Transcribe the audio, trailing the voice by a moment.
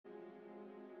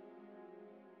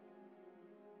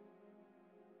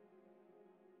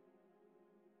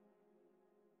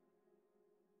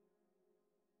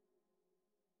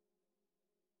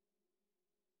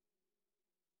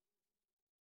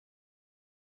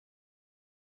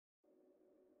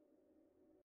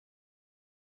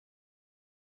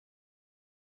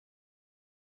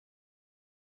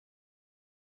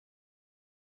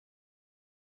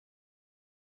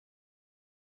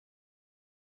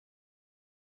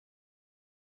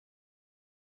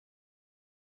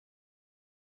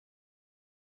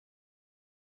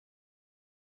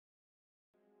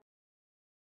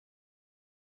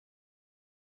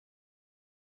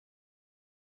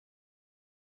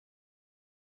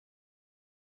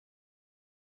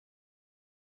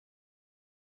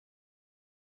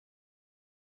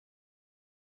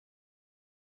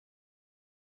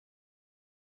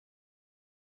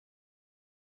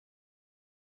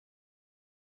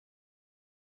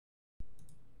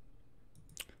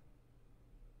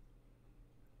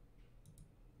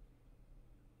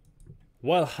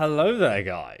Well, hello there,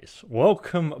 guys.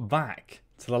 Welcome back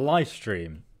to the live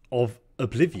stream of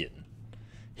Oblivion.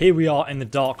 Here we are in the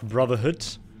Dark Brotherhood.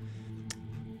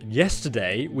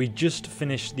 Yesterday, we just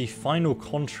finished the final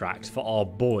contract for our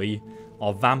boy,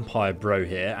 our vampire bro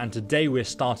here, and today we're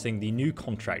starting the new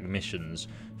contract missions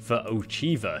for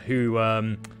Ochiva, who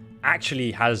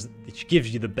actually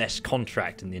gives you the best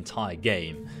contract in the entire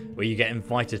game, where you get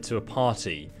invited to a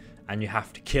party and you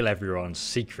have to kill everyone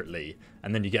secretly,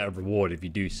 and then you get a reward if you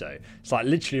do so. It's like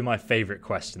literally my favourite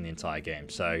quest in the entire game.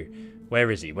 So, where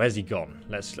is he? Where's he gone?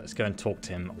 Let's go and talk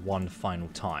to him one final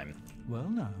time. Well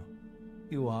now,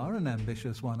 you are an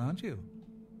ambitious one, aren't you?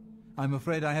 I'm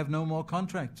afraid I have no more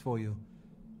contracts for you.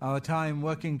 Our time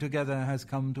working together has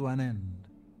come to an end.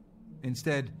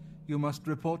 Instead, you must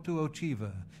report to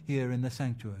Ochiva here in the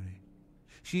sanctuary.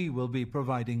 She will be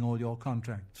providing all your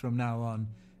contracts from now on,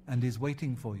 and is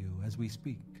waiting for you as we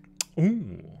speak.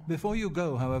 Ooh. Before you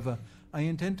go, however, I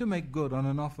intend to make good on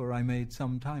an offer I made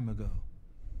some time ago.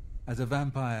 As a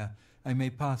vampire, I may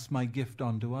pass my gift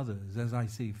on to others as I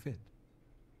see fit.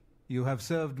 You have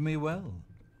served me well,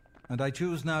 and I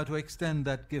choose now to extend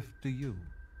that gift to you.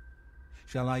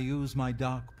 Shall I use my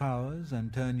dark powers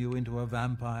and turn you into a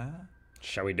vampire?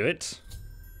 Shall we do it?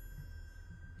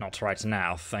 Not right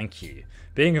now, thank you.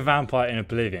 Being a vampire in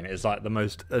Oblivion is like the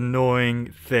most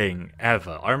annoying thing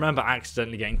ever. I remember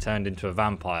accidentally getting turned into a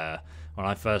vampire when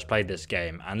I first played this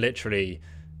game, and literally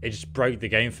it just broke the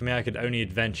game for me. I could only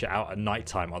adventure out at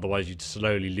nighttime, otherwise you'd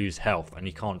slowly lose health and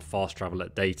you can't fast travel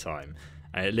at daytime.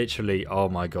 And it literally, oh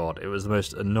my god, it was the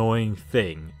most annoying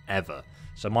thing ever.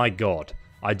 So my god,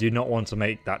 I do not want to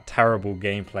make that terrible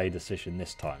gameplay decision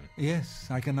this time. Yes,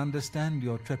 I can understand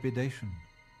your trepidation.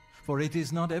 For it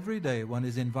is not every day one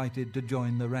is invited to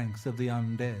join the ranks of the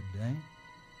undead, eh?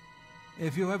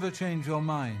 If you ever change your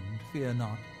mind, fear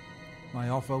not. My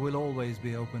offer will always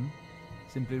be open.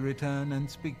 Simply return and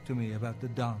speak to me about the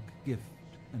dark gift,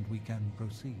 and we can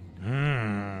proceed.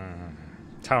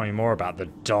 Tell me more about the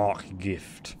dark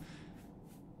gift.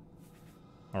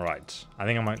 Alright, I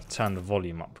think I might turn the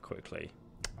volume up quickly.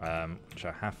 Which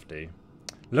I have to.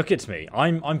 Look at me,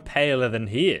 I'm paler than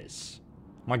he is.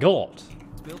 My god.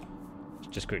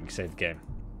 Just quickly save the game.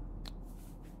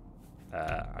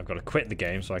 I've got to quit the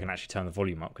game so I can actually turn the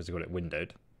volume up because I've got it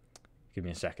windowed. Give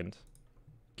me a second.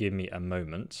 Give me a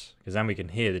moment, because then we can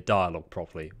hear the dialogue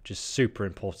properly, which is super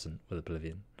important with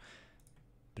Oblivion.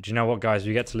 But you know what, guys?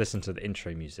 We get to listen to the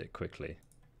intro music quickly.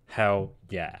 Hell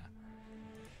yeah.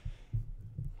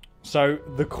 So,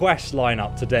 the quest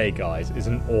lineup today, guys, is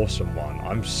an awesome one.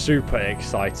 I'm super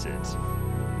excited.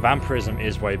 Vampirism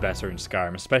is way better in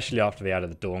Skyrim, especially after they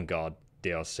added the Dawn Guard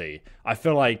DLC. I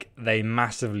feel like they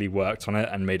massively worked on it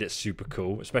and made it super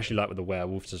cool, especially like with the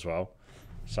werewolves as well.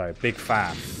 So, big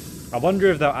fan. I wonder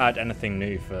if they'll add anything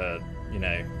new for, you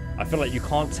know, I feel like you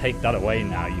can't take that away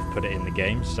now you've put it in the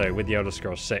game. So, with the Elder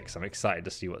Scrolls 6, I'm excited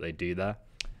to see what they do there.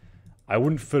 I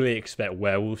wouldn't fully expect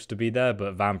werewolves to be there,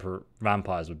 but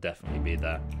vampires would definitely be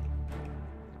there.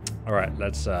 Alright,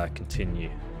 let's continue.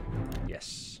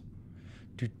 Yes.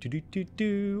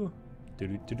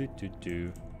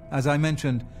 As I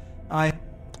mentioned,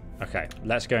 Okay,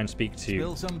 let's go and speak to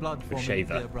spill some blood for me, dear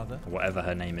Shava, brother. or whatever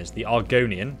her name is. The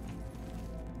Argonian.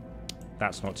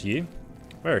 That's not you.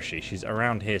 Where is she? She's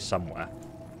around here somewhere.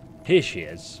 Here she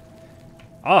is.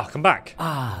 Ah, come back.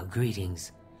 Ah,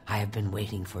 greetings. I have been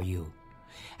waiting for you.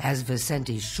 As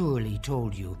Vicente surely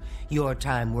told you, your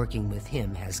time working with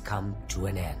him has come to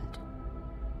an end.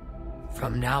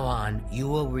 From now on, you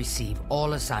will receive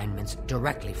all assignments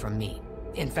directly from me.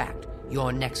 In fact,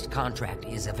 your next contract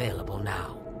is available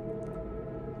now.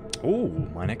 Ooh,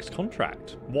 my next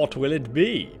contract. What will it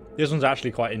be? This one's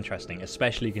actually quite interesting,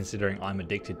 especially considering I'm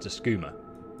addicted to skooma.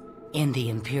 In the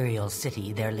Imperial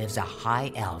City, there lives a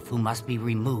high elf who must be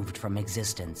removed from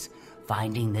existence.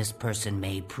 Finding this person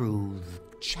may prove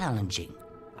challenging.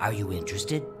 Are you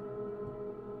interested?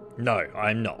 No,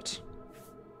 I'm not.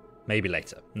 Maybe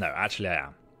later. No, actually I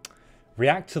am.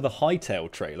 React to the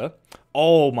Hightail trailer.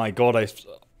 Oh my god,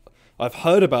 I've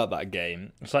heard about that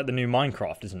game. It's like the new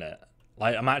Minecraft, isn't it?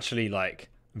 Like, I'm actually like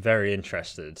very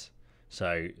interested.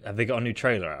 So, have they got a new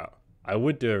trailer out? I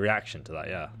would do a reaction to that,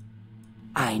 yeah.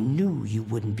 I knew you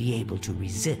wouldn't be able to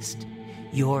resist.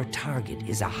 Your target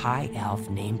is a high elf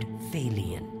named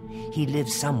Phalion. He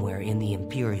lives somewhere in the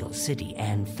Imperial City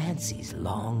and fancies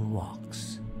long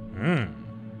walks.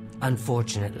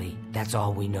 Unfortunately, that's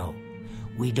all we know.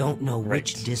 We don't know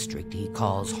which district he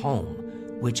calls home,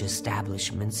 which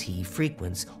establishments he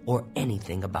frequents, or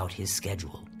anything about his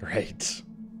schedule. Great.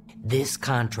 This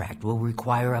contract will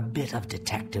require a bit of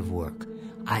detective work.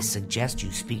 I suggest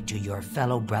you speak to your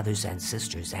fellow brothers and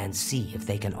sisters and see if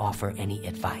they can offer any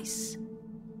advice.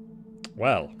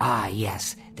 Well. Ah,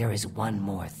 yes, there is one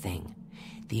more thing.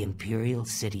 The Imperial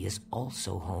City is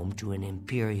also home to an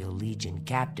Imperial Legion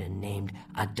captain named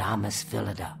Adamus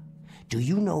Philida. Do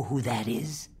you know who that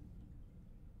is?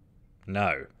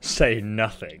 No. Say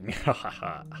nothing.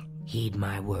 Heed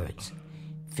my words.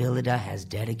 Philida has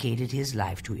dedicated his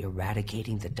life to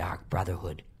eradicating the Dark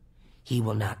Brotherhood. He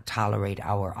will not tolerate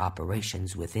our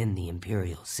operations within the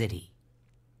Imperial City.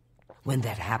 When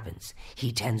that happens,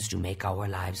 he tends to make our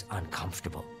lives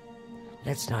uncomfortable.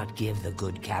 Let's not give the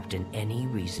good captain any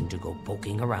reason to go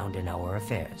poking around in our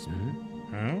affairs,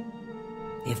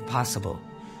 If possible,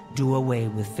 do away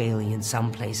with Phalion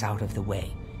someplace out of the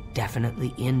way.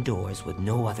 Definitely indoors with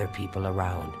no other people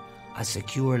around. A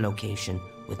secure location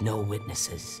with no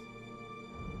witnesses.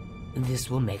 This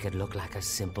will make it look like a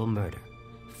simple murder.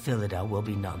 Philida will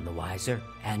be none the wiser,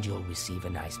 and you'll receive a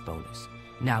nice bonus.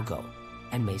 Now go,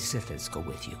 and may Sithis go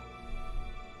with you.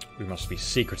 We must be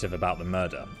secretive about the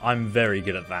murder. I'm very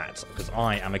good at that, because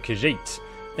I am a Khajiit.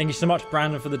 Thank you so much,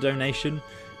 Brandon, for the donation.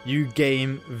 You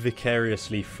game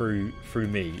vicariously through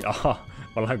me. Well,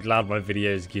 I'm glad my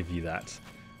videos give you that.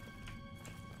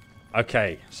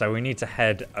 Okay, so we need to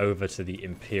head over to the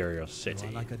Imperial City.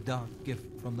 You are like a dark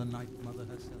gift from the Night Mother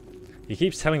herself. He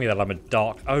keeps telling me that I'm a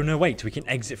dark... Oh, no, wait, we can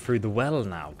exit through the well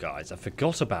now, guys. I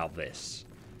forgot about this.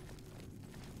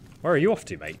 Where are you off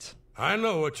to, mate? I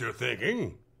know what you're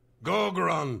thinking.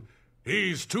 Gogron,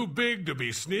 he's too big to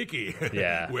be sneaky.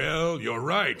 Yeah. Well, you're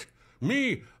right.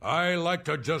 Me, I like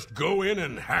to just go in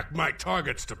and hack my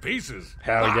targets to pieces.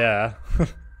 Hell yeah.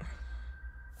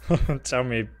 Tell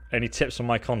me any tips on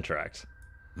my contract.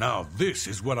 Now this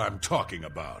is what I'm talking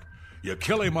about. You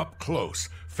kill him up close,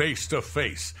 face to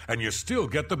face, and you still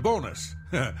get the bonus.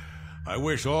 I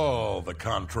wish all the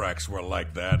contracts were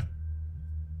like that.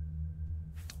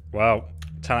 Well,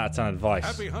 10 out of 10 advice.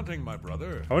 Happy hunting, my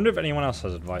brother. I wonder if anyone else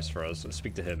has advice for us. Let's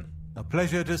speak to him. A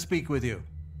pleasure to speak with you.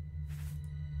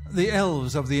 The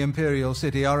elves of the Imperial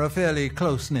City are a fairly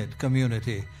close-knit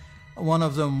community. One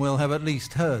of them will have at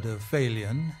least heard of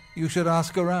Phalion. You should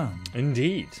ask around.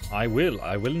 Indeed. I will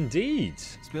indeed.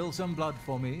 Spill some blood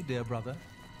for me, dear brother.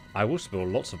 I will spill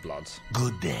lots of blood.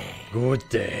 Good day. Good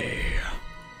day.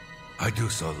 I do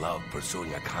so love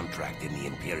pursuing a contract in the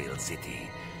Imperial City.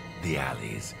 The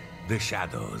alleys, the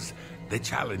shadows, the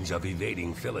challenge of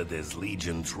evading Philida's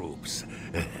Legion troops.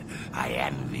 I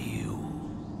envy you.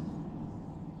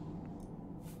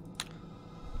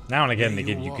 Now and again they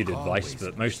give you good advice,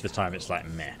 but most of the time it's like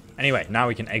meh. Anyway, now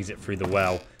we can exit through the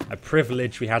well. A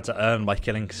privilege we had to earn by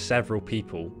killing several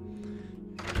people.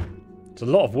 It's a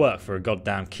lot of work for a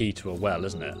goddamn key to a well,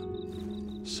 isn't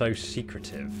it? So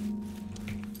secretive.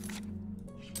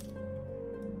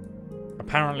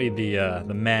 Apparently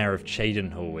the mayor of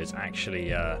Cheydinhall is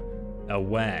actually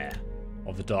aware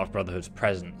of the Dark Brotherhood's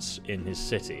presence in his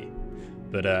city,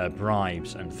 but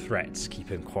bribes and threats keep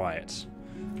him quiet.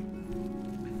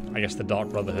 I guess the Dark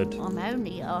Brotherhood... I'm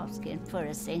only asking for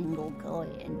a single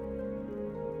coin.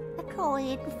 A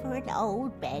coin for an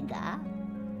old beggar.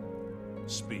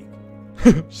 Speak.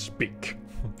 Speak.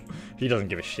 He doesn't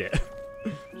give a shit.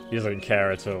 He doesn't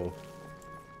care at all.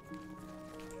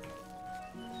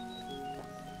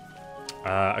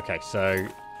 Okay, so...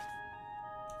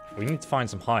 we need to find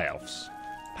some High Elves.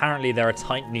 Apparently they're a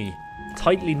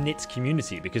tightly knit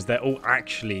community because they're all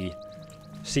actually...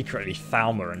 secretly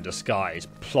Thalma in disguise,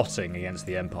 plotting against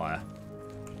the Empire.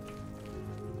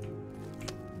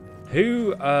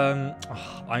 Who,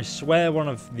 I swear one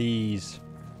of these...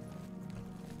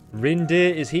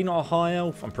 Rindir, is he not a High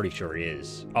Elf? I'm pretty sure he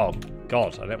is. Oh,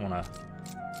 God, I don't want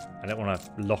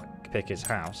to lockpick his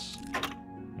house.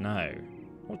 No.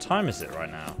 What time is it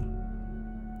right now?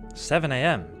 7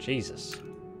 AM, Jesus.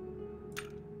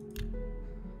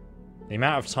 The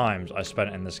amount of times I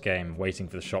spent in this game waiting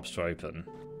for the shops to open.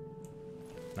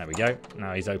 There we go.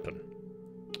 Now he's open.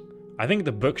 I think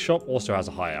the bookshop also has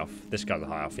a High Elf. This guy's a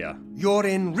High Elf, yeah. You're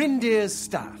in Rindir's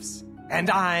staffs, and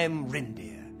I'm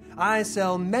Rindir. I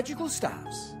sell magical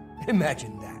staffs.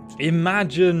 Imagine that.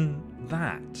 Imagine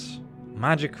that.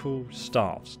 Magical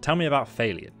staffs. Tell me about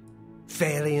Phalion.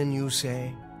 Phalion, you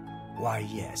say? Why,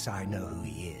 yes, I know who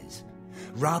he is.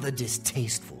 Rather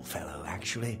distasteful fellow,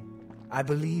 actually. I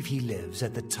believe he lives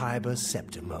at the Tiber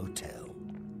Septim Hotel.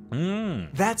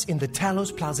 That's in the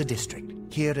Talos Plaza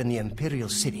district, here in the Imperial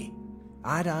City.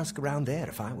 I'd ask around there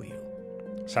if I were you.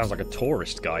 Sounds like a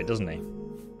tourist guide, doesn't he?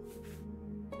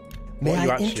 May What are you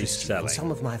I actually interest you selling? in some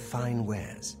of my fine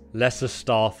wares? Lesser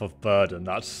Staff of Burden.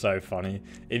 That's so funny.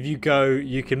 If you go,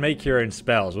 you can make your own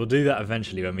spells. We'll do that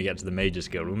eventually when we get to the Mages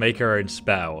Guild. We'll make our own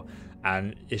spell.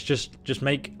 And it's just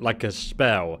make like a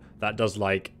spell that does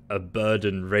like a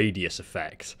burden radius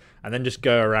effect. And then just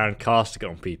go around casting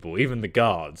it on people, even the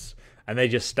guards. And they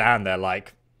just stand there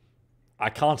like,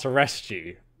 I can't arrest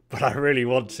you, but I really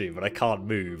want to, but I can't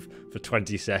move for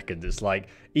 20 seconds. It's like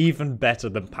even better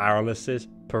than paralysis.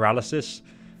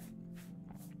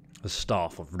 The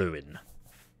Staff of Ruin.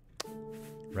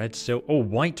 Red silk. Oh,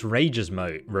 white Rager's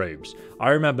robes. I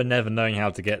remember never knowing how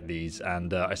to get these,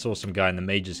 and I saw some guy in the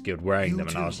Mages Guild wearing them,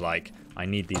 and I was like, I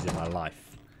need these in my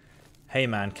life. Hey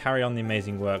man, carry on the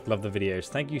amazing work. Love the videos.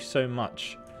 Thank you so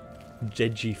much.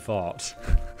 Deji Fart.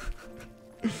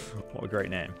 What a great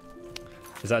name.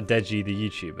 Is that Deji the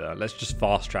YouTuber? Let's just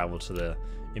fast travel to the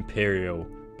Imperial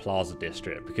Plaza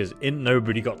District, because ain't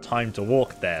nobody got time to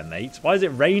walk there, mate. Why is it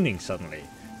raining suddenly?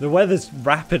 The weather's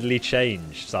rapidly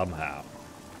changed somehow.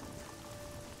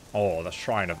 Oh, the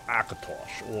Shrine of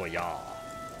Akatosh. Oh, yeah.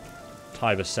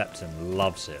 Tiber Septim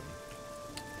loves him.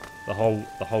 The whole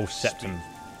Septim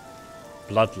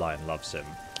bloodline loves him.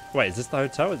 Wait, is this the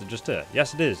hotel? Is it just it?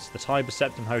 Yes, it is. The Tiber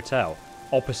Septim Hotel.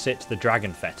 Opposite the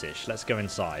Dragon Fetish. Let's go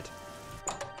inside.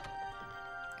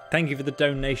 Thank you for the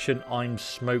donation. I'm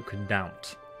smoked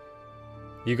out.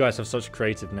 You guys have such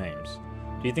creative names.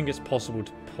 Do you think it's possible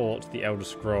to port the Elder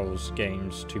Scrolls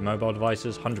games to mobile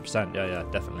devices? 100%. Yeah,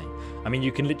 definitely. I mean,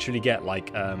 you can literally get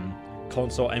like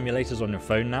console emulators on your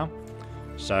phone now.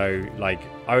 So, like,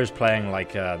 I was playing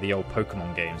like the old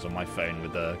Pokemon games on my phone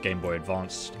with the Game Boy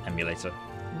Advance emulator.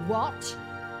 What?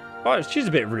 Oh, she's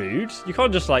a bit rude. You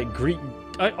can't just like greet.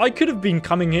 I could have been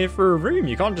coming here for a room.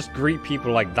 You can't just greet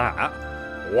people like that.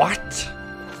 What?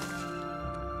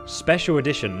 Special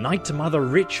edition Night Mother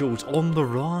rituals on the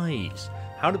rise.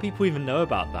 How do people even know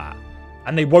about that?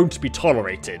 And they won't be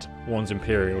tolerated, warns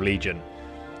Imperial Legion.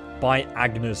 By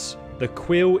Agnes, the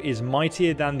quill is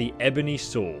mightier than the ebony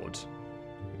sword.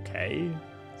 Okay,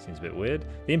 seems a bit weird.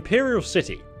 The Imperial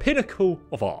City, pinnacle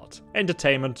of art,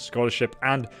 entertainment, scholarship,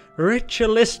 and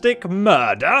ritualistic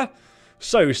murder.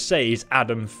 So says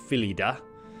Adam Philida,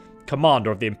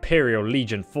 commander of the Imperial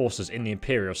Legion forces in the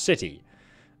Imperial City,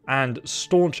 and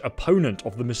staunch opponent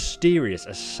of the mysterious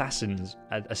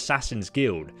Assassin's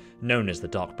Guild known as the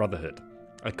Dark Brotherhood.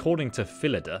 According to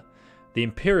Philida, the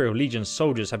Imperial Legion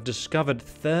soldiers have discovered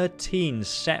 13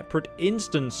 separate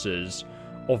instances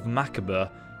of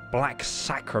macabre Black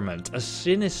Sacrament, a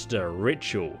sinister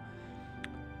ritual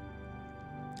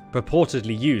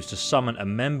purportedly used to summon a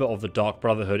member of the Dark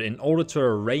Brotherhood in order to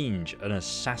arrange an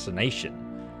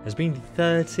assassination. There's been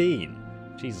 13.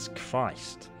 Jesus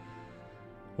Christ.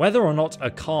 Whether or not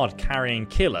a card-carrying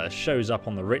killer shows up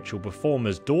on the ritual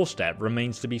performer's doorstep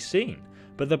remains to be seen,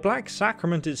 but the Black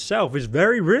Sacrament itself is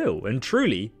very real and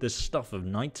truly the stuff of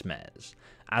nightmares,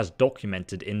 as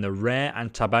documented in the rare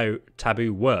and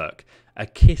taboo work, A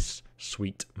Kiss,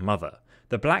 Sweet Mother.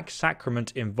 The Black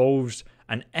Sacrament involves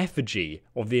an effigy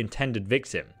of the intended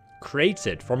victim,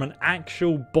 created from an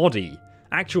actual body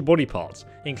parts,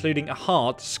 including a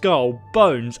heart, skull,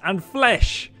 bones, and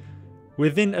flesh,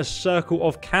 within a circle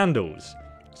of candles.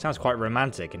 Sounds quite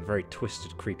romantic in a very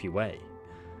twisted, creepy way.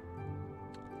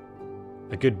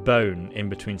 A good bone in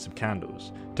between some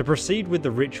candles. To proceed with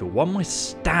the ritual, one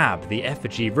must stab the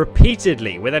effigy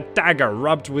repeatedly with a dagger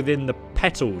rubbed within the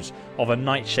petals of a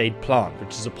nightshade plant,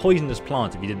 which is a poisonous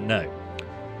plant if you didn't know.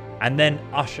 And then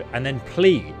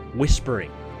plea,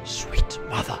 whispering, sweet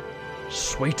mother,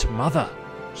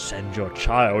 send your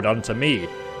child unto me,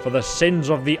 for the sins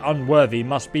of the unworthy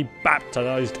must be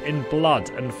baptized in blood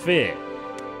and fear.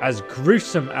 As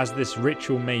gruesome as this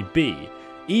ritual may be,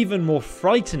 even more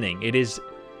frightening its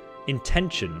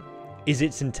intention.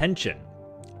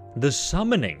 The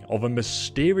summoning of a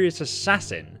mysterious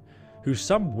assassin who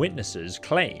some witnesses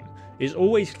claim is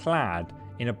always clad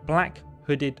in a black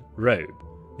hooded robe,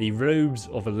 the robes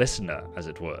of a listener, as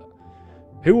it were,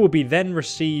 who will then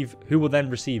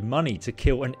receive money to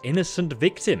kill an innocent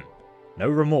victim. No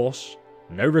remorse,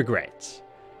 no regrets.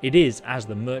 It is, as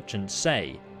the merchants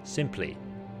say, simply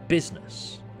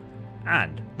business.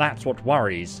 And that's what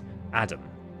worries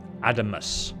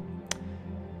Adamus.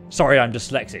 Sorry, I'm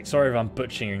dyslexic. Sorry if I'm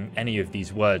butchering any of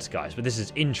these words, guys, but this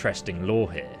is interesting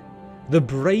lore here. The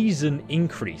brazen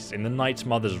increase in the Night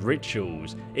Mother's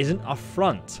rituals is an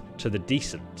affront to the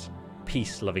decent,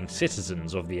 peace-loving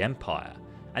citizens of the Empire,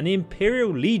 and the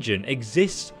Imperial Legion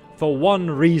exists for one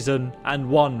reason and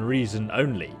one reason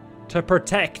only: to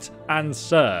protect and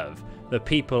serve the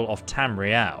people of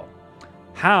Tamriel.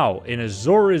 How, in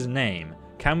Azura's name,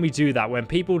 can we do that when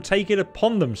people take it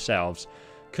upon themselves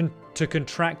to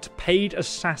contract paid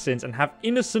assassins and have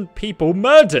innocent people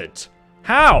murdered?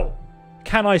 How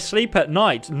can I sleep at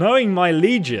night knowing my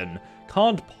legion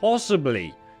can't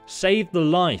possibly save the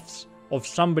lives of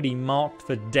somebody marked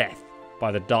for death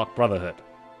by the Dark Brotherhood?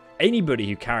 Anybody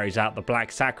who carries out the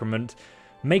Black Sacrament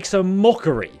makes a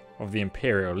mockery of the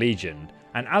Imperial Legion,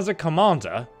 and as a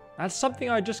commander, that's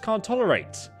something I just can't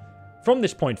tolerate. From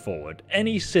this point forward,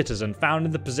 any citizen found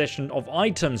in the possession of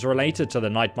items related to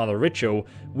the Night Mother ritual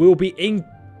will be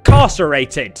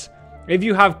incarcerated. If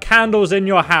you have candles in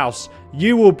your house,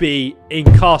 you will be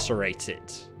incarcerated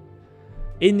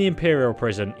in the Imperial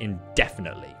prison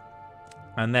indefinitely,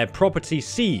 and their property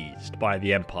seized by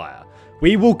the Empire.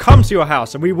 We will come to your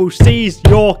house and we will seize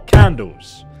your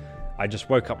candles. I just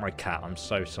woke up my cat. I'm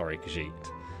so sorry, Khajiit.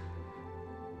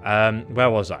 Where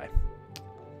was I?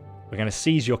 We're going to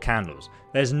seize your candles.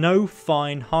 There's no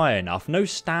fine high enough, no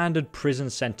standard prison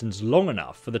sentence long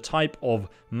enough for the type of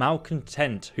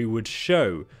malcontent who would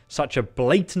show such a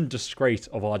blatant disgrace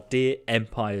of our dear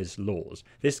Empire's laws.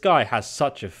 This guy has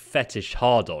such a fetish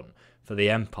hard-on for the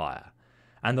Empire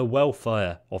and the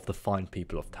welfare of the fine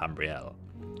people of Tamriel.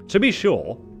 To be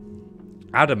sure,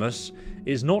 Adamus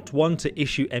is not one to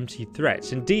issue empty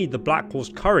threats. Indeed, the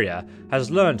Blackwall's courier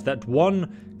has learned that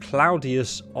one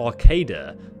Claudius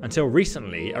Arcada, until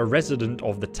recently a resident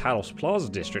of the Talos Plaza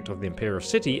district of the Imperial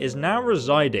City, is now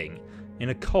residing in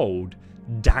a cold,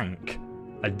 dank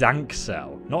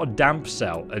cell. Not a damp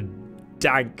cell, a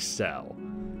dank cell.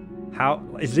 How?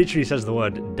 It literally says the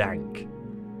word dank.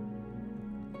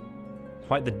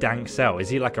 Quite the dank cell. Is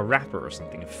he like a rapper or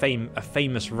something? A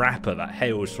famous rapper that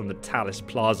hails from the Talos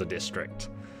Plaza district.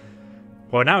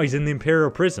 Well, now he's in the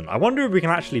Imperial prison. I wonder if we can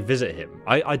actually visit him.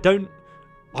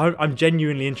 I'm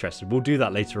genuinely interested. We'll do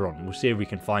that later on. We'll see if we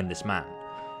can find this man.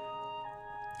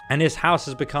 And his house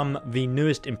has become the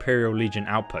newest Imperial Legion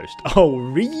outpost. Oh,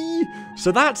 really?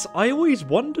 So I always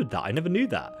wondered that. I never knew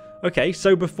that. Okay,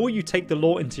 so before you take the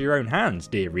law into your own hands,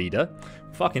 dear reader,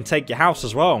 fucking take your house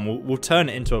as well and we'll turn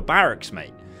it into a barracks,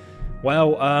 mate.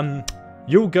 Well,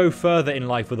 you'll go further in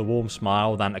life with a warm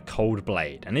smile than a cold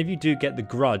blade. And if you do get the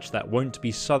grudge that won't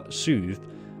be soothed,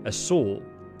 a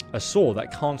sore that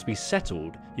can't be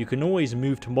settled, you can always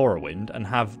move to Morrowind and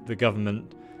have the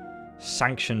government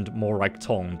sanctioned Morag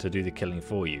Tong to do the killing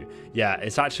for you. Yeah,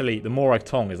 it's actually, the Morag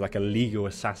Tong is like a legal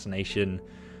assassination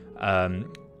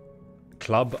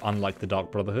club, unlike the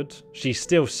Dark Brotherhood. She's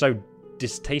still so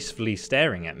distastefully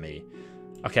staring at me.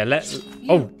 Okay,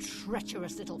 You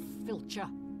treacherous little filcher.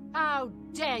 How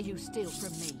dare you steal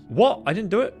from me? What? I didn't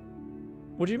do it.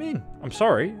 What do you mean? I'm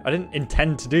sorry. I didn't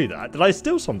intend to do that. Did I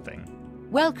steal something?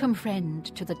 Welcome, friend,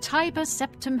 to the Tiber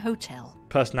Septim Hotel.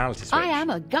 Personality switch. I am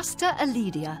Augusta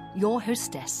Aledia, your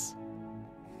hostess.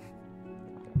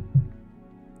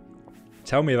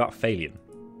 Tell me about Phalion.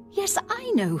 Yes,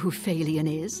 I know who Phalion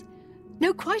is.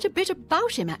 Know quite a bit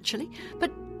about him, actually,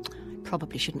 but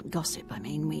probably shouldn't gossip. I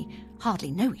mean, we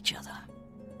hardly know each other.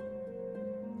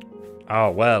 Oh,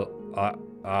 well,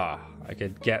 I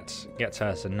could get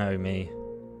her to know me.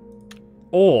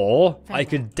 Or I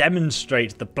could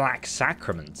demonstrate the Black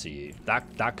Sacrament to you.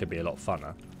 That could be a lot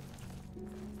funner.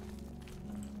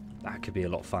 That could be a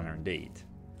lot funner indeed.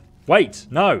 Wait,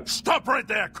 no. Stop right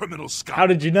there, criminal scum. How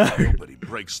did you know? Nobody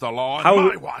breaks the law on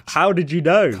my watch. How did you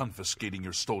know? Confiscating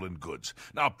your stolen goods.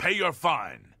 Now pay your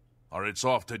fine, or it's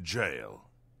off to jail.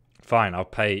 Fine, I'll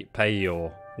pay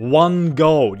your 1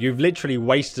 gold. You've literally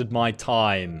wasted my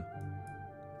time.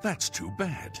 That's too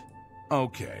bad.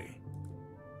 Okay.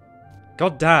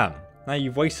 God damn. Now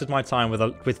you've wasted my time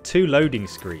with 2 loading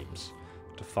screens.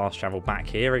 To fast travel back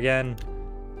here again.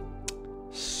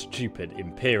 Stupid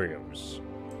Imperials.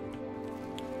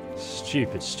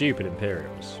 Stupid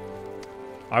Imperials.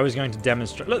 I was going to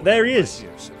demonstrate... Look, there he is!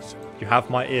 You have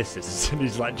my ear, citizen.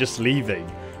 He's like just leaving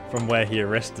from where he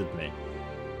arrested me.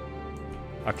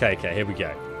 Okay, here we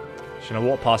go. Just gonna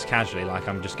walk past casually like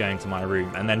I'm just going to my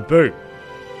room. And then boom!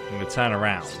 I'm gonna turn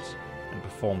around and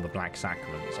perform the Black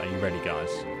Sacraments. Are you ready, guys?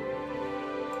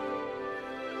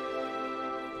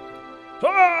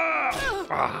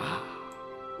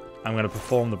 I'm going to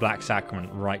perform the Black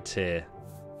Sacrament right here.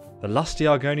 The lusty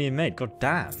Argonian maid. God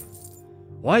damn.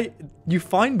 Why? You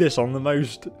find this on the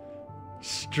most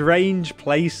strange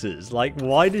places. Like,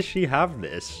 why does she have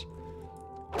this?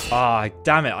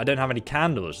 Damn it. I don't have any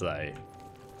candles, though.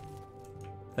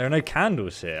 There are no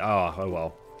candles here. Oh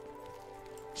well.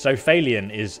 So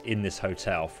Phalion is in this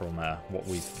hotel from what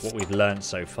we've learned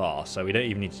so far. So we don't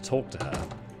even need to talk to her.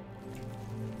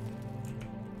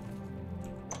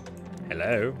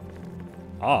 Hello.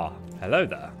 Hello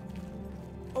there.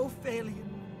 Oh, Phalion.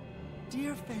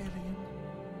 Dear Phalion,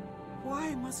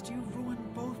 why must you ruin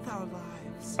both our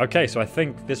lives? Okay, so I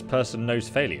think this person knows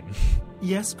Phalion.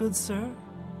 Yes, good sir.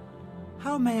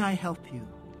 How may I help you?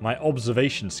 My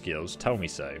observation skills tell me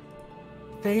so.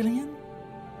 Phalion?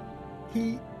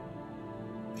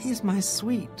 He's my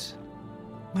sweet,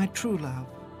 my true love.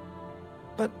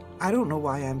 But I don't know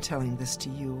why I'm telling this to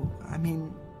you. I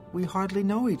mean, we hardly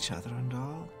know each other and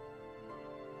all.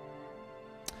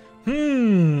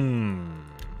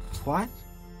 What?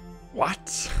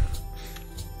 What?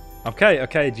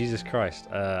 Okay, Jesus Christ.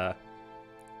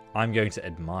 I'm going to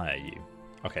admire you.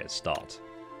 Okay, let's start.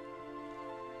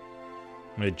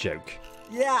 I'm gonna joke.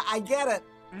 Yeah, I get it.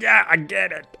 Yeah, I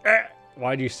get it.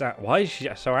 Why is she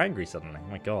so angry suddenly? Oh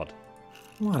my god.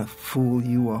 What a fool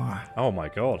you are. Oh my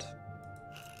god.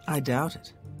 I doubt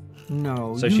it.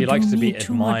 No, so you she likes do to be me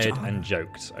too much admired honor. and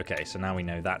joked. Okay, so now we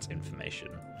know that information.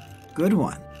 Good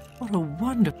one. What a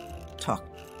wonderful talk.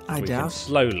 I We can doubt.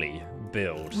 slowly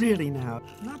build. Really now,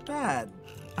 not bad.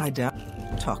 I doubt.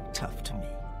 Talk tough to me.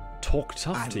 Talk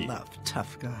tough I to you. love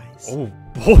tough guys. Oh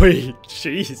boy,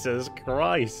 Jesus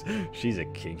Christ. She's a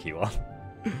kinky one.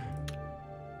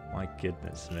 My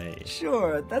goodness me.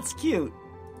 Sure, that's cute.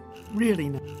 Really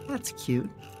now, that's cute.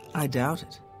 I doubt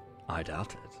it. I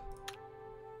doubt it.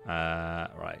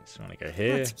 Right, so I'm gonna go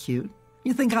here. That's cute.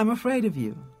 You think I'm afraid of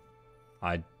you?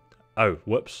 Oh,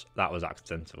 whoops, that was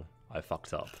accidental. I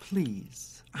fucked up.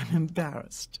 Please, I'm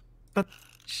embarrassed. But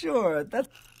sure, that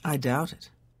I doubt it.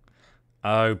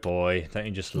 Oh boy, don't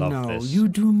you just love no, this you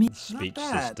do me speech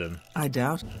not bad. system? I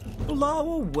doubt it.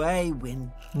 Blow away,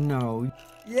 wind. No.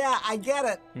 Yeah, I get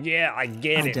it. Yeah, I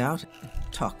get I it. doubt it.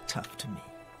 Talk tough to me.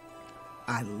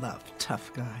 I love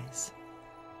tough guys.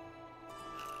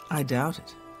 I doubt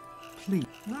it. Please,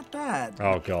 not bad.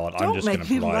 Oh god, I'm Don't just make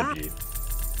gonna me bribe laugh. you.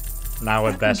 Now we're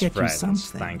I can best get you friends.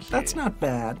 something. Thank you. That's not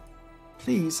bad.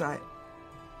 Please, I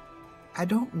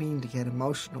don't mean to get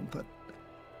emotional, but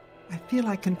I feel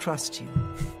I can trust you.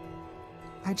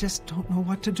 I just don't know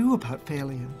what to do about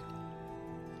Phalion.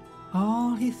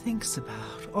 All he thinks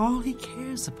about, all he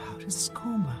cares about is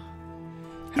skooma.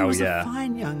 He Hell was yeah. a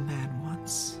fine young man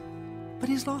once, but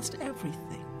he's lost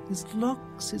everything. His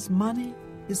looks, his money,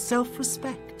 his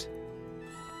self-respect.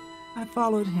 I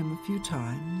followed him a few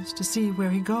times to see where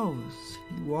he goes.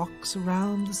 He walks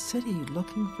around the city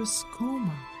looking for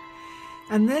skooma.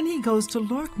 And then he goes to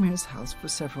Lorkmir's house for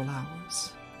several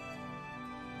hours.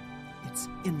 It's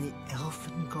in the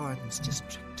Elfin Gardens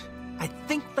district. I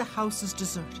think the house is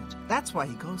deserted. That's why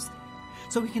he goes there.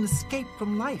 So he can escape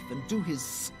from life and do his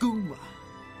skooma.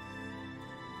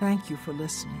 Thank you for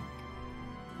listening.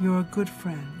 You're a good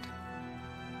friend.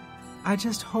 I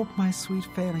just hope my sweet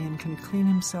Phalion can clean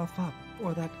himself up,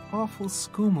 or that awful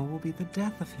skooma will be the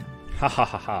death of him. Ha ha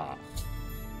ha ha.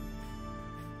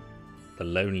 The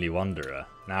Lonely Wanderer.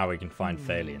 Now we can find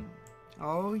Phalion.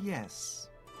 Oh, yes.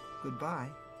 Goodbye.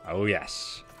 Oh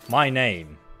yes. My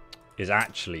name is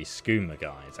actually Skooma,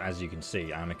 guys. As you can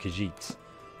see, I'm a Khajiit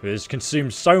who has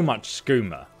consumed so much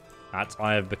skooma that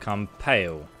I have become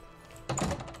pale.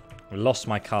 I lost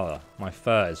my colour. My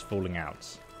fur is falling out.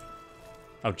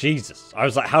 Oh, Jesus. I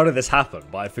was like, how did this happen?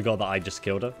 But I forgot that I just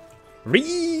killed her.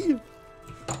 Ree!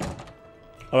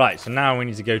 Alright, so now we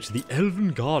need to go to the Elven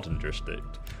Garden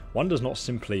District. One does not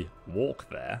simply walk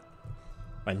there,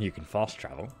 and you can fast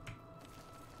travel.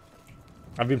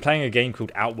 I've been playing a game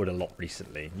called Outward a lot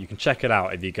recently. You can check it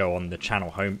out if you go on the channel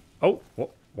home. Oh,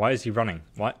 what? Why is he running?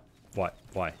 What?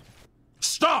 Why?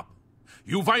 Stop!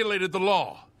 You violated the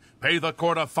law. Pay the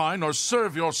court a fine or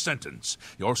serve your sentence.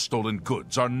 Your stolen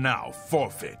goods are now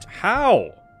forfeit.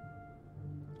 How?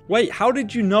 Wait, how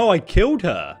did you know I killed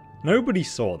her? Nobody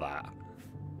saw that.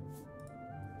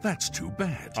 That's too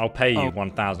bad. I'll pay you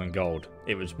 1,000 gold.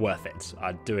 It was worth it.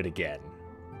 I'd do it again.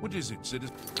 What is it,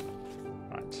 citizen?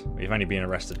 Right, we've only been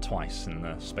arrested twice in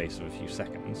the space of a few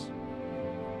seconds.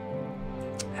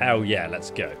 Hell yeah, let's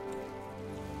go.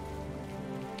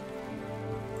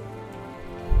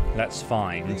 Let's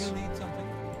find... Do you need something?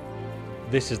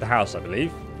 This is the house, I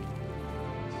believe.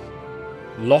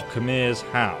 Lockmir's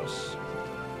house.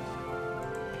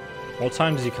 What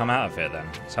time does he come out of here then?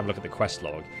 Let's have a look at the quest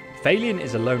log. Phalion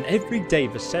is alone every day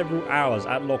for several hours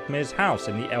at Lockmir's house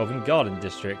in the Elven Garden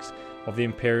districts of the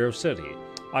Imperial City.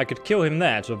 I could kill him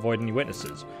there to avoid any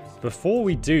witnesses. Before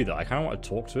we do that, I kind of want to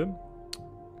talk to him.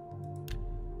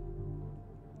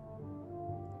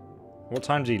 What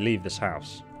time does he leave this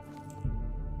house?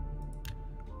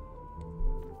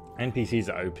 NPCs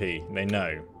are OP. They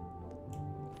know.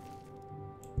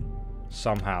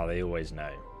 Somehow they always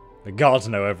know. The guards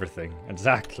know everything.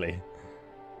 Exactly.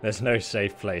 There's no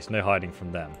safe place. No hiding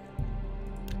from them.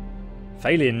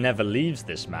 Phalion never leaves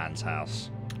this man's house.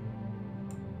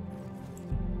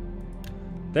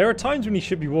 There are times when he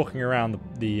should be walking around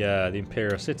the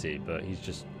Imperial City, but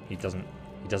he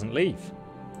doesn't leave.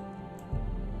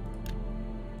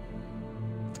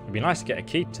 It'd be nice to get a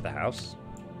key to the house.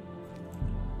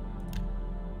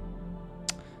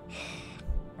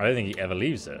 I don't think he ever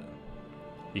leaves it.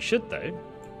 He should though.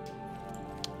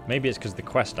 Maybe it's because the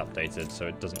quest updated, so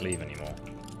it doesn't leave anymore.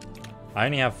 I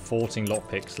only have 14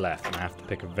 lockpicks left, and I have to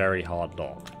pick a very hard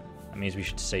lock. That means we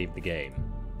should save the game.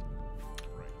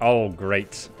 Oh,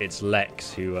 great. It's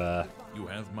Lex who, You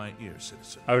have my ear,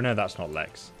 citizen. Oh, no, that's not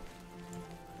Lex.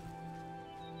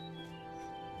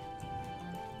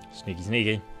 Sneaky,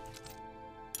 sneaky.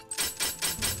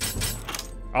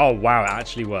 Oh, wow, it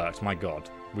actually worked. My god.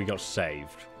 We got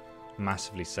saved.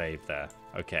 Massively saved there.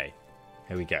 Okay.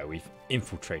 Here we go. We've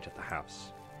infiltrated the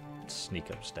house. Let's sneak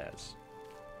upstairs.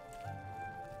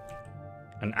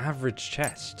 An average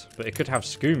chest, but it could have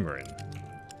skooma in.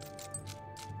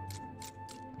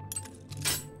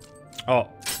 Oh.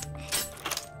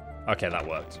 Okay, that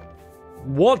worked.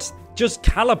 What? Just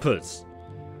calipers?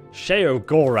 Sheo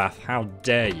Gorath, how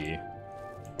dare you?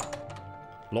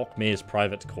 Lockmere's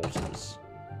private quarters.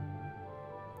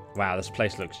 Wow, this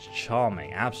place looks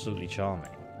charming. Absolutely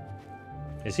charming.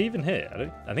 Is he even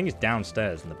here? I think he's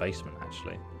downstairs in the basement,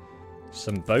 actually.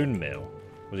 Some bone meal.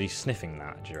 Was he sniffing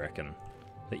that, do you reckon?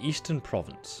 The Eastern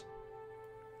Province.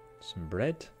 Some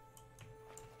bread.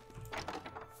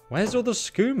 Where's all the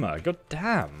skooma? God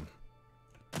damn.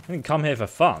 I didn't come here for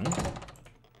fun.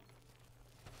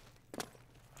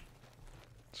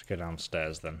 Let's go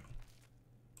downstairs then.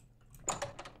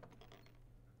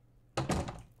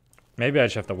 Maybe I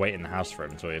just have to wait in the house for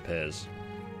him until he appears.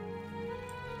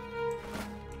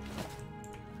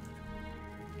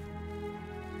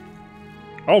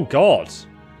 Oh god!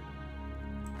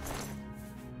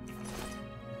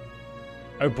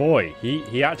 Oh boy,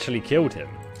 he actually killed him.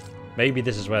 Maybe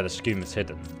this is where the skooma's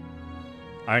hidden.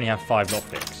 I only have 5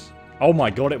 lockpicks. Oh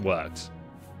my god, it worked.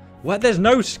 What? There's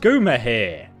no skooma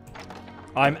here!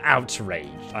 I'm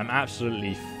outraged. I'm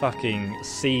absolutely fucking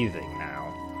seething now.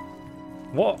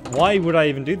 What? Why would I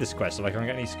even do this quest if I can't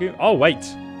get any skooma? Oh, wait!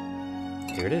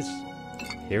 Here it is.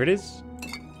 Here it is.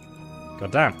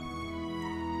 God damn.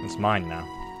 It's mine now.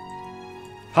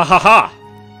 Ha ha ha!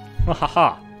 Ha ha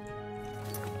ha!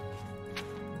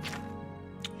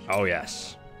 Oh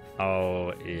yes.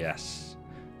 Oh yes.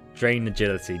 Drain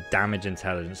agility, damage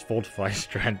intelligence, fortify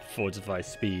strength, fortify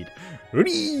speed.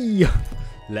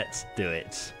 Let's do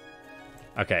it.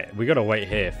 Okay, we gotta wait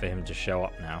here for him to show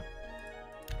up now.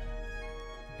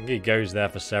 I think he goes there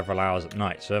for several hours at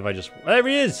night, so if I just... There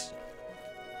he is!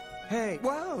 Hey,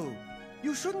 whoa!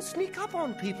 You shouldn't sneak up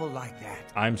on people like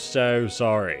that. I'm so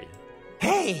sorry.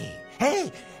 Hey!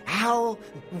 Hey!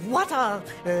 What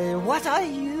are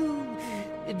you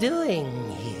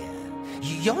doing here?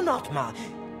 You're not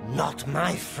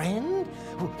my friend?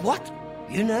 What?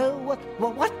 You know,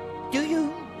 what do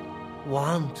you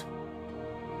want?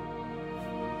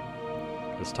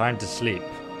 It's time to sleep.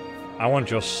 I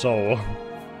want your soul.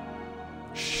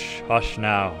 Shh, hush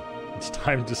now. It's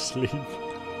time to sleep.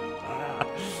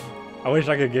 I wish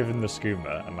I could give him the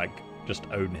skooma and, like, just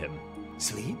own him.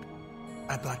 Sleep?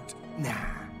 But, nah.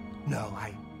 No,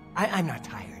 I'm not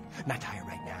tired. Not tired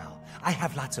right now. I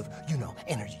have lots of,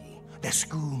 energy. The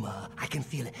skooma. I can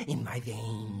feel it in my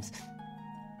veins.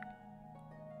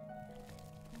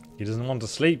 He doesn't want to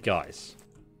sleep, guys.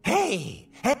 Hey!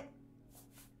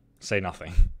 Say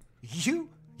nothing.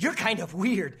 You're kind of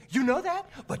weird. You know that?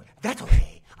 But that's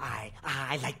okay.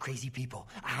 I like crazy people.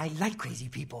 I like crazy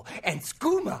people. And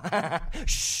skooma.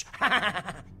 Shh.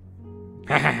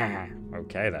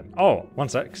 Okay then. Oh, one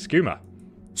sec. Skooma.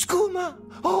 Skooma?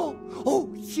 Oh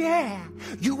yeah.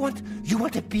 You want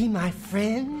to be my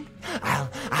friend? I'll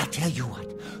tell you what.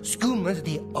 Skooma's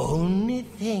the only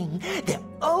thing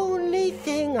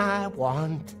I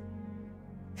want.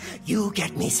 You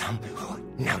get me some.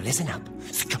 Now listen up.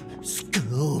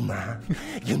 Skooma.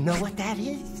 You know what that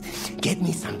is? Get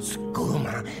me some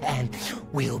skooma and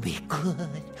we'll be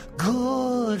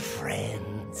good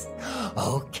friends.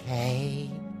 Okay?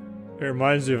 It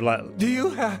reminds me of like... Do you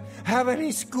have any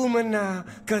skooma now?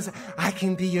 Because I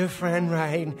can be your friend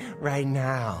right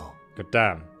now. God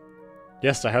damn.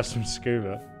 Yes, I have some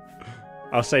skooma.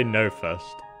 I'll say no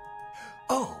first.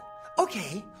 Oh,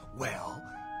 okay. Well...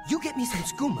 You get me some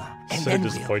skooma, and so then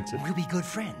disappointed. We'll be good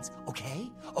friends, okay?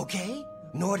 Okay?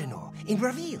 Nordenor, in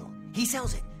Breville. He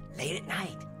sells it, late at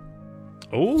night.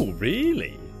 Oh,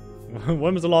 really?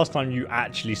 When was the last time you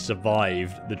actually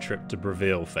survived the trip to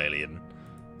Breville, Phalion?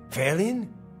 Phalion?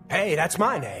 Hey, that's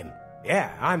my name.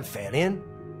 Yeah, I'm Phalion.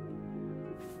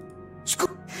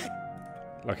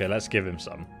 Okay, let's give him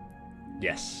some.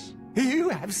 Yes. You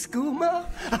have skooma?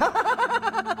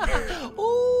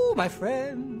 Oh, my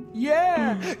friend.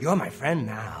 Yeah, you're my friend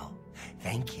now.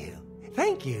 Thank you.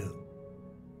 Thank you.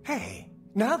 Hey,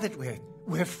 now that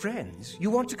we're friends, you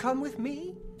want to come with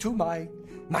me to my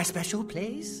special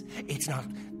place? It's not,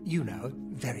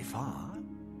 very far.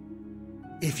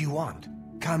 If you want,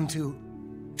 come to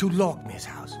Lockmir's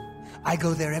house. I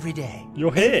go there every day.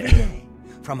 You're here. Every day,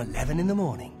 from 11 in the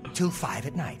morning till 5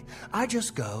 at night. I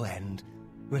just go and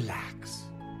relax.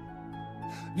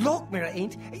 Lockmir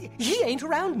ain't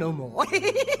around no more.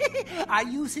 I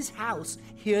use his house.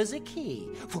 Here's a key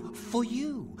for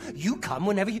you. You come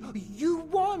whenever you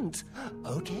want.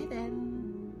 Okay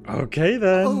then. Okay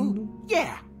then. Oh,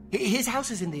 yeah. His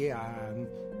house is in the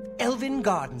Elven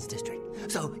Gardens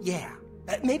district. So, yeah.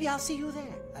 Maybe I'll see you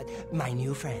there. My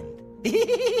new friend. He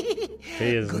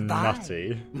is Goodbye,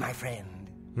 nutty. my friend.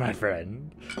 My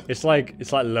friend. It's like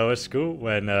lower school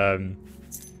when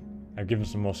I've given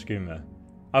some more skooma.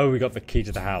 Oh, we got the key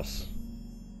to the house.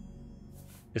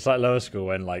 It's like lower school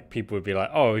when like people would be like,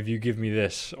 oh, if you give me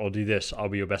this or do this, I'll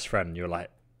be your best friend. And you're like,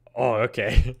 oh,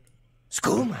 okay.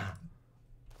 Skooma.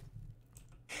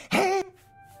 Hey.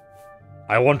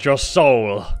 I want your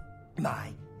soul.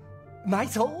 My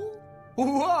soul?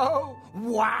 Whoa!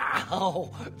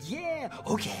 Wow! Yeah!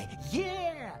 Okay,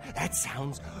 yeah! That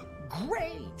sounds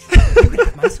great! You can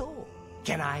have my soul.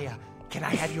 Can I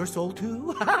have your soul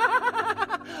too?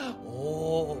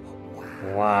 Oh,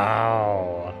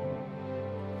 wow.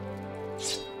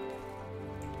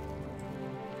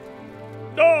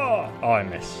 Wow. Oh, I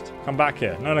missed. Come back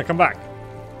here. No, come back.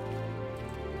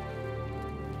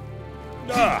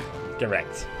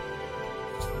 Correct.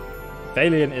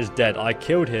 Valian is dead. I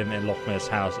killed him in Lockmir's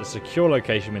house, a secure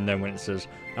location with no witnesses.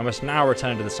 I must now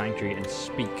return to the sanctuary and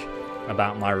speak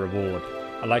about my reward.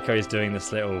 I like how he's doing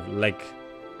this little leg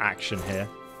action here.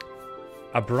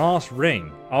 A brass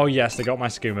ring. Oh yes, they got my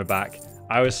skooma back.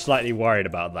 I was slightly worried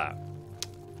about that,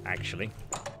 actually.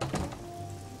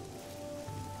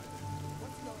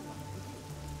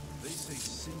 They say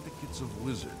syndicates of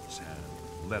wizards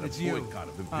have led a boycott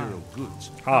of Imperial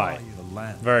goods. Hi. The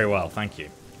land. Very well, thank you.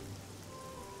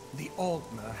 The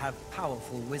Altmer have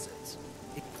powerful wizards.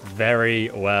 Very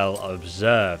well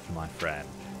observed, my friend.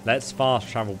 Let's fast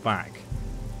travel back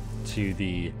to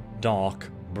the Dark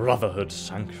Brotherhood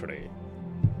Sanctuary.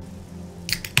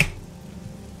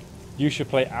 You should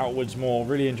play Outwards more.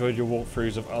 Really enjoyed your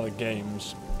walkthroughs of other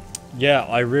games. Yeah,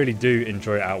 I really do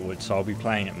enjoy Outwards, so I'll be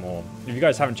playing it more. If you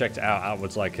guys haven't checked it out,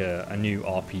 Outwards like a new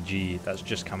RPG that's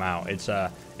just come out.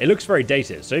 It looks very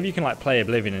dated, so if you can like play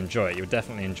Oblivion and enjoy it, you'll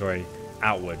definitely enjoy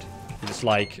Outward. It's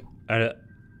like a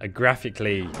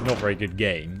graphically not very good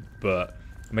game, but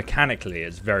mechanically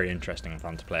it's very interesting and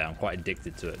fun to play. I'm quite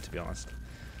addicted to it, to be honest.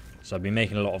 So I've been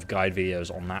making a lot of guide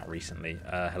videos on that recently.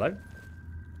 Hello?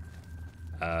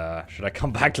 Should I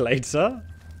come back later?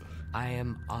 I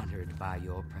am honored by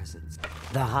your presence.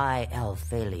 The High Elf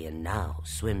Phalian now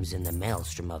swims in the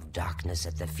maelstrom of darkness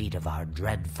at the feet of our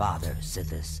dread father,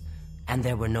 Sithis, and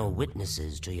there were no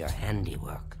witnesses to your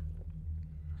handiwork.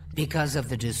 Because of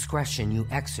the discretion you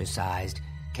exercised,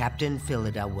 Captain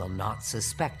Philida will not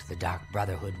suspect the Dark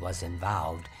Brotherhood was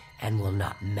involved and will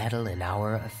not meddle in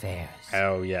our affairs.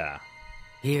 Oh, yeah.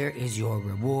 Here is your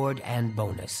reward and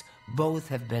bonus. Both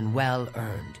have been well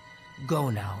earned. Go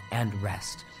now and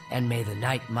rest, and may the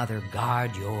Night Mother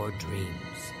guard your dreams.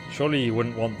 Surely you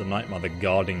wouldn't want the Night Mother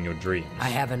guarding your dreams. I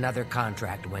have another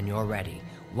contract when you're ready.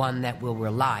 One that will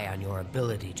rely on your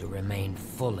ability to remain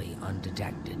fully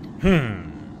undetected.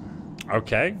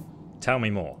 Okay. Tell me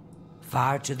more.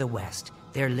 Far to the west,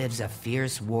 there lives a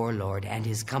fierce warlord and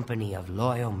his company of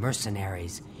loyal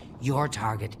mercenaries. Your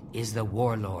target is the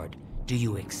warlord. Do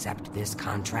you accept this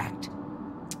contract?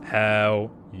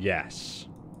 Hell yes.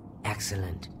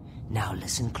 Excellent. Now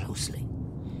listen closely.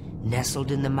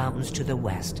 Nestled in the mountains to the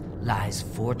west lies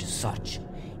Fort Such.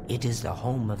 It is the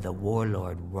home of the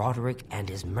warlord Roderick and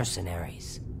his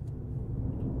mercenaries.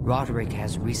 Roderick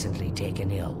has recently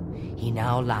taken ill. He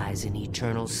now lies in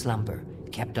eternal slumber,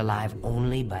 kept alive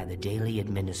only by the daily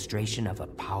administration of a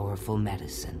powerful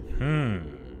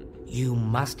medicine. You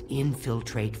must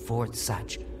infiltrate Fort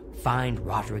Such, find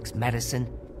Roderick's medicine,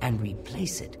 and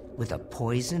replace it with a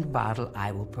poisoned bottle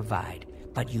I will provide,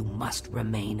 but you must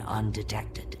remain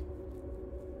undetected.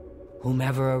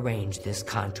 Whomever arranged this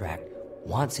contract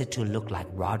wants it to look like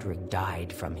Roderick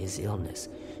died from his illness,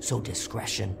 so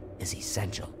discretion is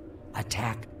essential.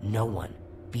 Attack no one.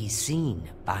 Be seen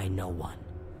by no one.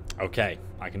 Okay,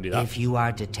 I can do that. If you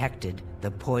are detected,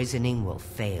 the poisoning will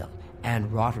fail,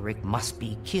 and Roderick must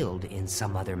be killed in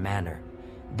some other manner.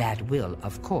 That will,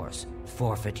 of course,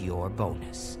 forfeit your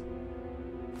bonus.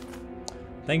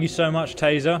 Thank you so much,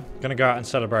 Taser. Gonna go out and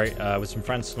celebrate with some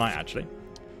friends tonight, actually.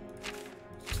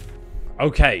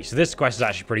 Okay, so this quest is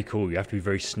actually pretty cool. You have to be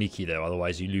very sneaky, though,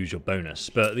 otherwise you lose your bonus.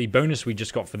 But the bonus we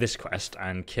just got for this quest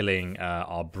and killing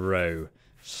our bro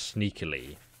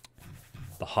sneakily,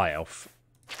 the high elf,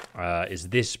 is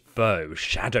this bow,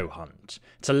 Shadow Hunt.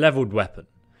 It's a leveled weapon.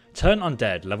 Turn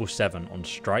undead, level 7 on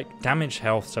strike. Damage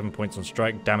health, 7 points on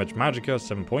strike. Damage magicka,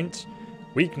 7 points.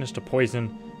 Weakness to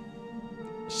poison,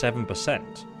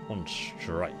 7% on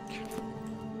strike.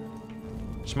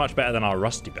 It's much better than our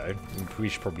rusty bow. We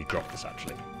should probably drop this,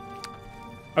 actually.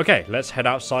 Okay, let's head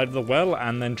outside of the well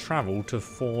and then travel to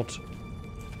Fort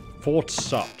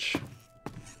Such.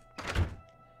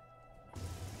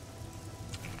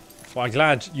 Well, I'm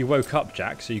glad you woke up,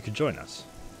 Jack, so you could join us.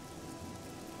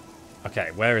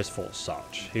 Okay, where is Fort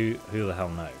Such? Who the hell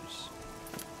knows?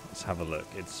 Let's have a look.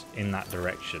 It's in that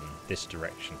direction. This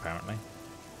direction, apparently.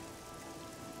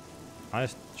 I'm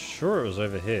sure it was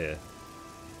over here.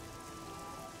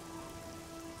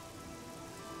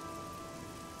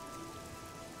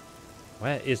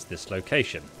 Where is this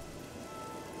location?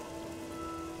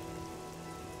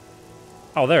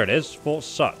 Oh, there it is. Fort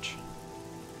Such.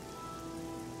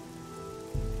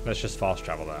 Let's just fast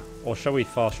travel there. Or shall we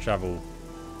fast travel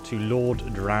to Lord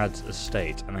Drad's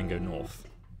estate and then go north?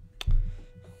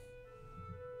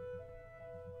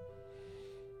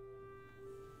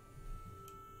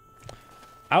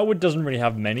 Outward doesn't really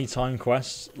have many time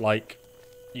quests. Like,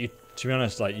 to be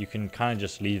honest, like, you can kind of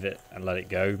just leave it and let it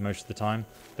go most of the time.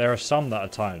 There are some that are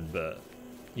timed, but,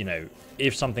 you know,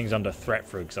 if something's under threat,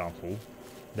 for example,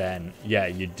 then, yeah,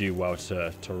 you'd do well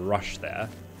to rush there.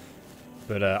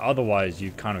 But otherwise,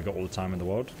 you've kind of got all the time in the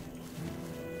world.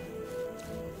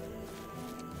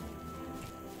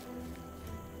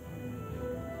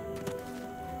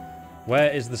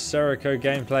 Where is the Serico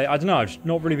gameplay? I don't know, I've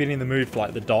not really been in the mood for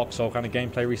like the Dark Soul kind of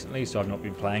gameplay recently, so I've not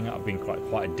been playing it. I've been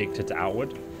quite addicted to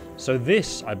Outward. So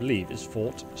this, I believe, is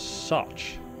Fort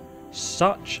Such.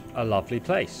 Such a lovely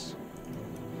place.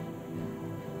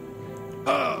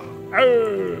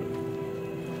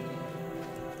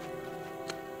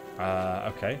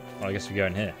 Okay. Well, I guess we go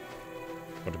in here.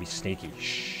 Got to be sneaky.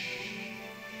 Shh.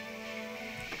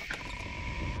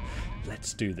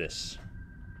 Let's do this.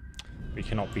 We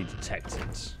cannot be detected.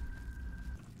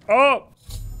 Oh!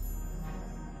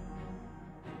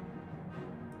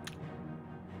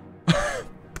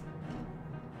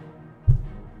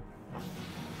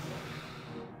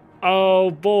 Oh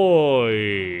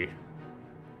boy!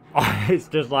 It's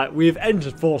just like, we've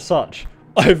entered Fort Such.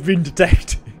 I've been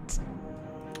detected.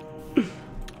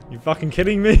 You fucking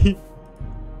kidding me?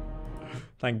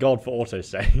 Thank God for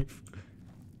autosave.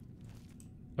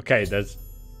 Okay, there's...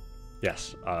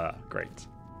 Yes, great.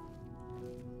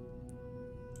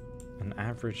 An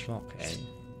average lock, eh?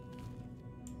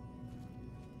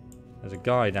 There's a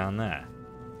guy down there.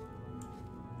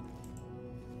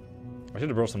 I should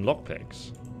have brought some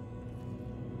lockpicks.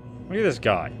 Look at this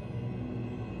guy.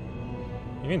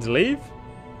 You going to leave?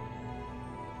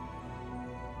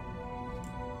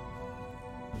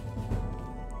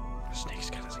 Snake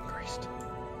scan has increased.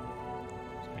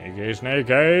 Snakey,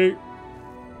 snakey!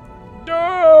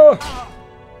 No!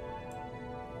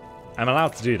 I'm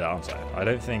allowed to do that, aren't I? I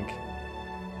don't think...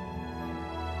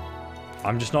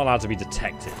 I'm just not allowed to be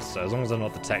detected, so as long as I'm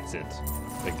not detected,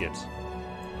 we're good.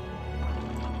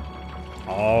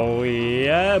 Oh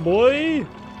yeah, boy!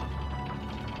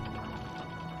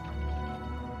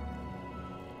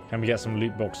 Can we get some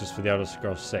loot boxes for the Elder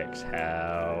Scrolls 6?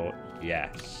 Hell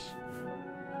yes.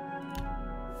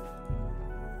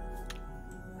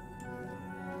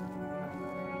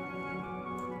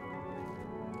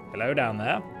 Hello down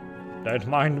there. Don't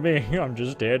mind me, I'm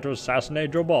just here to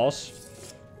assassinate your boss.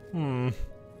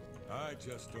 I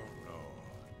just don't know.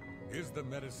 Is the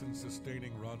medicine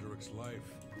sustaining Roderick's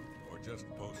life, or just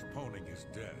postponing his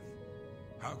death?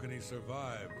 How can he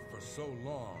survive for so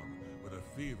long with a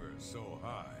fever so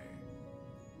high?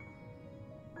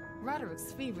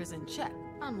 Roderick's fever's in check,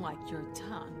 unlike your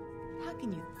tongue. How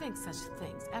can you think such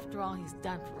things after all he's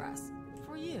done for us?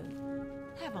 For you.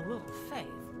 Have a little faith.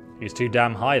 He's too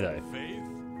damn high, though. Faith?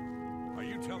 Are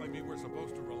you telling me we're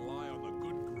supposed to rely on the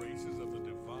good graces of the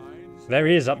divines? There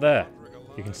he is, up there.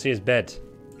 You can see his bed.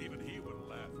 Even he would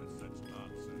laugh at such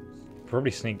nonsense.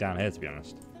 Probably sneak down here, to be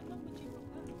honest.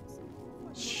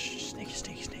 Shh, sneaky,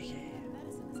 sneaky, sneaky.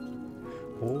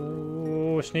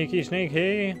 Oh, sneaky,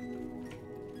 sneaky.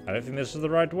 I don't think this is the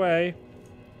right way.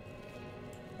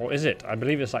 Or is it? I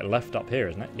believe it's like left up here,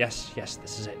 isn't it? Yes, yes,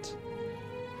 this is it.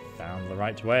 Found the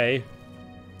right way.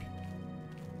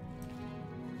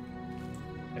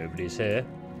 Nobody's here.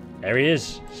 There he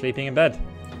is, sleeping in bed.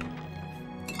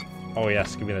 Oh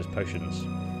yes, give me those potions.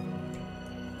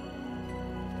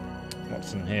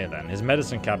 What's in here then? His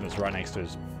medicine cabinet's right next to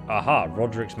his... Aha,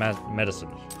 Roderick's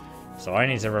medicine. So I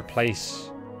need to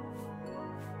replace...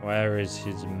 Where is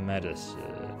his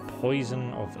medicine?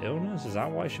 Poison of illness? Is that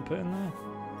what I should put in there?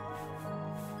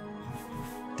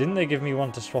 Didn't they give me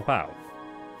one to swap out?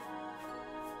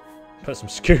 Put some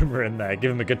skooma in there, give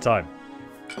him a good time.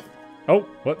 Oh,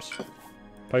 whoops.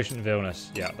 Potion of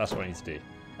illness. Yeah, that's what I need to do,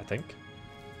 I think.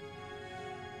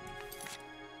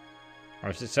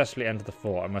 I've successfully entered the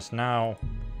fort. I must now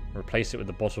replace it with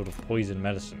the bottle of poison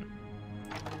medicine.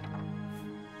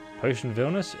 Potion of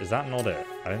illness? Is that not it?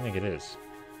 I don't think it is.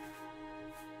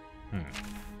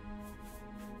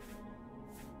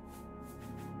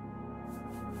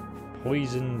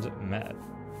 Poisoned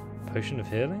potion of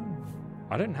healing?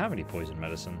 I don't have any poison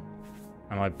medicine.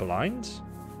 Am I blind?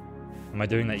 Am I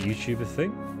doing that YouTuber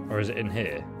thing? Or is it in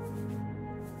here?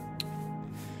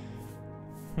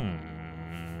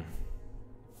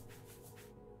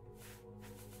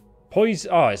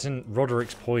 Poison. Oh, it's in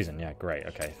Roderick's poison. Yeah, great.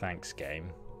 Okay, thanks, game.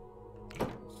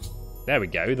 There we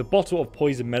go. The bottle of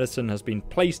poison medicine has been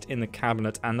placed in the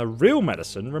cabinet and the real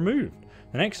medicine removed.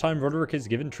 The next time Roderick is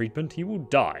given treatment, he will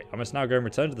die. I must now go and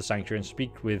return to the sanctuary and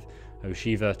speak with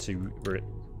Oshiva to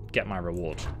get my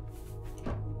reward.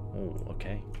 Oh,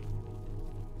 okay.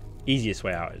 Easiest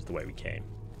way out is the way we came.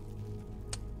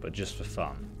 But just for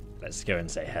fun, let's go and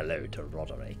say hello to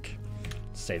Roderick.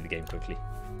 Save the game quickly.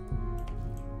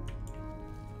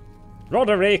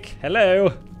 Roderick!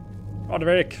 Hello!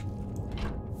 Roderick!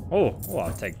 Oh,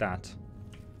 I'll take that.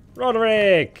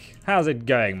 Roderick! How's it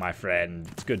going, my friend?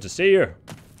 It's good to see you.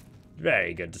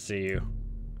 Very good to see you.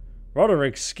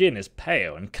 Roderick's skin is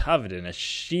pale and covered in a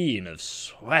sheen of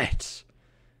sweat.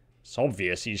 It's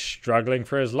obvious he's struggling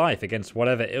for his life against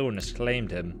whatever illness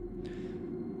claimed him.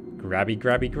 Grabby,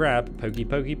 grabby, grab. Pokey,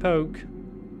 pokey, poke.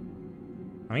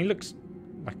 I mean, he looks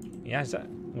like... Yeah, is that...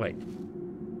 Wait.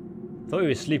 I thought he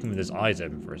was sleeping with his eyes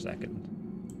open for a second.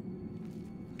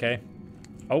 Okay.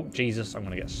 Oh, Jesus, I'm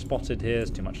going to get spotted here. There's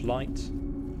too much light.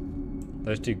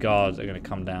 Those two guards are going to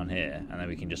come down here, and then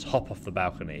we can just hop off the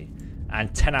balcony.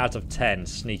 And 10 out of 10,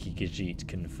 Sneaky Khajiit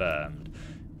confirmed.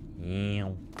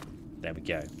 There we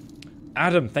go.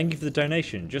 Adam, thank you for the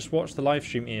donation. Just watched the live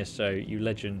stream, ESO, you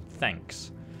legend.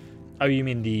 Thanks. Oh, you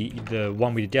mean the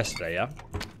one we did yesterday, yeah?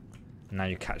 Now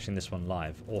you're catching this one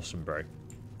live. Awesome, bro.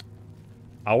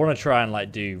 I want to try and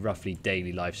like do roughly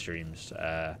daily live streams.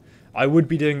 I would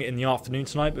be doing it in the afternoon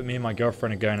tonight, but me and my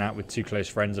girlfriend are going out with two close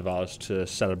friends of ours to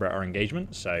celebrate our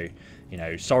engagement. So, you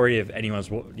know, sorry if anyone's,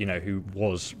 you know, who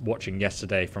was watching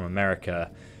yesterday from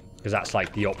America, because that's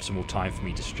like the optimal time for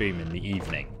me to stream in the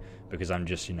evening, because I'm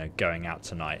just, you know, going out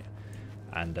tonight.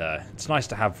 And it's nice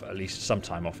to have at least some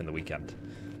time off in the weekend.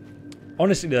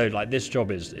 Honestly, though, like this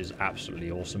job is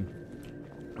absolutely awesome.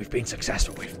 We've been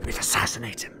successful. We've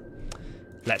assassinated him.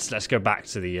 Let's go back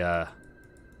to the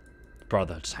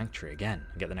Brotherhood Sanctuary again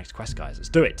and get the next quest, guys. Let's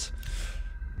do it.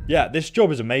 Yeah, this job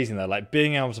is amazing though. Like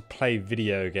being able to play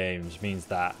video games means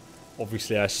that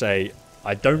obviously I say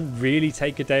I don't really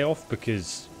take a day off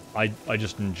because I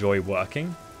just enjoy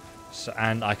working. So,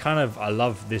 and I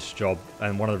love this job,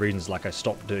 and one of the reasons like I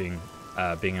stopped doing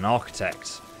being an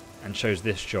architect and chose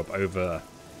this job over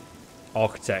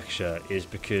architecture is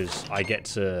because I get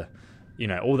to, you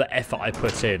know, all the effort I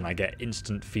put in, I get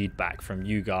instant feedback from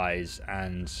you guys,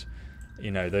 and you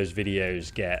know, those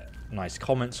videos get nice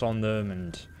comments on them,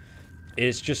 and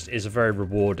it's a very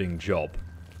rewarding job.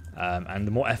 And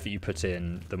the more effort you put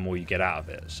in, the more you get out of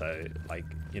it. So, like,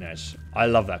 you know, I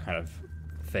love that kind of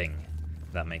thing.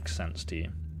 That makes sense to you.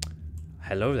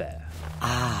 Hello there.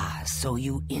 Ah, so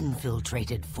you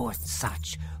infiltrated Fort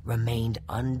Such, remained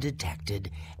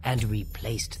undetected, and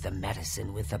replaced the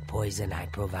medicine with the poison I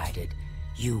provided.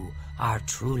 You are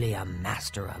truly a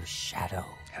master of shadow.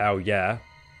 Hell yeah.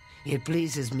 It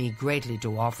pleases me greatly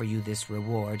to offer you this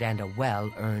reward and a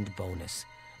well-earned bonus.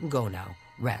 Go now,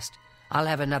 rest. I'll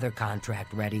have another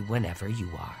contract ready whenever you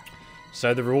are.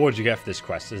 So the reward you get for this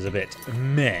quest is a bit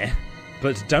meh,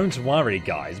 but don't worry,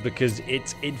 guys, because it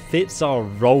fits our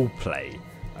roleplay,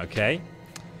 okay?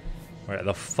 We're at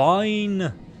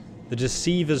the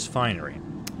Deceiver's Finery.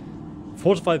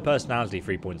 Fortified personality,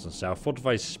 3 points on self.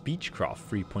 Fortified speechcraft,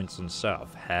 3 points on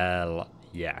self. Hell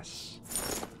yes.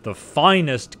 The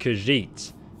finest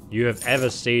Khajiit you have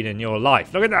ever seen in your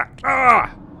life. Look at that.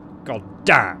 Ah! God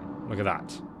damn. Look at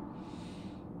that.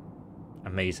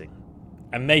 Amazing.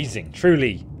 Amazing.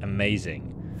 Truly amazing.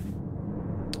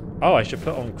 Oh, I should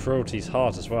put on Cruelty's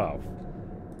Heart as well.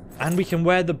 And we can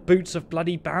wear the boots of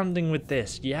bloody banding with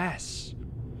this. Yes.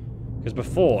 Because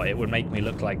before, it would make me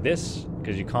look like this,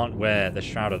 because you can't wear the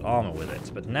shrouded armor with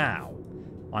it. But now,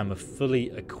 I'm a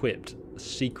fully equipped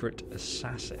secret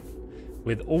assassin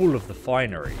with all of the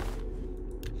finery,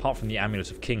 apart from the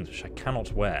Amulet of Kings, which I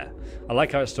cannot wear. I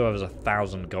like how it still has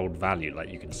 1,000 gold value,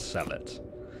 like you can sell it.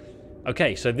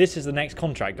 Okay, so this is the next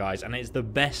contract, guys, and it's the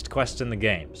best quest in the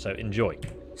game, so enjoy.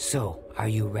 So, are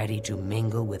you ready to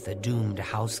mingle with the doomed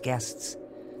house guests?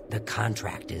 The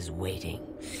contract is waiting.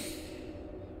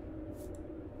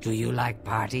 Do you like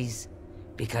parties?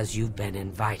 Because you've been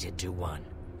invited to one.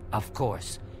 Of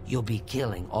course, you'll be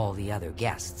killing all the other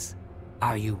guests.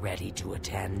 Are you ready to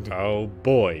attend? Oh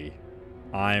boy,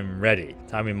 I'm ready.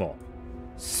 Tell me more.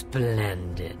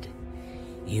 Splendid.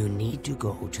 You need to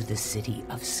go to the city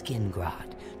of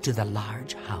Skingrad, to the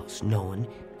large house known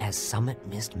as Summit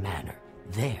Mist Manor.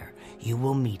 There, you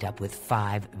will meet up with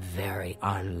 5 very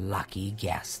unlucky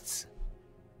guests.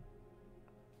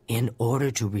 In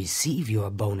order to receive your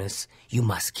bonus, you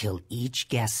must kill each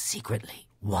guest secretly,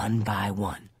 one by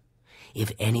one.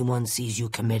 If anyone sees you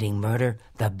committing murder,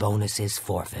 the bonus is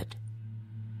forfeit.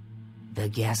 The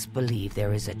guests believe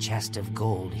there is a chest of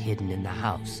gold hidden in the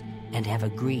house and have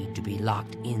agreed to be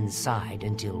locked inside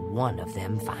until one of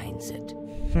them finds it.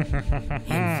 In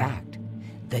fact,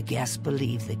 the guests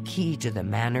believe the key to the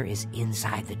manor is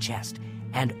inside the chest,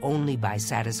 and only by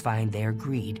satisfying their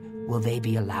greed will they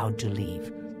be allowed to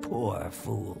leave. Poor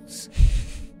fools.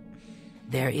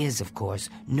 There is, of course,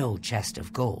 no chest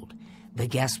of gold. The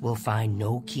guests will find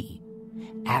no key.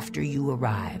 After you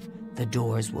arrive, the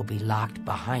doors will be locked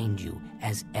behind you,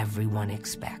 as everyone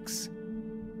expects.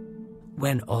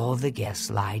 When all the guests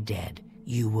lie dead,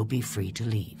 you will be free to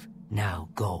leave. Now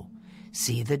go.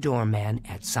 See the doorman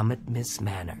at Summit Mist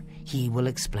Manor. He will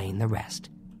explain the rest.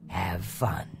 Have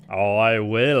fun. Oh, I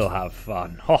will have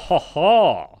fun. Ha ha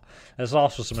ha! Let's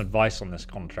ask for some advice on this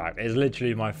contract. It's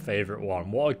literally my favourite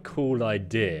one. What a cool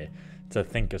idea to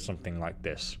think of something like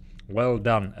this. Well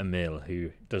done, Emil,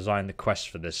 who designed the quest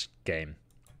for this game.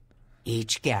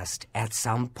 Each guest, at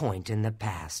some point in the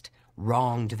past,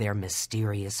 wronged their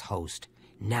mysterious host.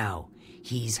 Now,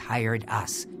 he's hired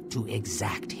us to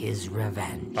exact his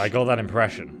revenge. I got that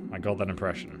impression.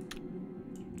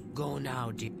 Go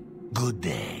now, dear. Good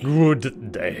day.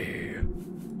 Good day.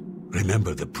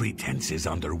 Remember the pretenses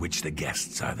under which the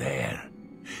guests are there.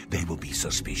 They will be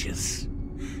suspicious.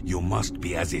 You must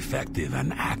be as effective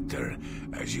an actor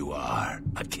as you are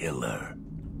a killer.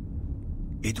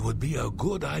 It would be a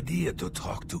good idea to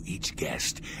talk to each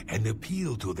guest and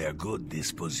appeal to their good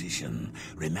disposition.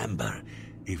 Remember,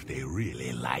 if they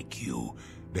really like you,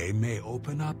 they may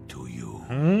open up to you.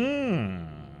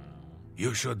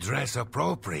 You should dress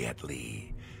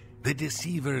appropriately. The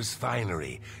Deceiver's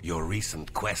finery, your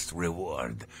recent quest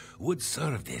reward, would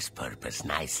serve this purpose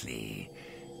nicely.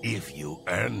 If you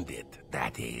earned it,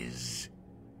 that is.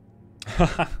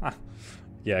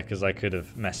 Yeah, because I could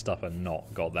have messed up and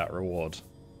not got that reward.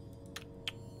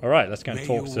 Alright, let's go and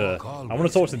talk to... I want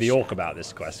to talk to the orc about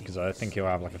this quest, because I think he'll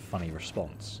have like a funny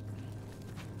response.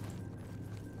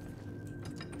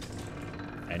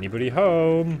 Anybody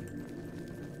home?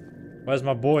 Where's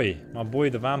my boy? My boy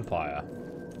the vampire.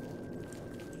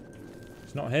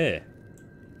 He's not here.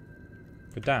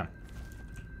 Good damn.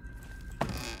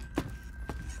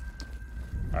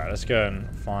 Alright, let's go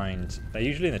and find... They're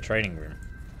usually in the training room.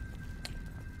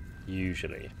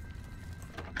 Usually.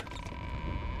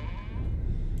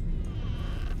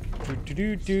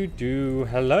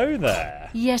 Hello there.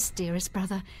 Yes, dearest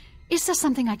brother. Is there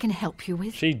something I can help you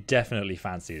with? She definitely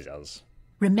fancies us.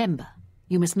 Remember,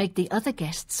 you must make the other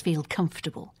guests feel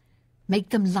comfortable. Make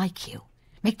them like you.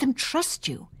 Make them trust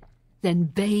you. Then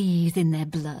bathe in their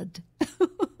blood.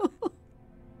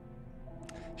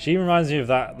 She reminds me of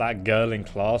that girl in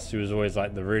class who was always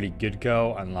like the really good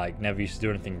girl and like never used to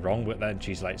do anything wrong, but then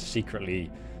she's like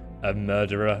secretly a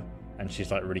murderer and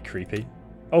she's like really creepy.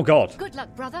 Oh god. Good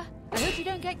luck, brother. I hope you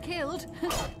don't get killed.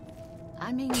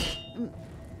 I mean,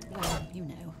 well, you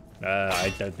know.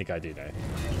 I don't think I do know.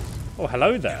 Oh,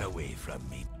 hello there. Get away from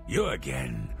me. You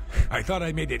again. I thought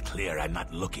I made it clear I'm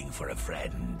not looking for a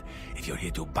friend. If you're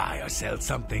here to buy or sell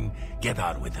something, get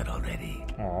on with it already.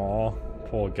 Aw,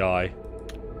 poor guy.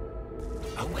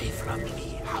 Away from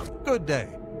me. Good day.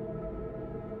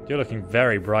 You're looking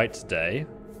very bright today.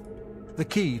 The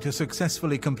key to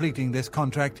successfully completing this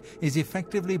contract is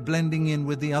effectively blending in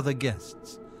with the other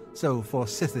guests. So for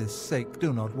Sithis' sake,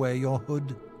 do not wear your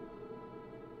hood.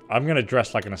 I'm going to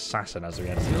dress like an assassin as we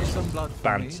enter Spill this some blood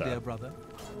for me, banter. dear brother.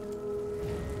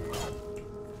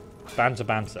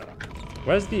 Banter.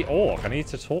 Where's the orc? I need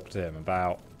to talk to him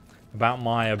about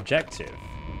my objective.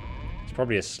 He's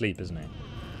probably asleep, isn't he?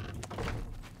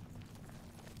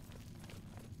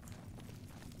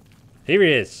 Here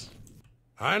he is.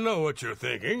 I know what you're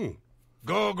thinking.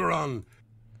 Gogron.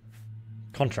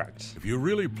 Contract. If you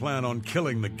really plan on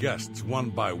killing the guests one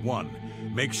by one,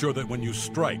 make sure that when you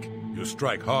strike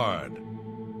hard.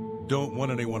 Don't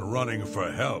want anyone running for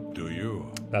help, do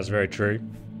you? That's very true.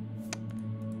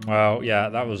 Well, yeah,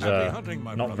 that was hunting,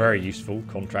 my not brother. very useful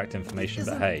contract information,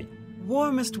 but hey.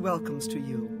 Warmest welcomes to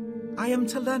you. I am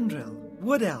Telendril,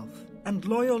 Wood Elf, and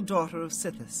loyal daughter of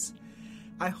Sithis.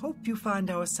 I hope you find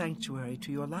our sanctuary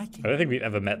to your liking. I don't think we've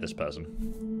ever met this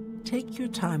person. Take your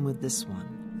time with this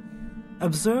one.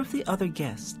 Observe the other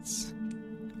guests.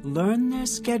 Learn their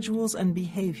schedules and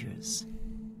behaviors.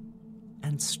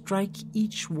 And strike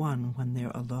each one when they're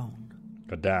alone.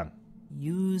 God damn.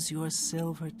 Use your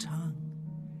silver tongue.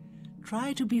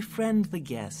 Try to befriend the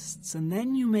guests, and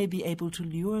then you may be able to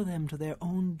lure them to their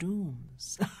own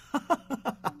dooms.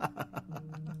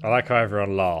 I like how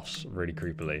everyone laughs really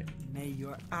creepily. May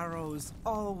your arrows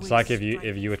always It's like if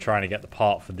you were trying to get the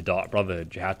part for the Dark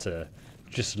Brotherhood, you had to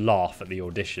just laugh at the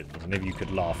auditions, and if you could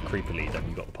laugh creepily, then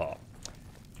you got the part.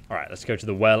 Alright, let's go to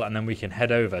the well, and then we can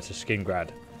head over to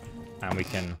Skingrad, and we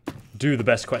can do the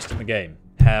best quest in the game.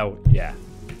 Hell yeah.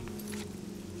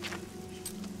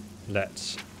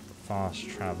 Let's fast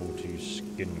travel to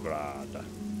Skingrad.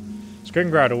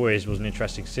 Skingrad always was an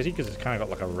interesting city because it's kind of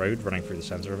got like a road running through the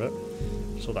center of it.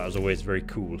 So that was always very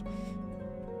cool.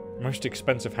 Most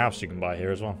expensive house you can buy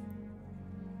here as well.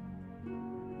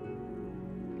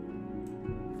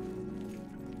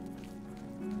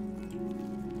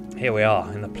 Here we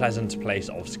are in the pleasant place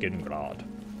of Skingrad.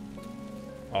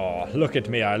 Oh, look at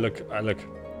me. I look.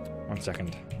 1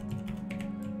 second.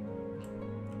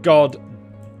 God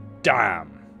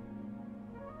damn.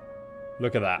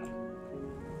 Look at that.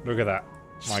 Look at that.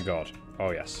 My god. Oh,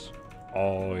 yes.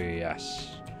 Oh, yes.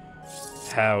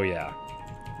 Hell yeah.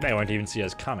 They won't even see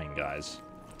us coming, guys.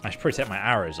 I should probably take my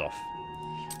arrows off.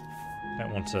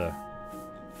 Don't want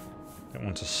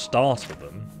to startle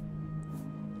them.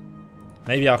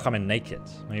 Maybe I'll come in naked.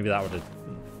 Maybe that would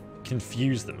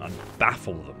confuse them and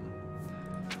baffle them.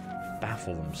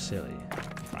 Baffle them silly.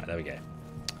 Right, there we go.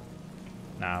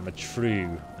 Now I'm a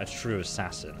true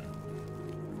assassin.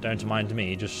 Don't mind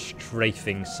me, just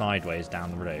strafing sideways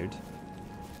down the road.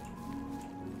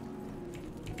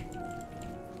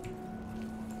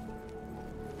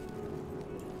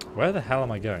 Where the hell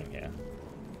am I going here?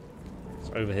 It's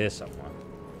over here somewhere.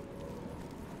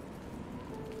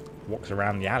 Walks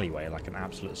around the alleyway like an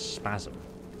absolute spasm.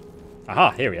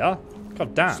 Aha, here we are.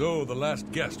 God damn. So the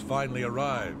last guest finally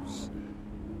arrives.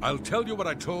 I'll tell you what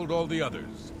I told all the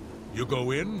others. You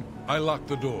go in, I lock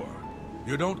the door.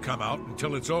 You don't come out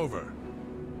until it's over.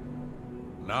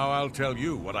 Now I'll tell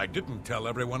you what I didn't tell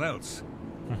everyone else.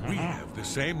 We have the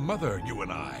same mother, you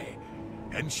and I.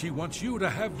 And she wants you to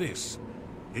have this.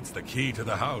 It's the key to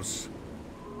the house.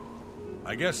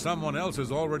 I guess someone else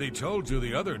has already told you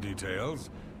the other details.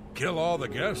 Kill all the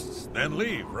guests, then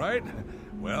leave, right?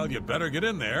 Well, you better get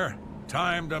in there.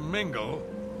 Time to mingle.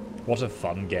 What a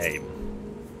fun game.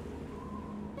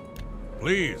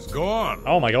 Please, go on.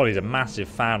 Oh my god, he's a massive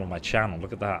fan on my channel.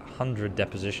 Look at that. 100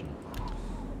 disposition.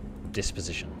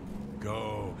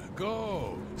 Go,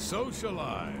 go.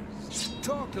 Socialize.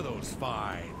 Talk to those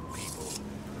fine people.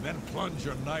 And then plunge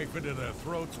your knife into their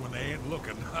throats when they ain't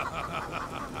looking. Ha ha ha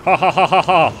ha ha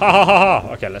ha ha ha.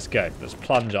 Okay, let's go. Let's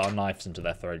plunge our knives into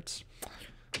their throats.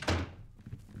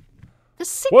 The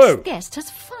sixth Whoa. guest has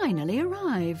finally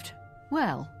arrived.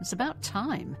 Well, it's about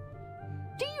time.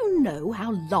 Do you know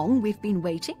how long we've been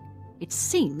waiting? It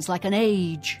seems like an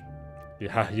age. You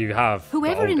have.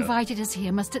 Whoever got older. invited us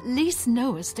here must at least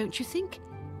know us, don't you think?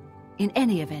 In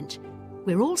any event,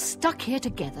 we're all stuck here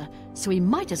together, so we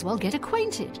might as well get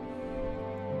acquainted.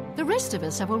 The rest of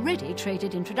us have already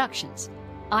traded introductions.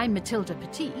 I'm Matilda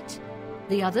Petite.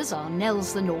 The others are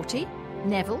Nels the Naughty,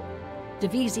 Neville,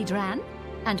 Devisi Dran,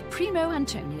 and Primo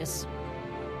Antonius.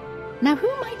 Now, who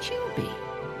might you be?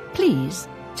 Please,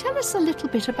 tell us a little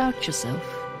bit about yourself.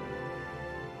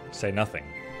 Say nothing.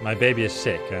 My baby is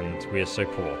sick, and we are so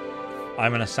poor.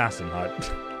 I'm an assassin hired.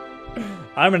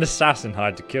 I'm an assassin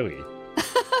hired to kill you.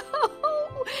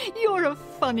 You're a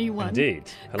funny one. Indeed.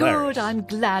 Hilarious. Good, I'm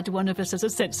glad one of us has a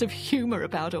sense of humour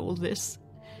about all this.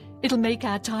 It'll make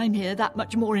our time here that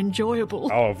much more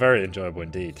enjoyable. Oh, very enjoyable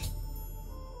indeed.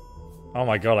 Oh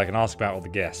my god, I can ask about all the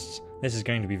guests. This is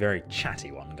going to be a very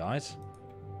chatty one, guys.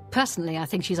 Personally, I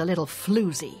think she's a little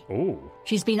floozy. Ooh.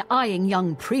 She's been eyeing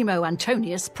young Primo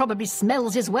Antonius, probably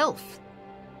smells his wealth.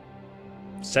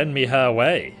 Send me her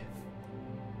way.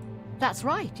 That's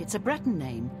right, it's a Breton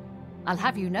name. I'll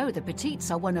have you know the Petites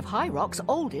are one of High Rock's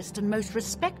oldest and most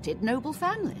respected noble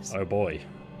families. Oh boy.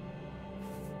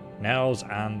 Nels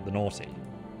and the Naughty.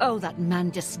 Oh, that man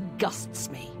disgusts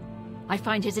me. I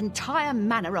find his entire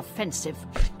manner offensive.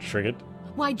 Triggered.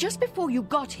 Why, just before you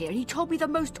got here, he told me the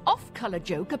most off-colour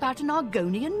joke about an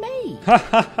Argonian maid.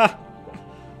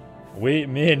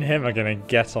 Me and him are going to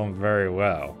get on very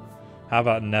well. How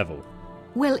about Neville?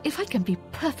 Well, if I can be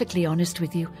perfectly honest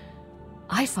with you,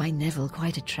 I find Neville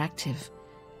quite attractive.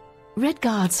 Red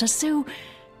Guards are so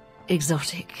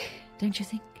exotic, don't you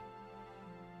think?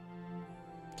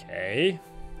 Okay.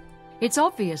 It's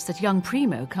obvious that young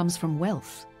Primo comes from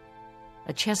wealth.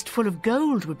 A chest full of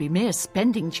gold would be mere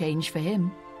spending change for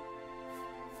him.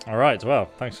 Alright, well,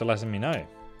 thanks for letting me know.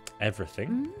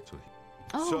 Everything.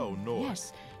 Oh, So, Nord,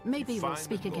 yes. Maybe we'll find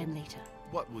speak the gold. again later.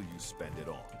 What will you spend it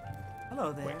on?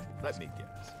 Hello there. Wait, let me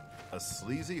guess. A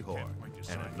sleazy whore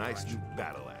and a nice new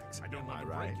battle axe. Am I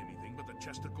right? anything, but the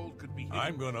chest of gold could be.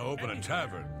 I'm going to open a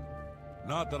tavern.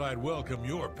 Not that I'd welcome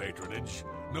your patronage.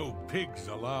 No pigs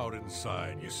allowed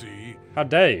inside, you see. How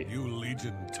dare you? You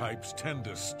Legion types tend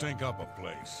to stink up a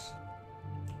place.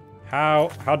 How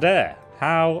dare?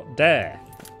 How dare?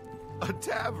 A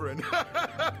tavern?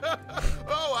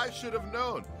 Oh, I should have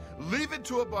known. Leave it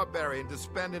to a barbarian to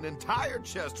spend an entire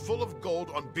chest full of gold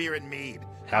on beer and mead.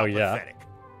 Hell yeah. Pathetic.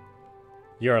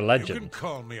 You're a You legend. can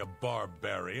call me a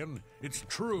barbarian. It's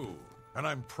true, and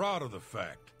I'm proud of the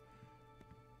fact.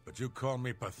 But you call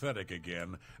me pathetic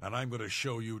again, and I'm going to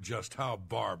show you just how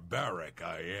barbaric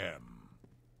I am.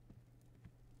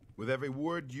 With every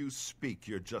word you speak,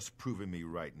 you're just proving me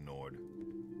right, Nord.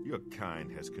 Your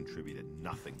kind has contributed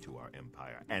nothing to our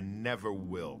empire, and never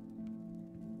will.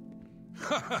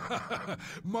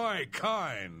 My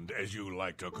kind, as you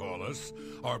like to call us,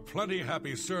 are plenty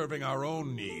happy serving our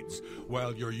own needs,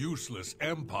 while your useless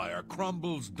empire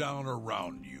crumbles down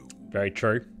around you. Very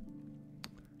true.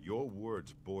 Your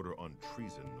words border on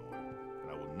treason, Nord,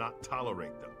 and I will not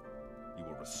tolerate them. You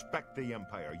will respect the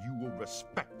empire. You will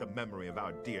respect the memory of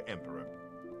our dear emperor.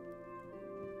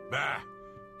 Bah!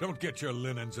 Don't get your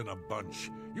linens in a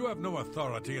bunch. You have no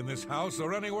authority in this house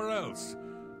or anywhere else.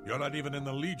 You're not even in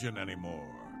the Legion anymore.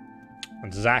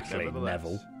 Exactly, Nevertheless,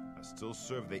 Neville. I still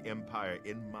serve the empire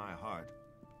in my heart,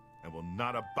 and will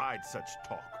not abide such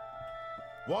talk.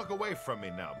 Walk away from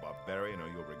me now, barbarian, or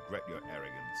you'll regret your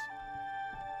arrogance.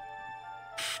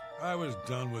 I was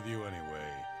done with you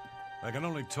anyway. I can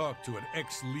only talk to an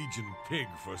ex-Legion pig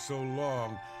for so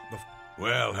long.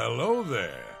 Well, hello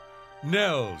there.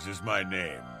 Nels is my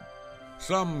name.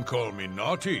 Some call me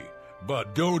naughty,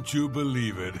 but don't you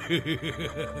believe it.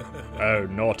 Oh,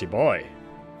 naughty boy.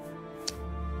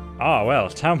 Ah, well,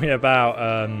 tell me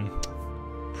about,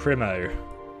 Primo.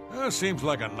 Seems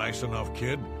like a nice enough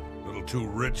kid. A little too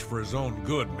rich for his own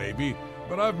good, maybe,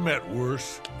 but I've met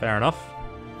worse. Fair enough.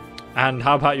 And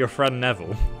how about your friend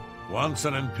Neville? Once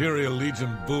an Imperial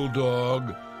Legion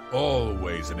bulldog,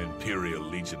 always an Imperial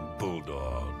Legion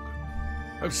bulldog.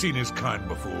 I've seen his kind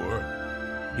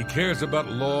before. He cares about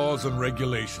laws and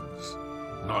regulations,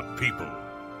 not people.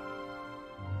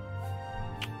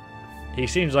 He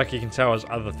seems like he can tell us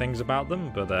other things about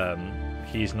them, but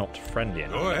he's not friendly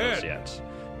enough Go with us ahead. yet.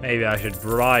 Maybe I should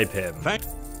bribe him.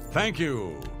 Thank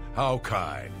you. How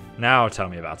kind. Now tell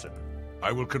me about him.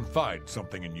 I will confide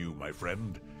something in you, my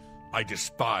friend. I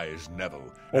despise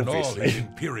Neville and all Obviously. his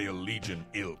Imperial Legion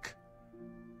ilk.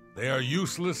 They are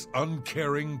useless,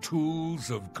 uncaring tools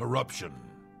of corruption.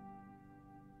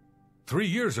 3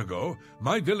 years ago,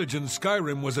 my village in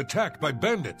Skyrim was attacked by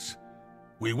bandits.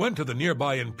 We went to the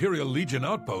nearby Imperial Legion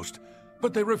outpost,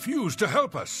 but they refused to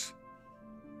help us.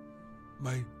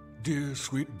 My dear,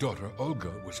 sweet daughter,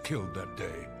 Olga, was killed that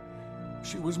day.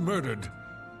 She was murdered,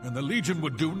 and the Legion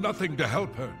would do nothing to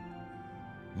help her.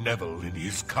 Neville and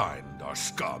his kind are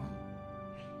scum.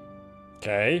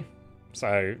 Okay.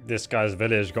 So this guy's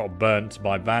village got burnt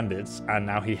by bandits, and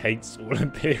now he hates all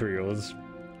Imperials.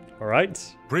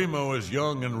 Alright? Primo is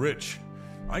young and rich.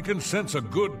 I can sense a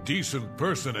good, decent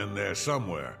person in there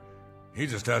somewhere. He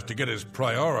just has to get his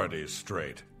priorities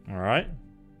straight. Alright.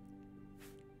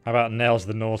 How about Nels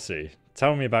the Naughty?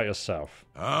 Tell me about yourself.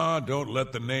 Don't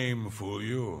let the name fool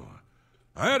you.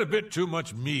 I had a bit too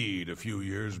much mead a few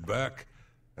years back,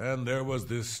 and there was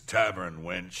this tavern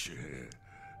wench.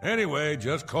 Anyway,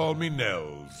 just call me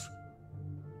Nels.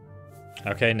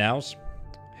 Okay, Nels.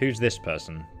 Who's this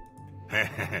person?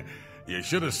 You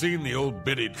should have seen the old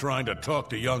biddy trying to talk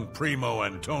to young Primo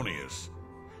Antonius.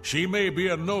 She may be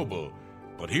a noble,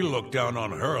 but he looked down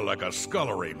on her like a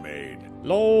scullery maid.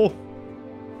 LOL.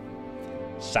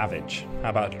 Savage. How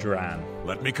about Dran?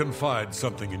 Let me confide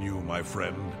something in you, my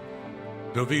friend.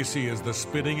 Dovisi is the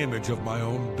spitting image of my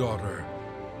own daughter.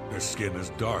 Her skin is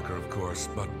darker, of course,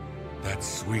 but that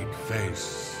sweet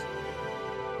face.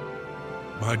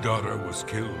 My daughter was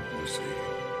killed, you see,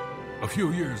 a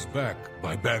few years back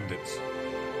by bandits.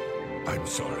 I'm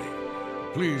sorry.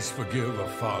 Please forgive a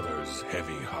father's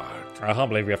heavy heart. I can't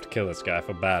believe we have to kill this guy. I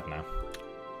feel bad now.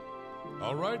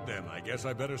 All right, then. I guess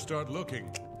I better start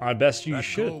looking. I best you that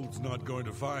should. Gold's not going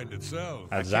to find itself.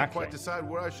 I can't Exactly. quite decide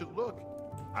where I should look.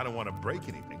 I don't want to break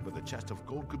anything, but the chest of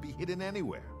gold could be hidden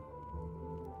anywhere.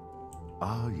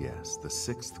 Ah, yes, the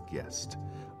sixth guest.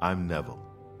 I'm Neville.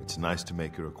 It's nice to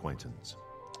make your acquaintance.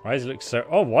 Why does he look so...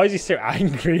 Oh, why is he so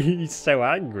angry? He's so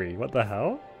angry. What the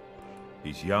hell?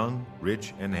 He's young,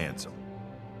 rich, and handsome.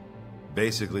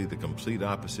 Basically, the complete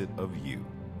opposite of you.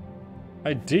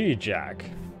 I do, Jack.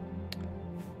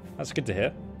 That's good to hear.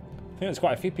 I think there's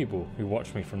quite a few people who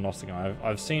watch me from Nottingham.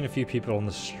 I've seen a few people on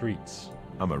the streets.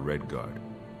 I'm a Red Guard,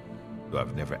 though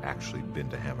I've never actually been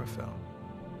to Hammerfell.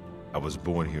 I was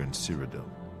born here in Cyrodiil.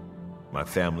 My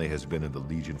family has been in the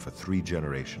Legion for 3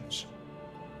 generations.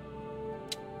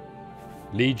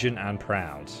 Legion and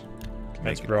proud. Let's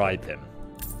Make it bribe him.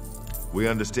 We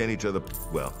understand each other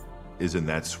well. Isn't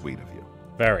that sweet of you?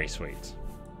 Very sweet.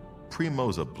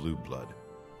 Primo's a blue blood,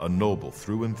 a noble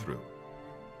through and through.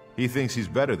 He thinks he's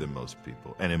better than most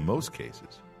people, and in most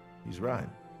cases, he's right.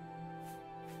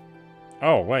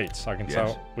 Oh, wait. I can Yes.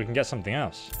 tell. We can get something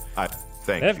else.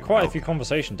 Thank They have you. quite a few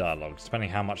conversation dialogues, depending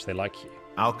how much they like you.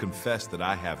 I'll confess that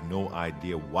I have no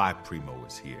idea why Primo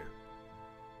is here.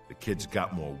 The kid's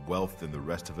got more wealth than the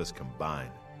rest of us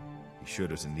combined. He sure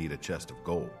doesn't need a chest of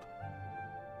gold.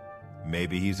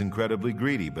 Maybe he's incredibly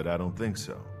greedy, but I don't think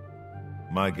so.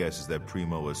 My guess is that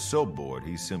Primo is so bored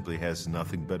he simply has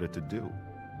nothing better to do.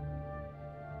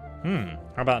 How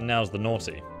about Nels the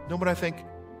Naughty? Know what I think?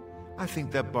 I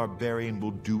think that barbarian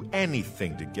will do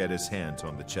anything to get his hands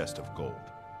on the chest of gold.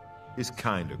 His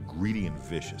kind are greedy and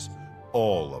vicious.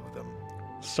 All of them.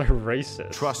 So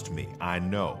racist. Trust me, I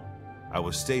know. I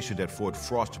was stationed at Fort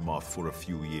Frostmoth for a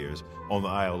few years on the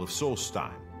Isle of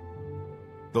Solstein.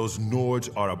 Those Nords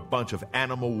are a bunch of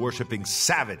animal-worshipping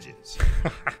savages.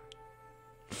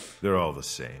 They're all the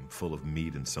same, full of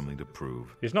meat and something to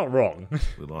prove. He's not wrong.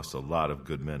 We lost a lot of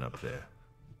good men up there.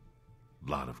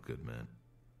 Lot of good men.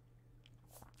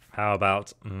 How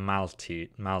about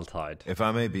Maltide? If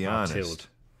I may be honest, Matilde.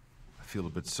 I feel a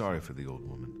bit sorry for the old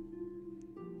woman.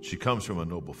 She comes from a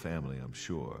noble family, I'm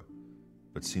sure,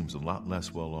 but seems a lot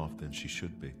less well off than she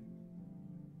should be.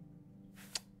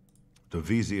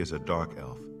 Dovisi is a dark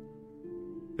elf.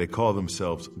 They call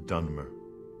themselves Dunmer.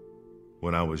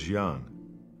 When I was young,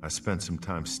 I spent some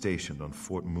time stationed on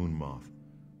Fort Moonmoth,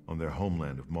 on their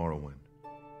homeland of Morrowind.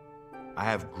 I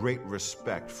have great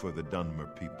respect for the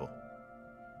Dunmer people.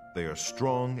 They are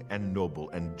strong and noble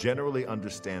and generally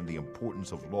understand the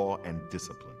importance of law and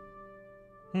discipline.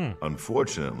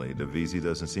 Unfortunately, Dovisi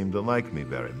doesn't seem to like me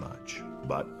very much,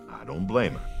 but I don't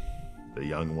blame her. The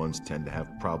young ones tend to have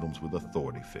problems with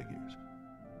authority figures.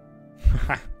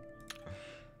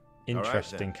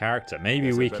 Interesting then. character. Maybe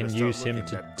Guess I we better can start use him looking.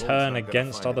 to That gold's turn not gonna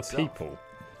against find other itself. people.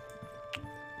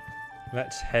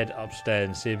 Let's head upstairs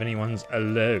and see if anyone's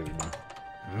alone.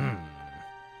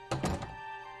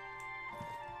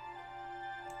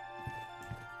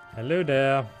 Hello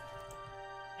there.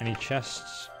 Any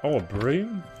chests? Oh, a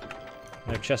broom?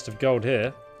 No chest of gold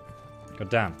here. God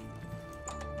damn.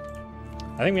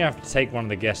 I think we have to take one of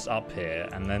the guests up here,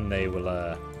 and then they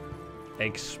will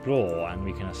explore, and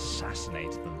we can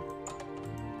assassinate them.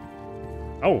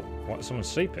 Oh, what? Someone's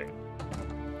sleeping.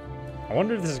 I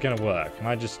wonder if this is going to work. Can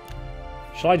I just...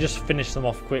 Shall I just finish them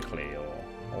off quickly,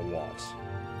 or what?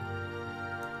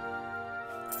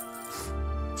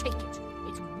 Take it.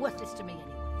 It's worthless to me anyway.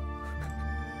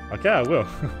 Okay, I will.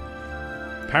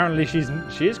 Apparently she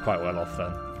is quite well off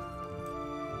then.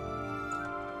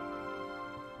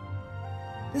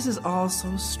 This is all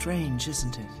so strange,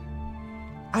 isn't it?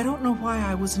 I don't know why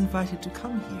I was invited to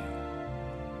come here.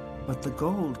 But the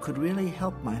gold could really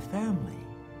help my family.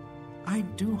 I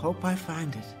do hope I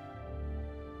find it.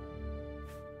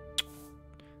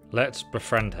 Let's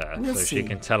befriend her We'll so she see.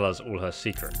 can tell us all her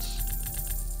secrets.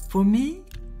 For me?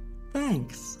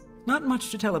 Thanks. Not much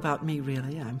to tell about me,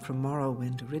 really. I'm from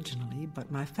Morrowind originally,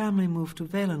 but my family moved to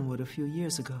Valenwood a few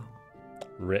years ago.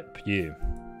 Rip you.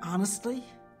 Honestly,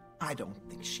 I don't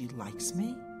think she likes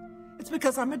me. It's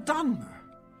because I'm a Dunmer.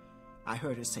 I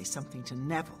heard her say something to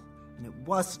Neville, and it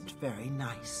wasn't very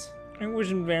nice. It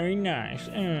wasn't very nice.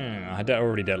 I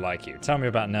already don't like you. Tell me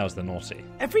about Nels the Naughty.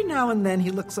 Every now and then he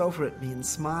looks over at me and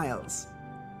smiles.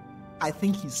 I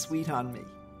think he's sweet on me.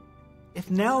 If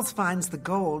Nels finds the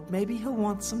gold, maybe he'll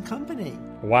want some company.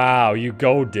 Wow, you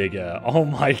gold digger. Oh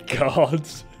my god.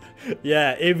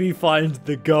 Yeah, if he finds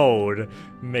the gold,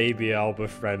 maybe I'll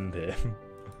befriend him.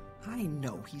 I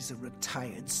know he's a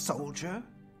retired soldier.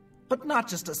 But not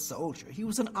just a soldier. He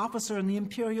was an officer in the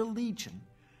Imperial Legion.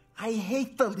 I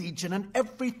hate the Legion and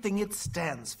everything it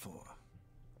stands for.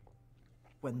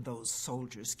 When those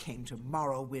soldiers came to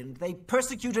Morrowind, they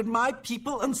persecuted my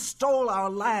people and stole our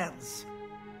lands.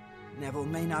 Neville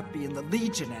may not be in the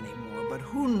Legion anymore, but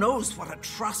who knows what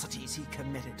atrocities he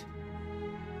committed.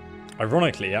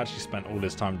 Ironically, he actually spent all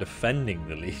his time defending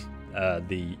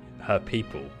her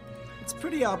people. It's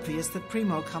pretty obvious that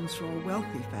Primo comes from a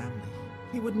wealthy family.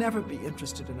 He would never be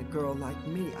interested in a girl like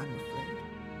me, I'm afraid.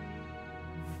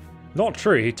 Not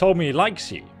true, he told me he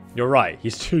likes you. You're right,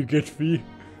 he's too good for you.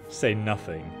 Say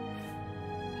nothing.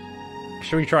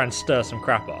 Should we try and stir some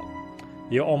crap up?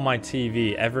 You're on my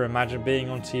TV. Ever imagine being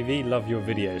on TV? Love your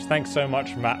videos. Thanks so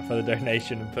much, Matt, for the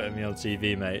donation and putting me on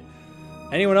TV, mate.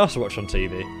 Anyone else watch on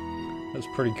TV? That's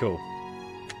pretty cool.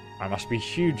 I must be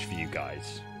huge for you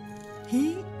guys.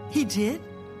 He did?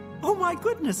 Oh my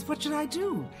goodness, what should I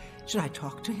do? Should I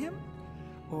talk to him?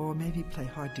 Or maybe play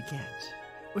hard to get?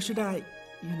 Or should I,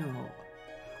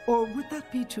 or would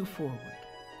that be too forward?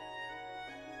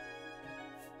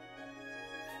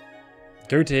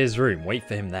 Go to his room, wait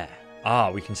for him there.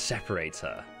 Ah, we can separate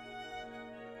her.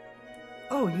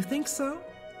 Oh, you think so?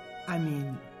 I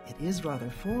mean, it is rather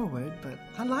forward, but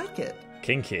I like it.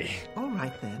 Kinky. All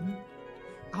right then.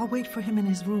 I'll wait for him in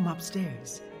his room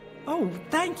upstairs. Oh,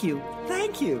 thank you,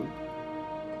 thank you.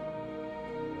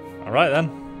 All right then.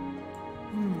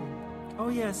 Oh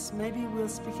yes, maybe we'll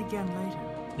speak again later.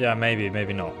 Yeah, maybe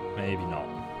not. Maybe not.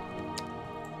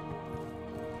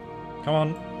 Come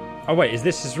on. Oh wait, is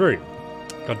this his room?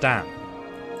 God damn.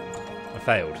 I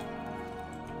failed.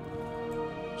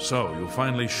 So, you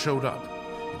finally showed up.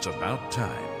 It's about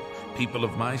time. People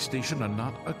of my station are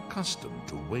not accustomed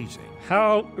to waiting.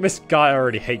 How? This guy, I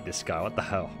already hate this guy. What the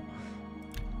hell?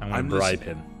 I'm gonna bribe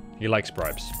him. He likes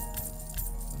bribes.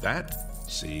 That,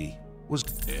 see, was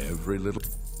every little...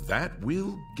 That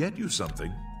will get you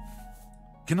something.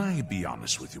 Can I be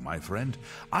honest with you, my friend?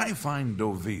 I find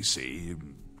Dovisi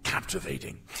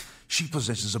captivating. She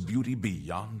possesses a beauty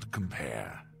beyond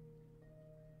compare.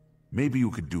 Maybe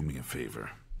you could do me a favor.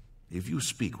 If you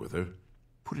speak with her,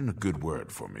 put in a good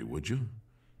word for me, would you?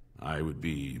 I would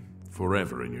be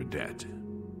forever in your debt.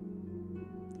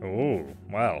 Oh,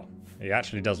 well, he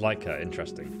actually does like her.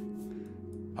 Interesting.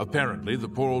 Apparently, the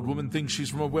poor old woman thinks she's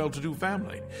from a well-to-do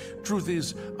family. Truth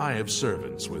is, I have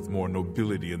servants with more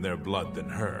nobility in their blood than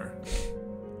her.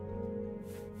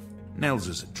 Nels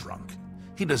is a drunk.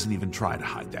 He doesn't even try to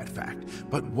hide that fact.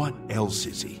 But what else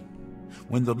is he?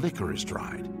 When the liquor is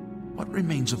dried, what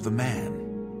remains of the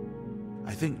man?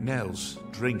 I think Nels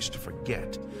drinks to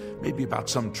forget, maybe about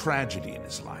some tragedy in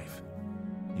his life.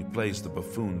 He plays the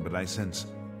buffoon, but I sense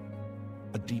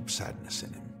a deep sadness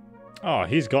in him. Oh,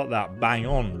 he's got that bang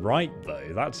on right,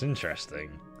 though. That's interesting.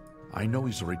 I know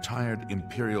he's a retired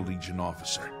Imperial Legion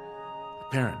officer.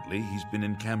 Apparently, he's been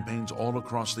in campaigns all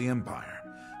across the Empire,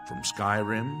 from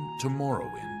Skyrim to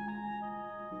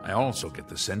Morrowind. I also get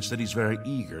the sense that he's very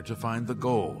eager to find the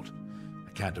gold.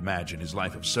 I can't imagine his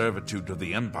life of servitude to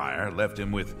the Empire left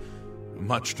him with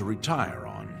much to retire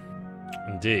on.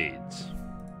 Indeed.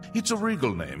 It's a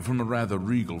regal name from a rather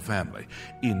regal family.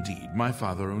 Indeed, my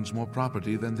father owns more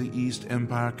property than the East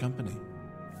Empire Company.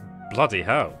 Bloody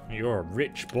hell, you're a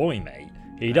rich boy, mate.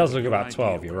 He does look about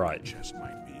 12, you're right. Chest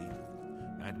might be.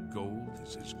 That gold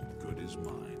is as good as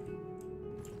mine.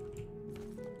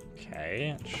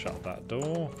 Okay, shut that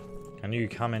door. Can you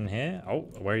come in here? Oh,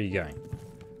 where are you going?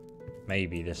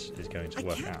 Maybe this is going to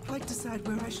work out. I can't quite decide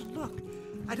where I should look.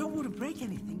 I don't want to break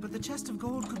anything, but the chest of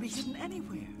gold could be hidden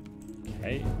anywhere.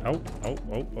 Okay. Oh,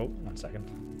 1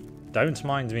 second. Don't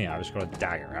mind me, I just got a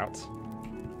dagger out.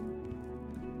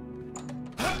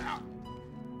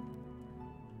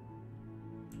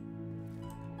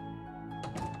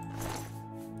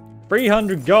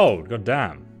 $300 gold, god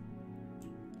damn.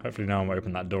 Hopefully no one will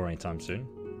open that door anytime soon.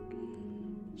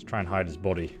 Let's try and hide his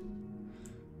body.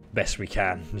 Best we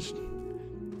can. Just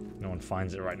no one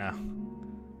finds it right now.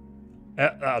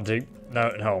 Yeah, that'll do.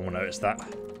 No one will notice that.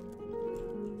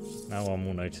 No one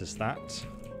will notice that.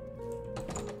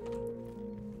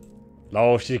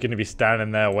 Oh, she's going to be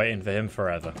standing there waiting for him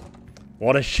forever.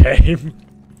 What a shame.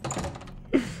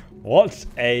 What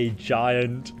a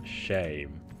giant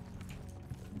shame.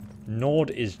 Nord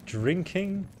is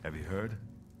drinking. Have you heard?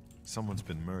 Someone's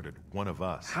been murdered. One of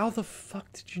us. How the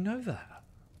fuck did you know that?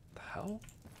 The hell?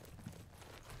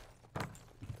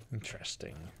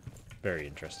 Interesting. Very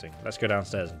interesting. Let's go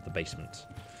downstairs into the basement.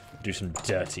 Do some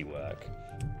dirty work.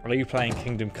 Are you playing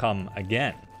Kingdom Come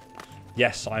again?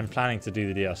 Yes, I'm planning to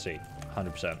do the DLC.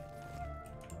 100%.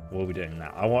 What are we doing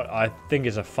now? I think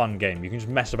it's a fun game. You can just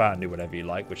mess about and do whatever you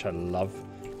like, which I love.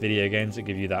 Video games that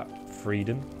give you that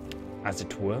freedom, as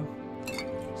it were.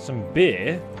 Some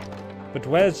beer? But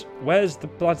where's the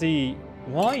bloody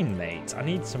wine, mate? I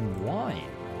need some wine.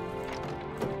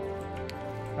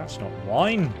 That's not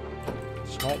wine.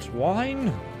 It's not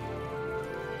wine.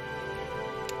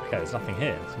 Okay, there's nothing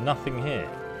here. There's nothing here.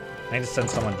 I need to send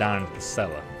someone down into the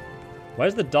cellar.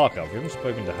 Where's the Dark Elf? We haven't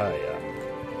spoken to her yet.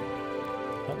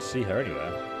 I can't see her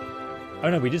anywhere. Oh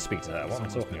no, we did speak to her. What am I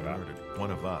talking about? Murdered.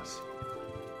 One of us.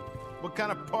 What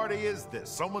kind of party is this?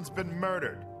 Someone's been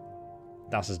murdered.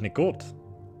 Das ist nicht gut.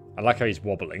 I like how he's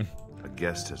wobbling. A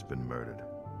guest has been murdered.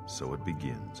 So it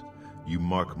begins. You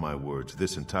mark my words,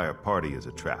 this entire party is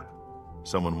a trap.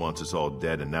 Someone wants us all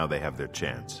dead, and now they have their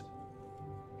chance.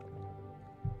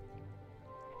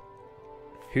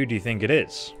 Who do you think it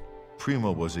is?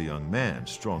 Primo was a young man,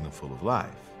 strong and full of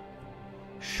life.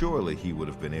 Surely he would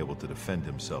have been able to defend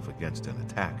himself against an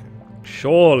attacker.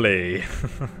 Surely.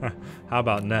 How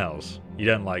about Nels? You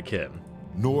don't like him?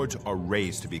 Nords are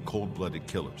raised to be cold-blooded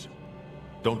killers.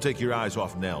 Don't take your eyes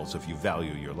off Nels if you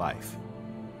value your life.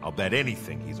 I'll bet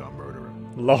anything he's our murderer.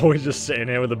 Lol is just sitting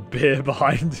here with a beer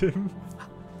behind him.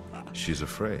 She's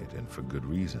afraid, and for good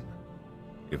reason.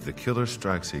 If the killer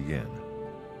strikes again,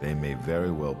 they may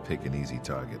very well pick an easy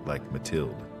target like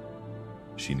Mathilde.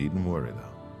 She needn't worry,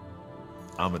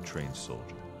 though. I'm a trained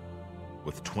soldier,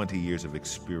 with 20 years of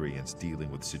experience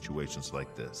dealing with situations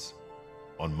like this.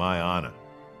 On my honor,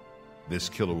 this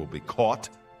killer will be caught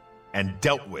and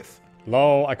dealt with.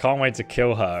 Lol, I can't wait to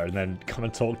kill her and then come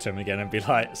and talk to him again and be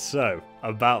like, so,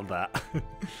 about that.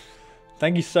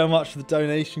 Thank you so much for the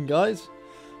donation, guys.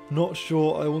 Not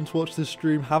sure I want to watch this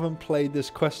stream. Haven't played this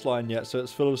questline yet, so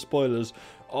it's full of spoilers.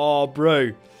 Oh,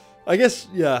 bro. I guess,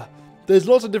 yeah. There's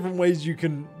lots of different ways you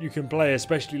can play,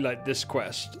 especially like this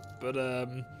quest. But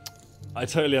I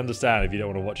totally understand if you don't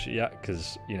want to watch it yet,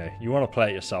 because, you know, you want to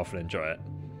play it yourself and enjoy it.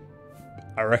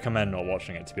 I recommend not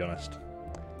watching it, to be honest.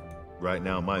 Right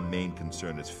now, my main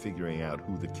concern is figuring out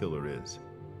who the killer is.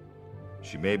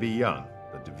 She may be young,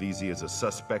 but Divisi is a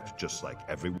suspect just like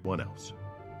everyone else.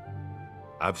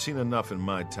 I've seen enough in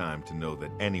my time to know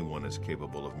that anyone is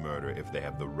capable of murder if they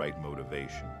have the right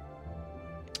motivation.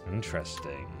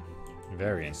 Interesting.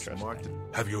 Very interesting.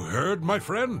 Have you heard, my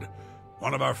friend?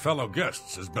 One of our fellow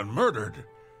guests has been murdered.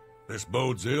 This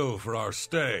bodes ill for our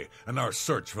stay and our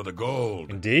search for the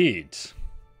gold. Indeed.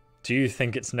 Do you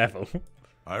think it's Neville?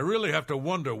 I really have to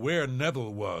wonder where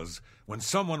Neville was when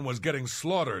someone was getting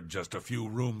slaughtered just a few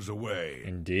rooms away.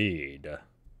 Indeed.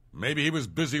 Maybe he was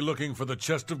busy looking for the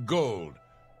chest of gold.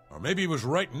 Or maybe he was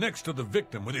right next to the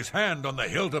victim with his hand on the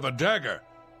hilt of a dagger.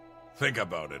 Think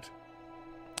about it.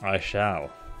 I shall.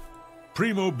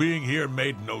 Primo being here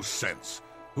made no sense.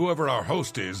 Whoever our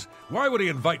host is, why would he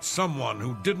invite someone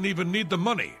who didn't even need the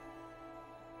money?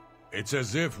 It's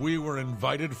as if we were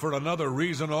invited for another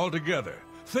reason altogether.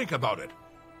 Think about it.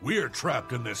 We're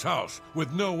trapped in this house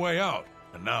with no way out,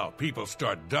 and now people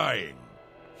start dying.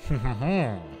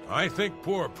 I think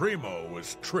poor Primo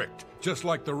was tricked, just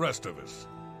like the rest of us.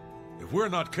 If we're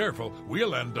not careful,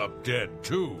 we'll end up dead,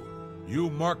 too. You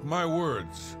mark my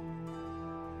words.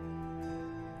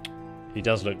 He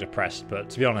does look depressed,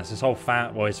 but to be honest, his whole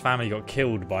his family got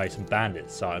killed by some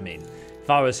bandits, so I mean, if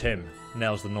I was him,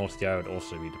 Nels the Naughty guy would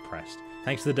also be depressed.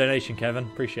 Thanks for the donation, Kevin.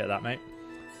 Appreciate that, mate.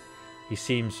 He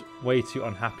seems way too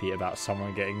unhappy about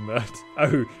someone getting murdered.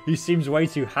 Oh, he seems way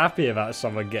too happy about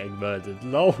someone getting murdered.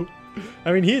 Lol.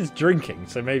 I mean, he is drinking,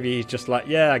 so maybe he's just like,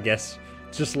 yeah, I guess.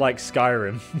 Just like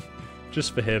Skyrim.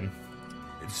 Just for him.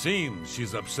 It seems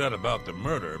she's upset about the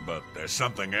murder, but there's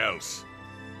something else.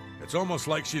 It's almost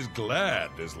like she's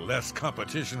glad there's less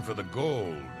competition for the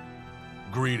gold.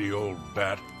 Greedy old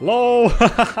bat. LOL!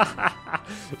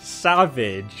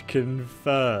 Savage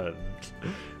confirmed.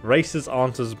 Races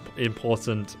aren't as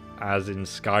important as in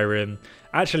Skyrim.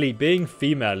 Actually, being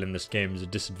female in this game is a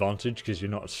disadvantage because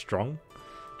you're not as strong,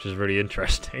 which is really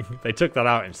interesting. They took that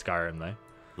out in Skyrim, though.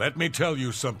 Let me tell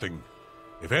you something.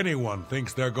 If anyone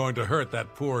thinks they're going to hurt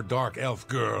that poor dark elf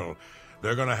girl,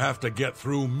 they're going to have to get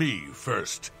through me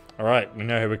first. Alright, we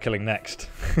know who we're killing next.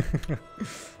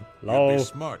 Lol. It'd be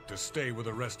smart to stay with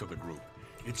the rest of the group.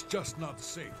 It's just not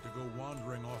safe to go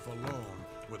wandering off alone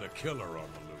with a killer on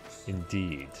the loose.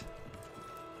 Indeed.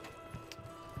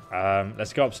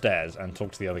 Let's go upstairs and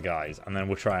talk to the other guys, and then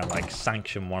we'll try and like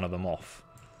sanction one of them off.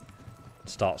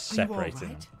 Start separating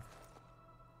them.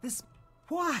 This...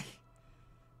 why?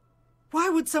 Why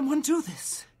would someone do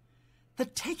this? The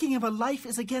taking of a life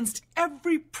is against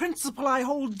every principle I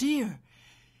hold dear.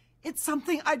 It's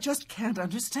something I just can't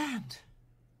understand.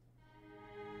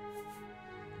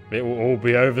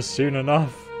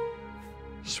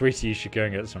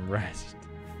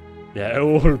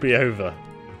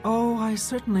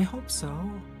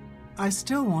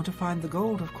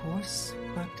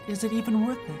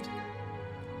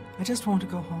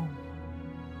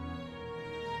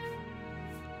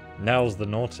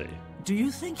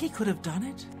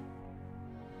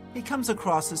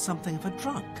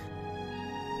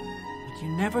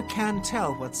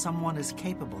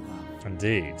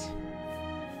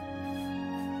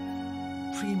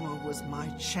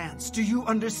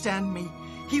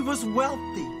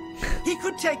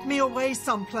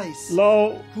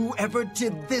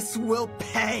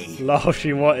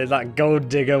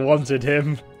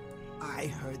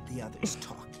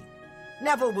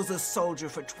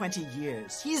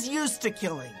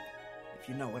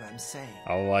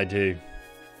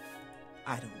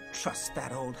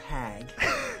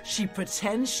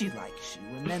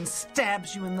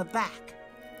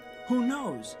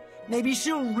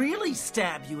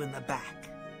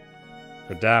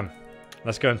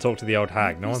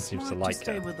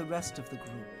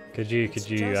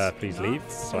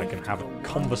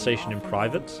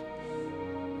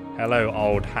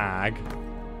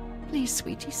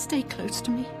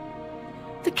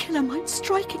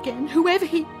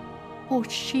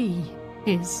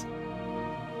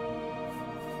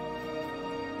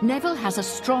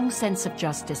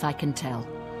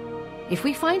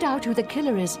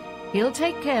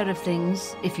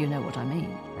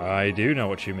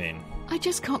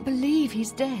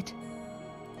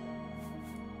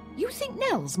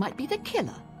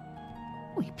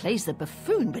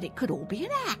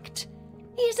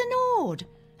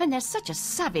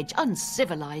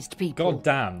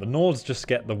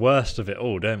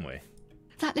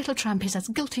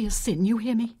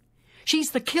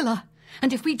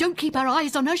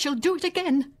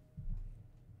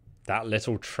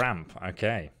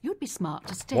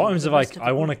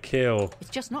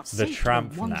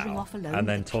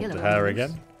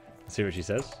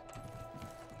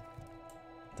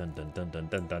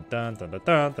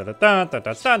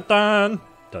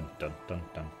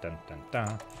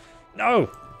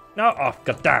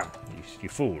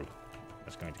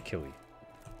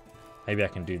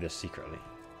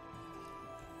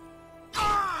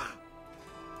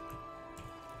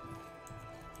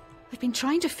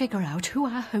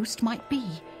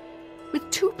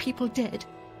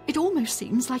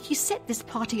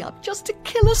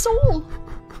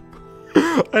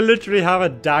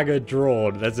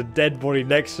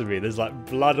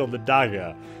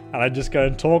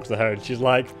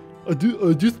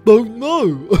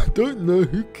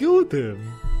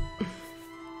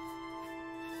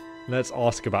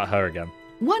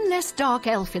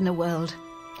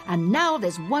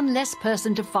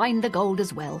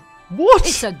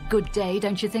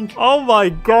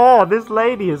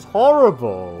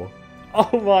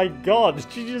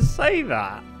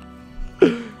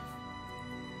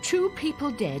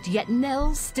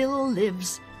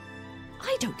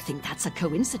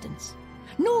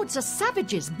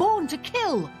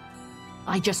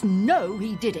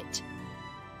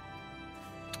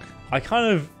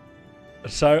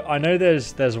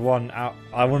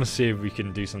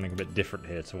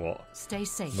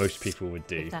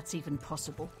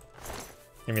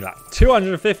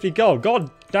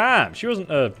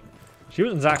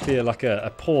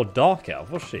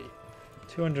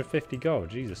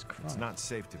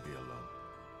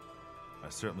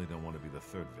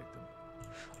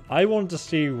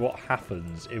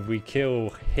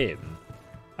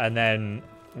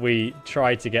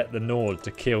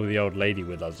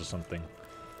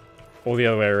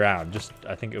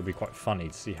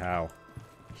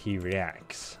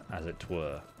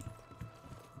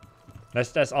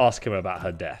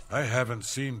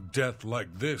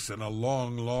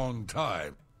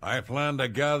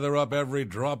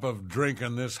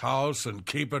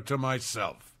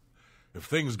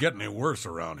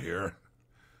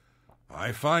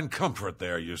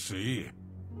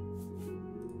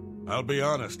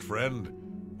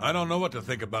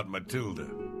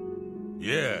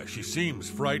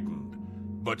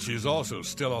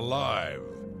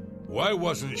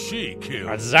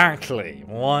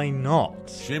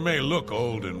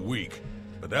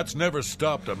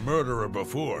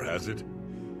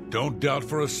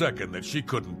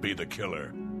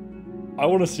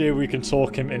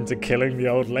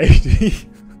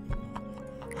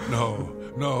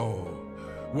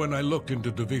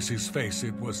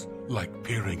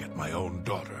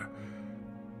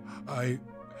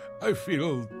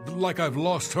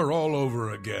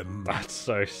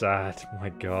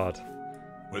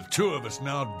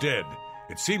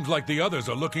 It seems like the others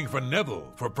are looking for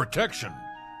Neville for protection.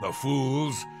 The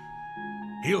fools.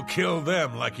 He'll kill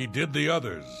them like he did the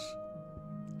others.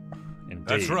 Indeed.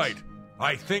 That's right.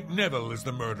 I think Neville is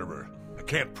the murderer. I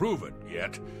can't prove it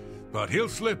yet, but he'll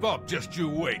slip up, just you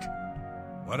wait.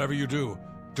 Whatever you do,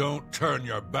 don't turn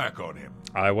your back on him.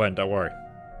 I won't, don't worry.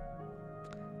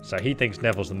 So he thinks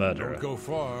Neville's the murderer. Don't go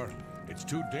far. It's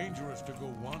too dangerous to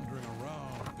go wandering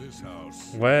around this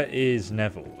house. Where is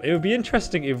Neville? It would be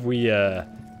interesting if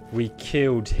we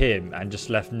killed him and just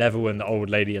left Neville and the old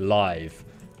lady alive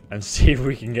and see if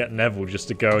we can get Neville just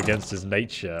to go against his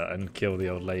nature and kill the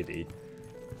old lady.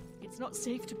 It's not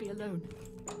safe to be alone.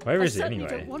 Where is he certainly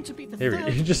anyway? don't want to be the Here,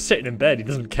 third. he's just sitting in bed. He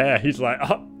doesn't care. He's like,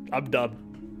 oh, I'm done.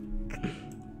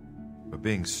 We're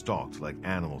being stalked like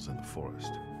animals in the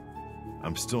forest.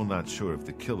 I'm still not sure if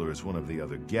the killer is one of the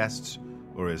other guests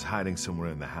or is hiding somewhere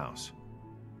in the house.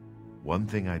 One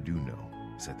thing I do know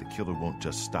is that the killer won't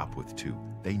just stop with two.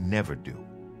 They never do.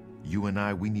 You and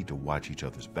I, we need to watch each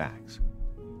other's backs.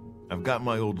 I've got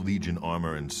my old Legion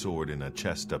armor and sword in a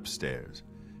chest upstairs.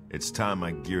 It's time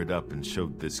I geared up and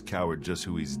showed this coward just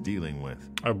who he's dealing with.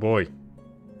 Oh boy.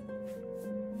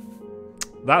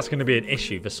 That's going to be an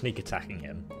issue for sneak attacking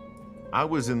him. I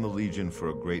was in the Legion for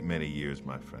a great many years,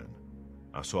 my friend.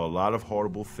 I saw a lot of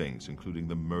horrible things, including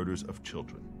the murders of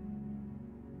children.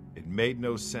 It made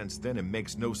no sense then, it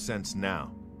makes no sense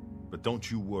now. But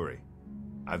don't you worry.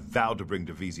 I vowed to bring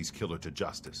Devisi's killer to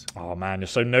justice. Oh man, you're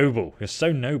so noble. You're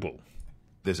so noble.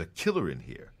 There's a killer in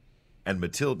here, and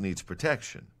Mathilde needs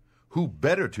protection. Who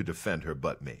better to defend her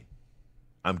but me?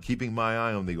 I'm keeping my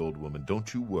eye on the old woman,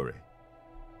 don't you worry.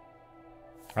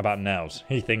 How about Nels?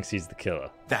 He thinks he's the killer.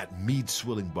 That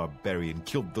mead-swilling barbarian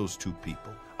killed those two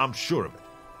people. I'm sure of it.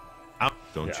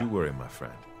 Don't you worry, my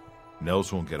friend.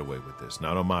 Nels won't get away with this.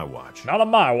 Not on my watch. Not on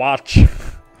my watch.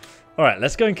 Alright,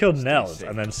 let's go and kill Nels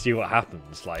and then see what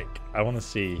happens. Like, I want to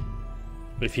see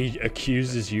if he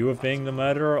accuses you of being the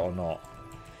murderer or not.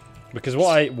 Because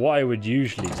what I would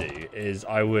usually do is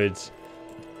I would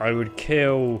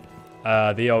kill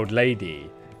the old lady,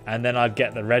 and then I'd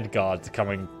get the Red Guard to come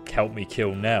and help me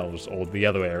kill Nels, or the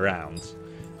other way around.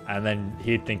 And then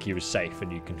he'd think he was safe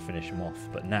and you can finish him off.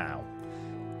 But now...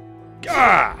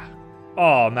 Gah!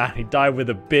 Oh man, he died with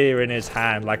a beer in his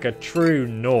hand like a true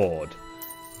Nord.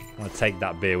 I'm going to take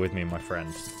that beer with me, my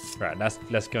friend. Right,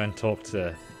 let's go and talk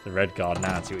to the Red Guard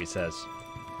now and see what he says.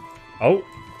 Oh!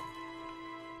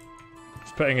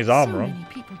 He's putting his armor on. So many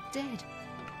people dead.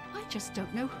 I just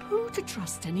don't know who to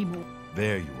trust anymore.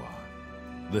 There you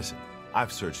are. Listen,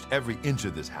 I've searched every inch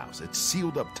of this house. It's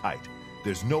sealed up tight.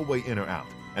 There's no way in or out,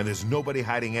 and there's nobody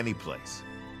hiding any place.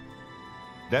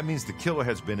 That means the killer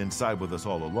has been inside with us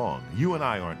all along. You and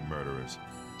I aren't murderers,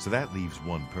 so that leaves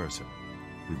one person.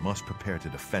 We must prepare to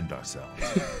defend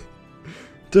ourselves.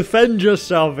 Defend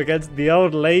yourself against the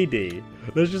old lady.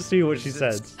 Let's just see what she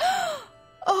says.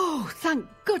 Oh, thank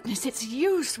goodness it's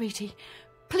you, sweetie.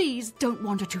 Please don't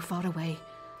wander too far away.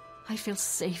 I feel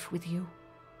safe with you.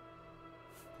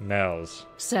 Nels.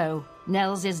 So,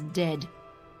 Nels is dead.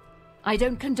 I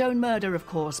don't condone murder, of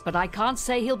course, but I can't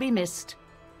say he'll be missed.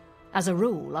 As a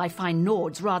rule, I find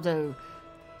Nords rather...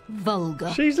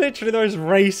 vulgar. She's literally the most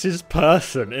racist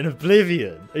person in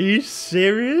Oblivion. Are you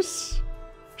serious?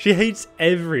 She hates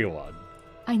everyone.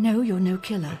 I know you're no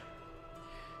killer.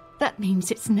 That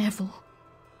means it's Neville.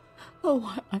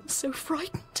 Oh, I'm so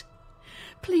frightened.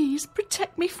 Please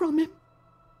protect me from him.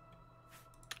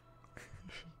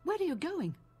 Where are you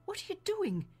going? What are you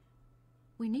doing?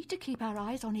 We need to keep our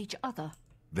eyes on each other.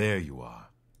 There you are.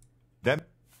 That...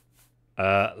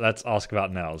 let's ask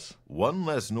about Nels. One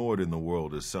less Nord in the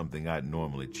world is something I'd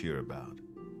normally cheer about.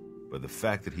 But the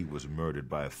fact that he was murdered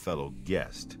by a fellow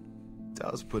guest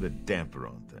does put a damper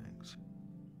on things.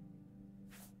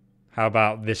 How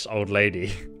about this old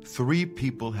lady? 3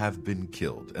 people have been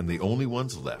killed, and the only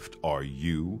ones left are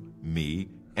you, me,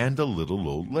 and a little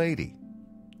old lady.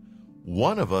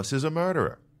 One of us is a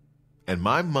murderer, and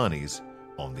my money's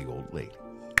on the old lady.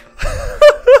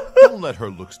 Don't let her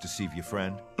looks deceive you,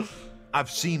 friend. I've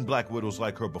seen Black Widows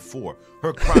like her before.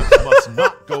 Her crimes must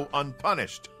not go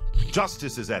unpunished.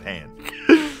 Justice is at hand.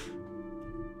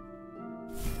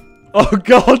 Oh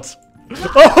god!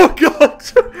 Oh god!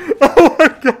 Oh my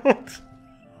god!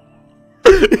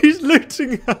 He's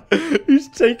looting her! He's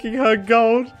taking her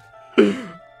gold!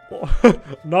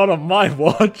 Not on my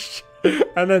watch!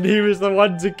 And then he was the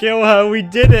one to kill her. We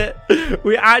did it!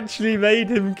 We actually made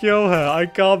him kill her. I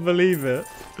can't believe it.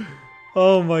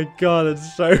 Oh my god,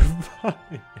 it's so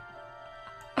funny.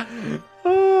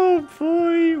 Oh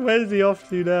boy, where's he off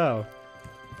to now?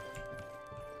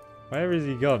 Where is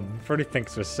he gone? He probably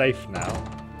thinks we're safe now.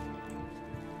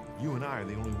 You and I are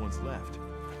the only ones left.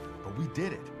 But we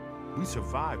did it. We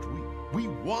survived. We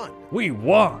won. We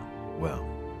won! Well,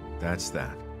 that's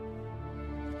that.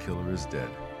 The killer is dead,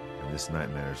 and this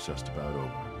nightmare is just about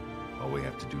over. All we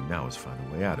have to do now is find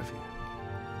a way out of here.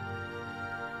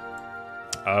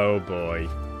 Oh boy.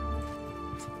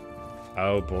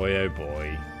 Oh boy, oh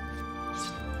boy.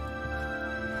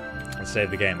 Let's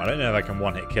save the game. I don't know if I can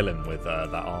one-hit kill him with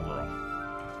that armor on.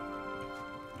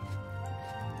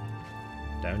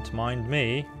 Don't mind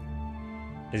me.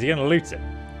 Is he going to loot it?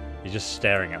 He's just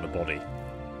staring at the body.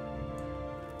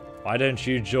 Why don't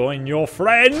you join your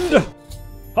friend?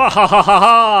 Ha ha ha ha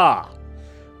ha!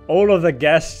 All of the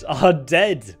guests are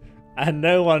dead, and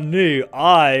no one knew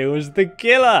I was the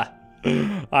killer.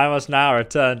 I must now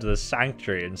return to the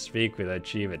sanctuary and speak with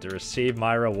Achiever to receive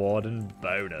my reward and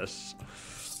bonus.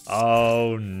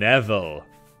 Oh, Neville.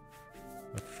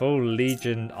 A full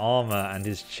Legion armor and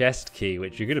his chest key,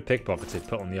 which you could have pickpocketed,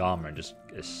 put on the armor, and just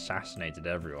assassinated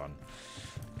everyone.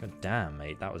 God damn,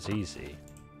 mate, that was easy.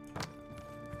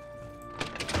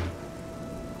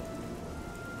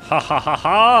 Ha ha ha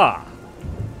ha!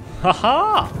 Ha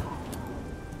ha!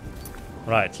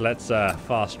 Right, let's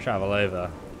fast travel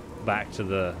over back to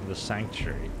the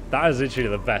sanctuary. That is literally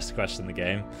the best quest in the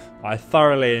game. I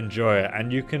thoroughly enjoy it,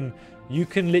 and you can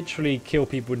literally kill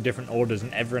people in different orders,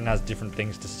 and everyone has different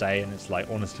things to say, and it's like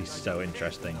honestly so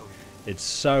interesting. It's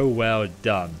so well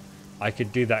done. I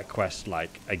could do that quest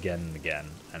like again and again,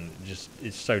 and just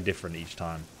it's so different each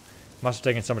time. Must have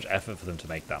taken so much effort for them to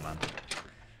make that, man.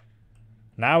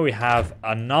 Now we have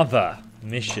another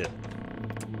mission.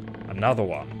 Another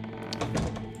one.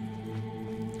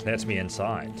 Lets me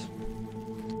inside.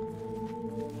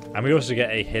 And we also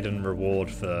get a hidden reward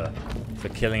for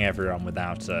killing everyone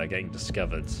without getting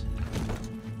discovered.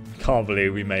 Can't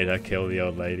believe we made her kill the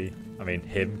old lady. I mean,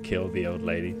 him kill the old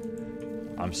lady.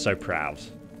 I'm so proud.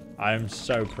 I'm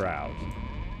so proud.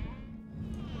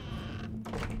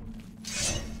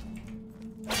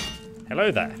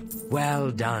 Hello there.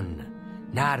 Well done.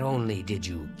 Not only did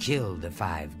you kill the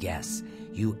 5 guests,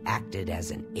 you acted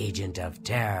as an agent of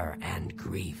terror and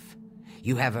grief.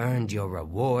 You have earned your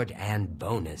reward and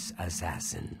bonus,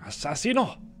 assassin.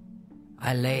 Assassino!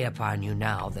 I lay upon you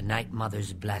now the Night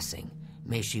Mother's blessing.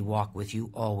 May she walk with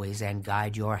you always and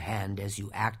guide your hand as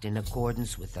you act in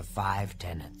accordance with the 5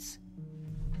 tenets.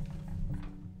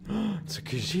 It's a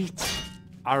Khajiit.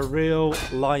 A real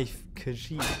life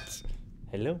Khajiit.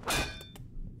 Hello?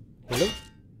 Hello?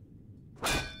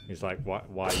 He's like, why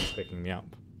are you picking me up?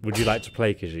 Would you like to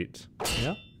play Khajiit?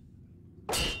 Yeah?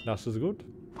 That's as good.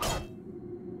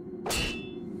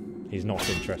 He's not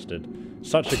interested.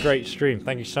 Such a great stream.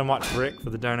 Thank you so much, Rick, for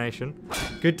the donation.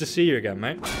 Good to see you again,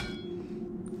 mate.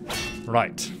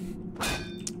 Right.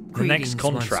 The next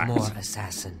contract. Once more,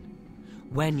 assassin.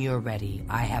 When you're ready,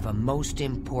 I have a most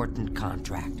important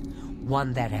contract.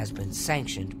 One that has been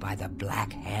sanctioned by the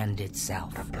Black Hand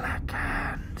itself. The Black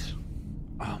Hand.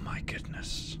 Oh my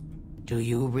goodness. Do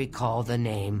you recall the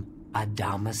name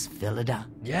Adamus Philida?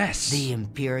 Yes. The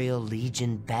Imperial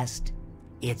Legion best?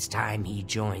 It's time he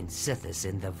joined Sithis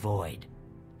in the Void.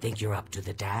 Think you're up to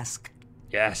the task?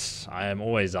 Yes, I am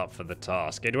always up for the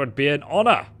task. It would be an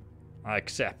honor. I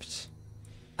accept.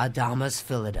 Adamus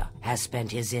Philida has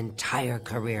spent his entire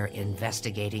career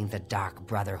investigating the Dark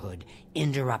Brotherhood,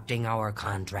 interrupting our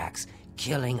contracts,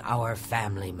 killing our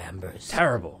family members.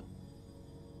 Terrible.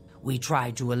 We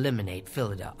tried to eliminate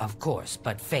Philida, of course,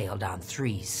 but failed on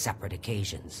 3 separate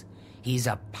occasions. He's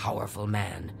a powerful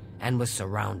man, and was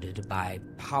surrounded by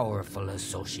powerful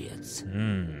associates.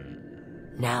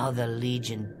 Now the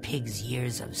Legion Pig's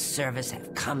years of service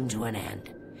have come to an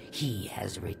end. He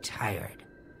has retired.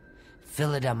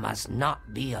 Philida must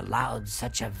not be allowed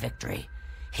such a victory.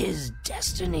 His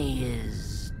destiny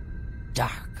is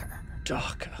darker.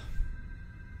 Darker.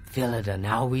 Philida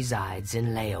now resides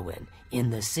in Leowin, in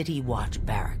the City Watch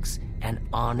Barracks, an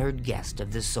honored guest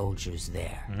of the soldiers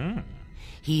there.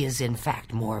 He is in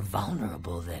fact more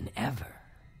vulnerable than ever.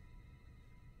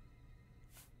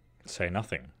 Say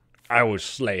nothing. I will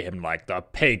slay him like the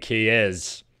pig he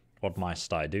is. What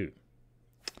must I do?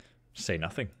 Say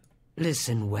nothing.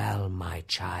 Listen well, my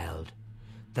child.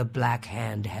 The Black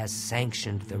Hand has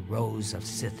sanctioned the Rose of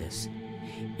Sithis.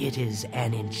 It is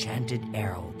an enchanted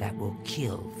arrow that will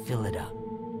kill Philida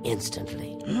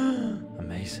instantly.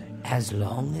 Amazing. As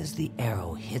long as the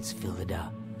arrow hits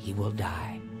Philida, he will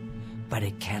die. But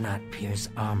it cannot pierce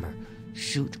armor.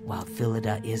 Shoot while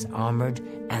Philida is armored,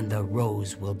 and the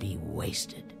rose will be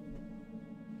wasted.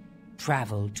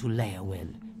 Travel to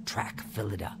Leowin, track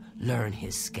Philida, learn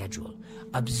his schedule,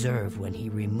 observe when he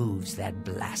removes that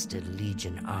blasted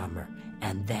Legion armor,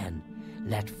 and then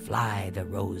let fly the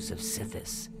Rose of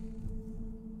Sithis.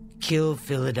 Kill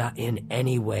Philida in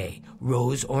any way,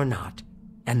 rose or not,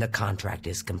 and the contract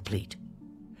is complete.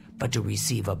 But to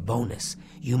receive a bonus,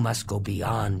 you must go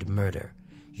beyond murder.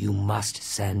 You must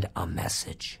send a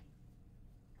message.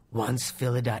 Once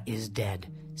Philida is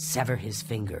dead, sever his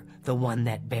finger, the one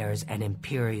that bears an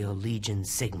Imperial Legion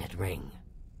signet ring.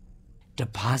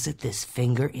 Deposit this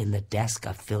finger in the desk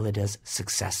of Philida's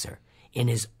successor, in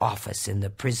his office in the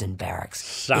prison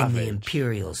barracks in the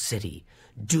Imperial City.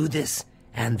 Do this,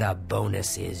 and the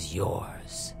bonus is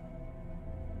yours.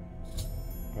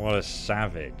 What a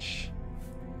savage.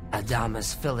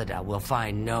 Adamus Philida will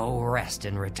find no rest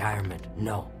in retirement.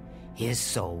 No. His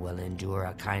soul will endure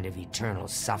a kind of eternal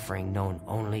suffering known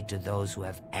only to those who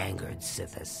have angered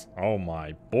Sithis. Oh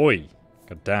my boy.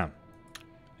 God damn.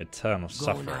 Eternal Go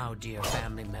suffering. now, dear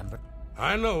family member.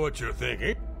 I know what you're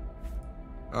thinking.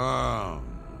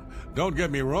 Don't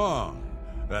get me wrong.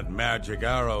 That magic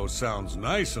arrow sounds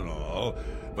nice and all,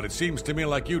 but it seems to me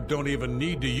like you don't even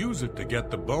need to use it to get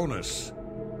the bonus.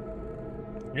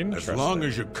 As long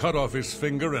as you cut off his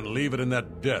finger and leave it in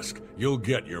that desk, you'll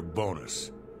get your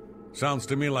bonus. Sounds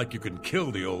to me like you can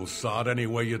kill the old sod any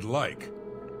way you'd like.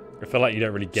 I feel like you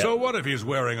don't really get... So what if he's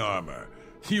wearing armor?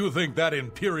 You think that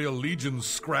Imperial Legion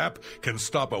scrap can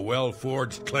stop a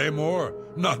well-forged claymore?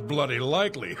 Not bloody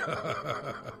likely.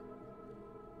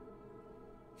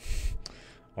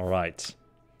 Alright.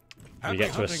 We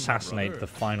get to assassinate the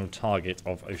final target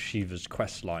of Oshiva's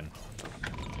questline.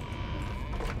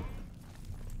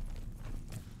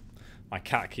 My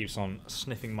cat keeps on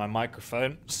sniffing my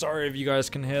microphone. Sorry if you guys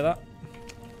can hear that.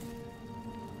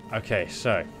 Okay,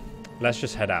 so let's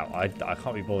just head out. I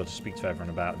can't be bothered to speak to everyone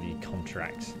about the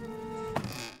contract.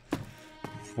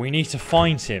 We need to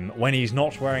find him when he's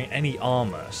not wearing any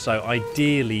armor, so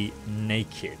ideally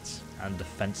naked and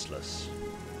defenseless.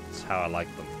 That's how I like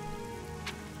them.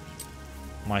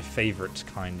 My favorite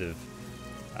kind of...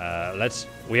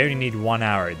 we only need one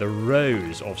arrow. The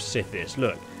Rose of Sithis.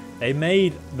 Look, they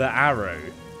made the arrow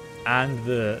and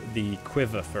the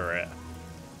quiver for it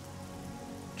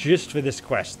just for this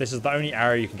quest. This is the only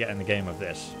arrow you can get in the game of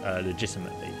this,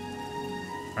 legitimately.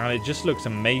 And it just looks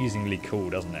amazingly cool,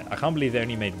 doesn't it? I can't believe they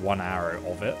only made one arrow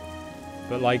of it.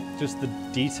 But, like, just the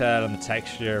detail and the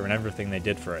texture and everything they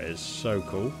did for it is so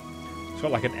cool. It's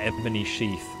got, like, an ebony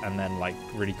sheath and then, like,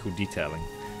 really cool detailing.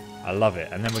 I love it.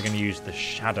 And then we're going to use the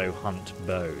Shadow Hunt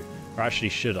bow. Or actually,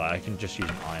 should I? I can just use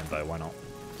an iron bow. Why not?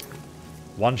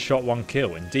 One shot, one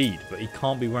kill, indeed. But he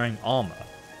can't be wearing armor.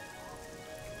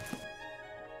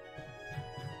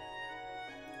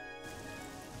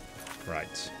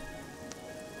 Right.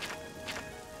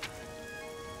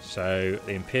 So,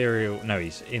 the Imperial... No,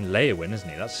 he's in Leowin, isn't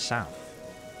he? That's south.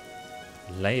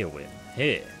 Leowin.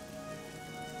 Here.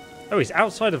 Oh, he's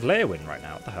outside of Leowin right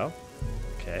now. What the hell?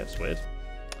 Okay, that's weird.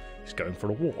 He's going for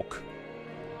a walk.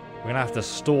 We're going to have to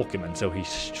stalk him until he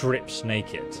strips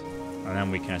naked. And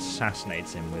then we can assassinate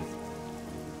him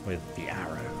with the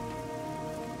arrow.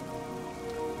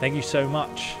 Thank you so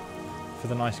much for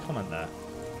the nice comment there.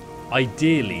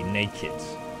 Ideally naked.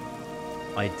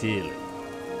 Ideally.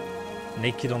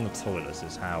 Naked on the toilets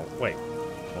is how... Wait.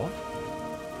 What?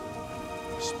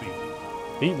 Speak.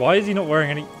 Why is he not wearing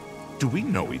any... Do we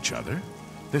know each other?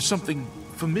 There's something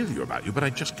familiar about you, but I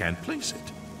just can't place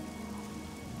it.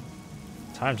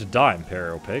 Time to die,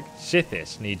 Imperial Pig.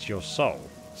 Sithis needs your soul.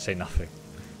 Say nothing.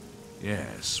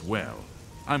 Yes, well,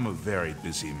 I'm a very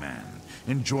busy man.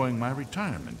 Enjoying my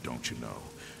retirement, don't you know?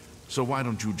 So why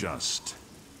don't you just...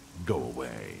 go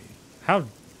away? How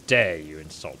dare you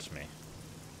insult me?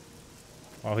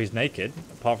 Well, he's naked,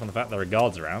 apart from the fact there are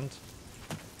guards around.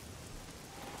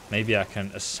 Maybe I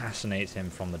can assassinate him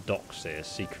from the docks here,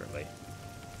 secretly.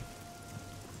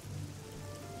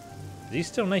 Is he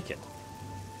still naked?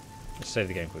 Let's save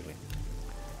the game quickly.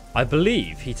 I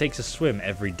believe he takes a swim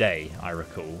every day, I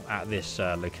recall, at this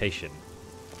location.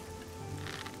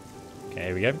 Okay,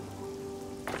 here we go.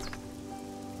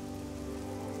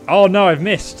 Oh no, I've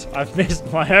missed. I've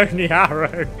missed my only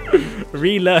arrow.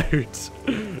 Reload.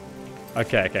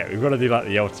 Okay, we've got to do like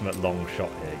the ultimate long shot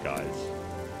here, guys.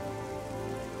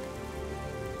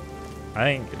 I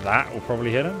think that will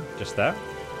probably hit him, just there.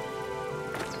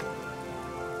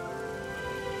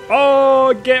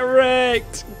 Oh, get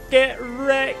wrecked! Get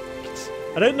wrecked!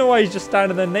 I don't know why he's just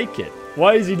standing there naked.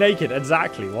 Why is he naked?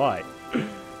 Exactly, why?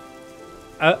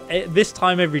 This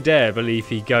time every day, I believe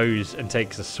he goes and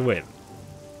takes a swim.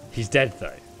 He's dead,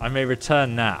 though. I may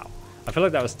return now. I feel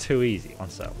like that was too easy. One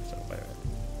sec, wait.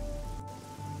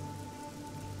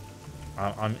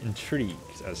 I'm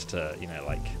intrigued as to, you know,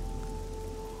 like...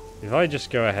 If I just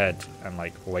go ahead and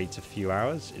like wait a few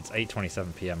hours, it's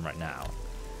 8:27 p.m. right now.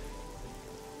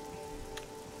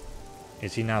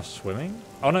 Is he now swimming?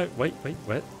 Oh no, wait.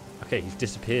 Okay, he's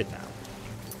disappeared now.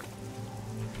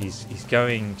 He's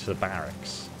going to the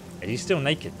barracks. Is he still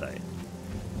naked though?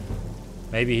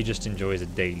 Maybe he just enjoys a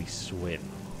daily swim.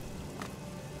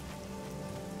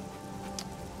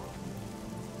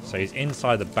 So he's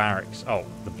inside the barracks. Oh,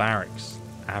 the barracks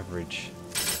average.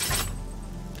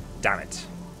 Damn it.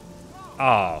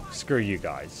 Oh, screw you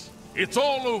guys. It's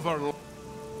all over.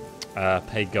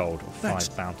 Pay gold or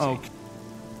 5 bounty. Okay.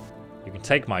 You can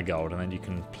take my gold and then you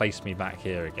can place me back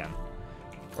here again.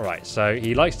 Alright, so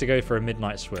he likes to go for a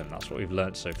midnight swim. That's what we've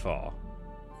learnt so far.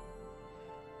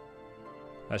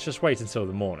 Let's just wait until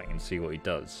the morning and see what he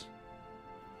does.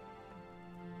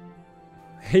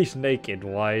 He's naked.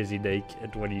 Why is he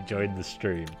naked when he joined the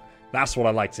stream? That's what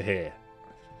I like to hear.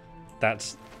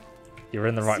 That's... You're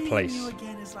in the right place. Seeing you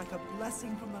again is like a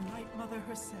blessing from the Night Mother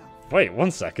herself. Wait, 1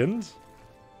 second.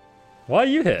 Why are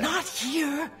you here? Not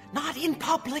here! Not in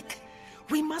public!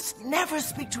 We must never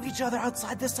speak to each other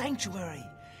outside the sanctuary.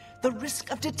 The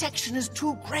risk of detection is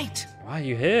too great. Why are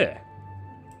you here?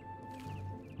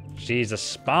 She's a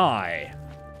spy.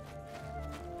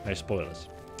 No spoilers.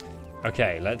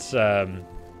 Okay, let's so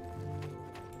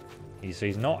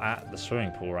he's not at the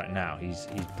swimming pool right now. He's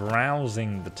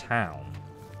browsing the town.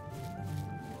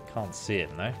 Can't see it,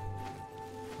 no?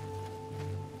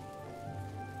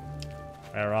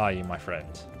 Where are you, my friend?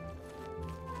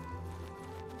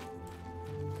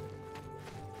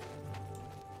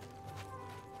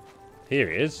 Here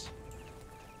he is.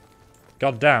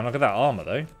 God damn, look at that armor,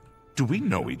 though. Do we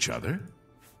know each other?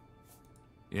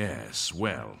 Yes,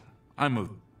 well, I'm a...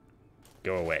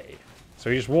 Go away. So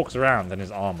he just walks around in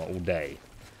his armor all day.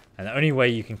 And the only way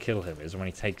you can kill him is when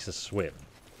he takes a swim.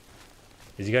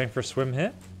 Is he going for a swim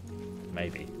here?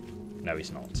 Maybe. No,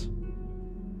 he's not.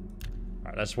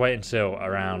 Alright, let's wait until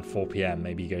around 4 PM.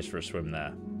 Maybe he goes for a swim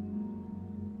there.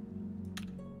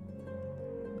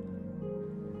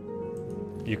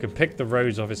 You can pick the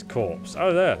rose off his corpse.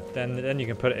 Oh, there. Then you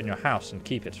can put it in your house and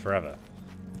keep it forever.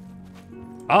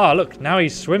 Ah, look. Now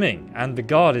he's swimming. And the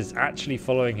guard is actually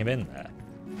following him in there.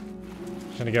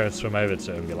 I'm going to go and swim over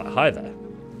to him and be like, hi there.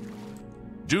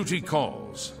 Duty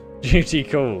calls. Duty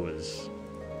calls.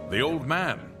 The old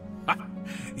man.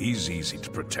 He's easy to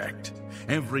protect.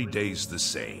 Every day's the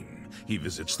same. He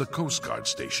visits the Coast Guard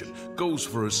station, goes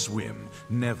for a swim,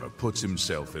 never puts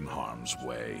himself in harm's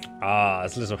way. Ah,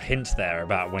 there's a little hint there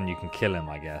about when you can kill him,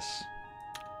 I guess.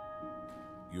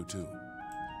 You too.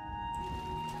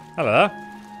 Hello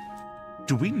there.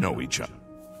 Do we know each other?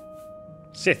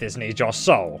 Sithis needs your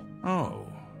soul. Oh.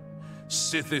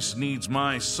 Sithis needs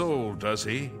my soul, does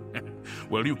he?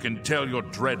 Well, you can tell your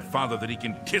dread father that he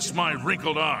can kiss my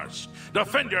wrinkled arse.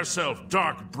 Defend yourself,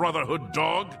 dark Brotherhood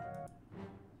dog.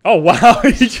 Oh, wow.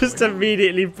 He just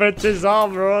immediately puts his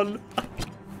armor on.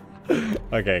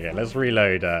 Okay, let's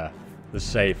reload the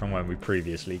save from when we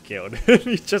previously killed him.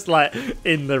 He's just like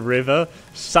in the river,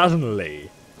 suddenly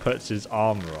puts his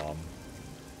armor on.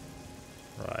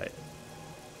 Right.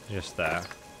 Just there.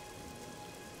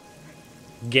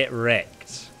 Get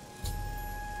wrecked.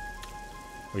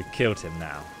 We've killed him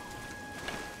now.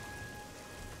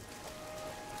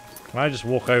 Can I just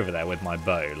walk over there with my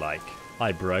bow like,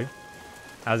 hi bro.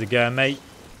 How's it going, mate?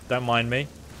 Don't mind me.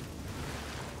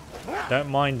 Don't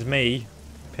mind me,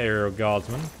 Imperial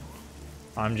Guardsman.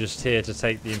 I'm just here to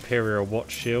take the Imperial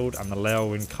Watch Shield and the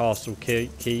Leowin Castle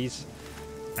keys.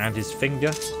 And his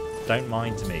finger. Don't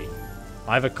mind me.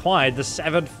 I've acquired the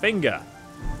severed finger.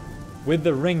 With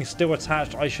the ring still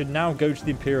attached, I should now go to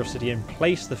the Imperial City and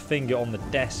place the finger on the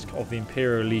desk of the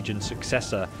Imperial Legion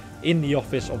successor in the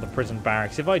office of the prison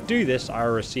barracks. If I do this, I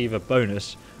will receive a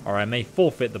bonus, or I may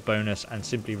forfeit the bonus and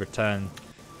simply return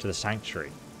to the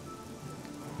sanctuary.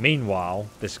 Meanwhile,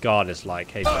 this guard is like,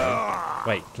 hey bro,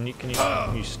 wait, can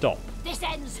you stop? This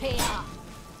ends here.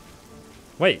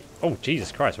 Wait, oh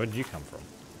Jesus Christ, where did you come from?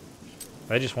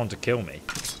 They just want to kill me.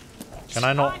 Can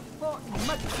I not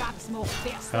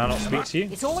speak to you?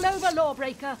 It's all over,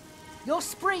 lawbreaker. Your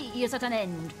spree is at an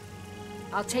end.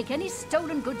 I'll take any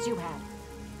stolen goods you have.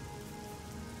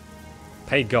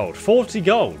 Pay gold. 40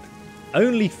 gold.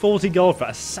 Only 40 gold for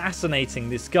assassinating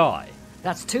this guy.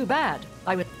 That's too bad.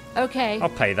 I would... Okay. I'll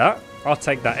pay that. I'll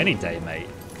take that any day, mate.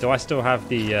 Do I still have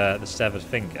the severed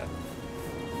finger?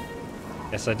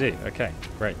 Yes, I do. Okay,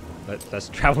 great. Let's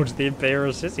travel to the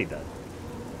Imperial City then.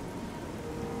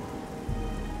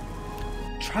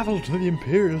 Travel to the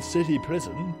Imperial City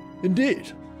prison?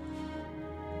 Indeed.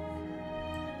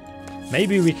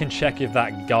 Maybe we can check if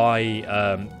that guy,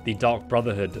 the Dark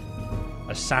Brotherhood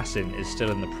assassin is still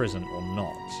in the prison or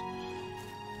not.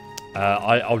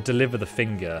 I'll deliver the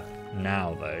finger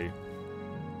now, though.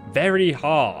 Very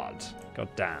hard. God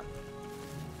damn.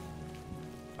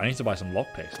 I need to buy some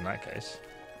lockpicks in that case.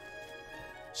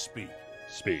 Speak.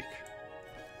 Speak.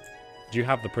 Do you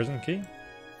have the prison key?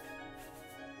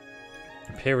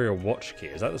 Imperial watch key.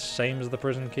 Is that the same as the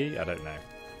prison key? I don't know.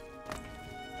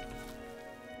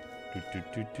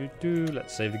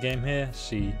 Let's save the game here.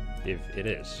 See if it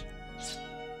is.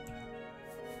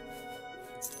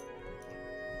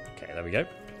 Okay, there we go.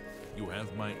 You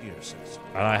have my ear, citizen.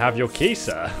 And I have your key,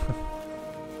 sir.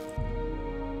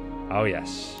 Oh,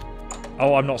 yes.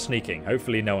 Oh, I'm not sneaking.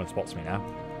 Hopefully no one spots me now.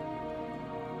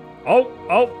 Oh,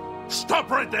 oh.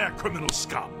 Stop right there, criminal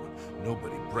scum.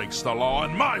 Nobody breaks the law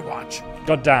on my watch.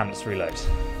 God damn, let's reload.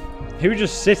 He was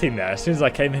just sitting there. As soon as I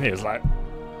came in, he was like,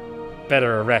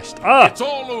 better arrest. Ah! It's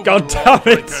all over, God damn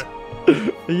it!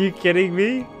 Are you kidding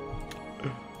me?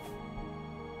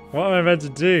 What am I meant to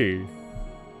do?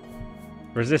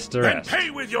 Resist arrest. And pay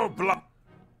with your blood.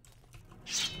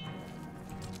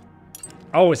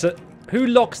 Oh, it's a... Who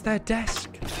locks their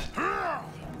desk?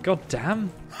 God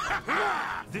damn.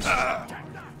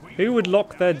 Who would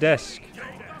lock their desk?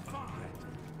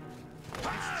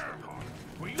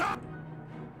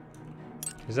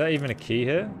 Is there even a key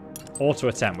here? Auto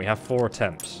attempt. We have 4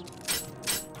 attempts.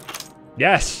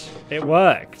 Yes! It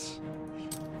worked!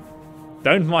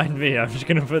 Don't mind me. I'm just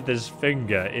going to put this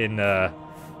finger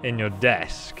in your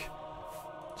desk.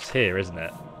 It's here, isn't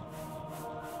it?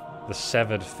 The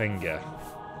severed finger.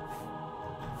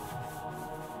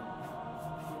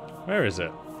 Where is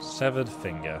it? Severed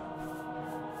finger.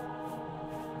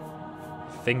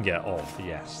 Finger of,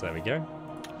 yes, there we go.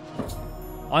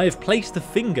 I have placed the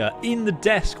finger in the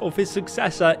desk of his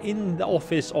successor in the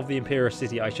office of the Imperial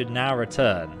City. I should now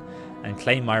return and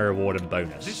claim my reward and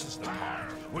bonus. This is the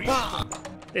part.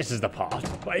 This is the part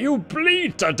where you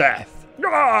bleed to death.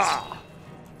 Ah!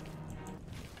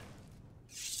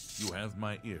 You have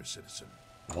my ear, citizen.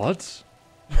 What?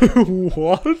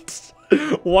 What?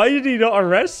 Why did he not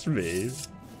arrest me?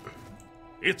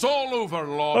 It's all over,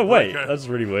 lawbreaker. Oh wait, that's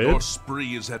really weird. Your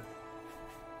spree is at...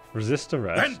 Resist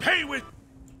arrest. Then pay with...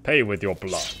 Pay with your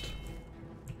blood.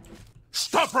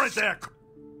 Stop right there.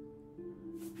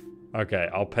 Okay,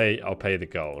 I'll pay the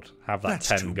gold. Have that That's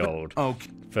 10 gold okay.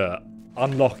 for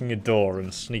unlocking a door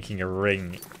and sneaking a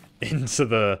ring into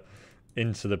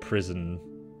the prison.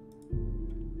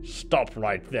 Stop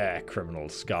right there, criminal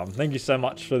scum. Thank you so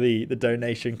much for the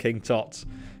donation, King Tots.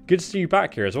 Good to see you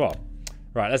back here as well.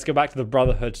 Right, let's go back to the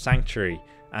Brotherhood Sanctuary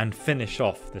and finish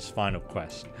off this final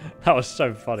quest. That was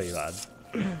so funny,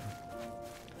 man.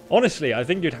 Honestly, I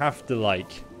think you'd have to,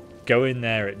 like, go in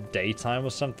there at daytime or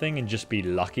something and just be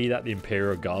lucky that the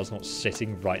Imperial Guard's not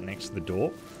sitting right next to the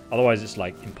door. Otherwise, it's,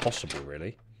 like, impossible,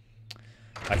 really.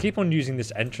 I keep on using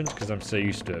this entrance because I'm so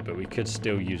used to it, but we could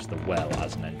still use the well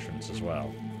as an entrance as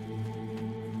well.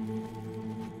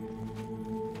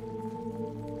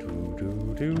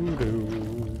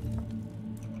 Do-do-do-do.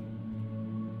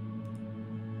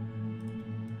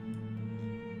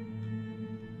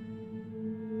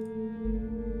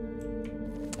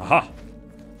 Aha!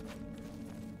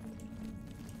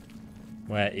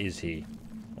 Where is he?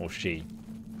 Or she?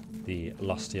 The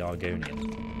lusty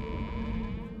Argonian.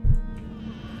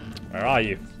 Where are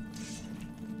you?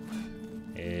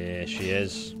 Here she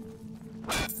is.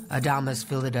 Adamus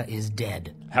Philida is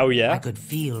dead. Hell yeah. I could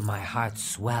feel my heart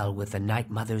swell with the Night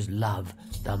Mother's love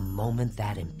the moment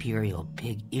that Imperial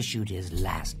pig issued his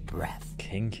last breath.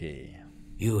 Kinky.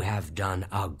 You have done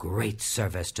a great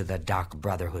service to the Dark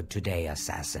Brotherhood today,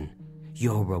 assassin.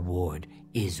 Your reward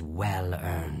is well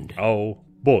earned. Oh,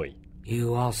 boy.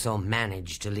 You also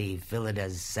managed to leave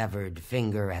Philida's severed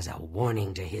finger as a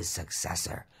warning to his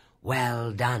successor.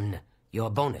 Well done.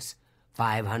 Your bonus,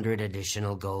 500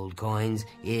 additional gold coins,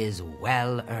 is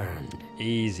well earned.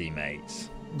 Easy,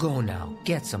 mates. Go now,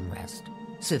 get some rest.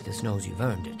 Sithis knows you've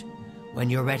earned it.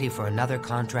 When you're ready for another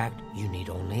contract, you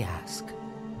need only ask.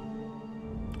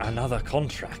 Another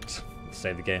contract. Let's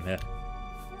save the game here.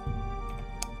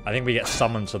 I think we get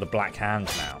summoned to the Black Hand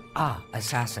now. Ah,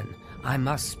 assassin, I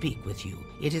must speak with you.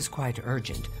 It is quite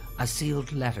urgent. A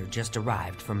sealed letter just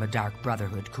arrived from a Dark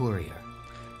Brotherhood courier.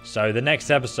 So the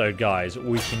next episode, guys,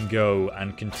 we can go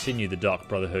and continue the Dark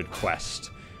Brotherhood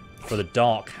quest for the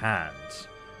Dark Hand,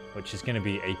 which is going to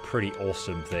be a pretty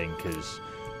awesome thing because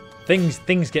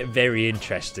things get very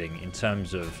interesting in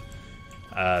terms of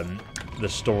the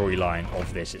storyline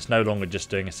of this. It's no longer just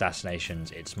doing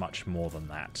assassinations, it's much more than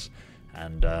that.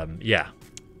 And yeah,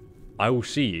 I will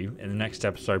see you in the next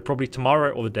episode, probably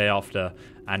tomorrow or the day after,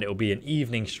 and it will be an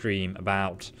evening stream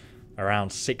about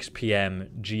around 6 p.m.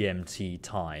 GMT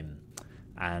time.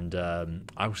 And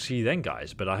I will see you then,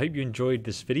 guys. But I hope you enjoyed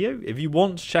this video. If you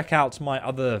want to check out my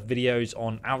other videos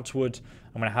on Outward,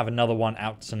 I'm going to have another one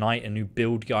out tonight, a new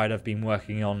build guide I've been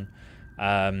working on.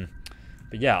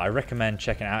 But yeah, I recommend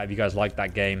checking it out. If you guys like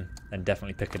that game, then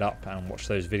definitely pick it up and watch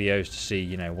those videos to see,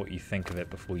 you know, what you think of it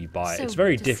before you buy it. So it's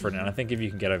very different, and I think if you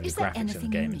can get over the Is there graphics in the anything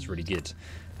game, you it's need? really good.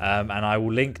 And I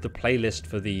will link the playlist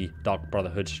for the Dark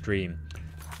Brotherhood stream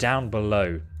down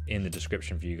below in the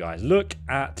description for you guys. Look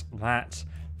at that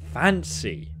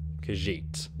fancy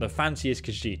Khajiit. The fanciest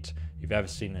Khajiit you've ever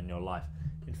seen in your life.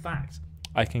 In fact,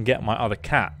 I can get my other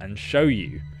cat and show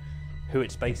you who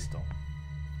it's based on.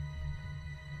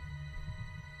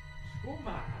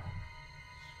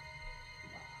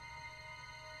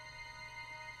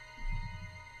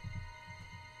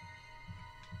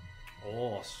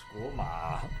 Oh,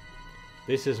 Skooma.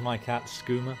 This is my cat,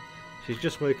 Skooma. She's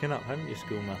just woken up, haven't you,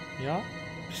 Skooma? Yeah?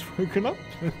 Just woken up?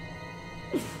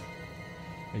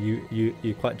 Are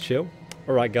you quite chill?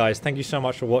 Alright, guys, thank you so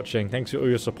much for watching. Thanks for all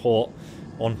your support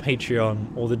on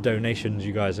Patreon, all the donations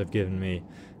you guys have given me,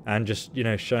 and just, you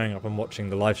know, showing up and watching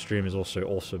the live stream is also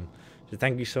awesome. So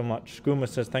thank you so much. Skooma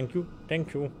says thank you.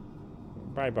 Thank you.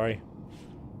 Bye-bye.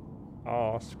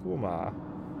 Oh, Skooma.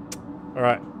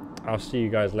 Alright, I'll see you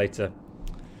guys later.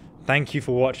 Thank you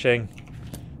for watching.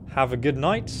 Have a good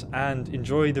night and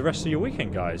enjoy the rest of your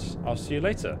weekend, guys. I'll see you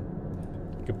later.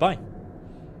 Goodbye.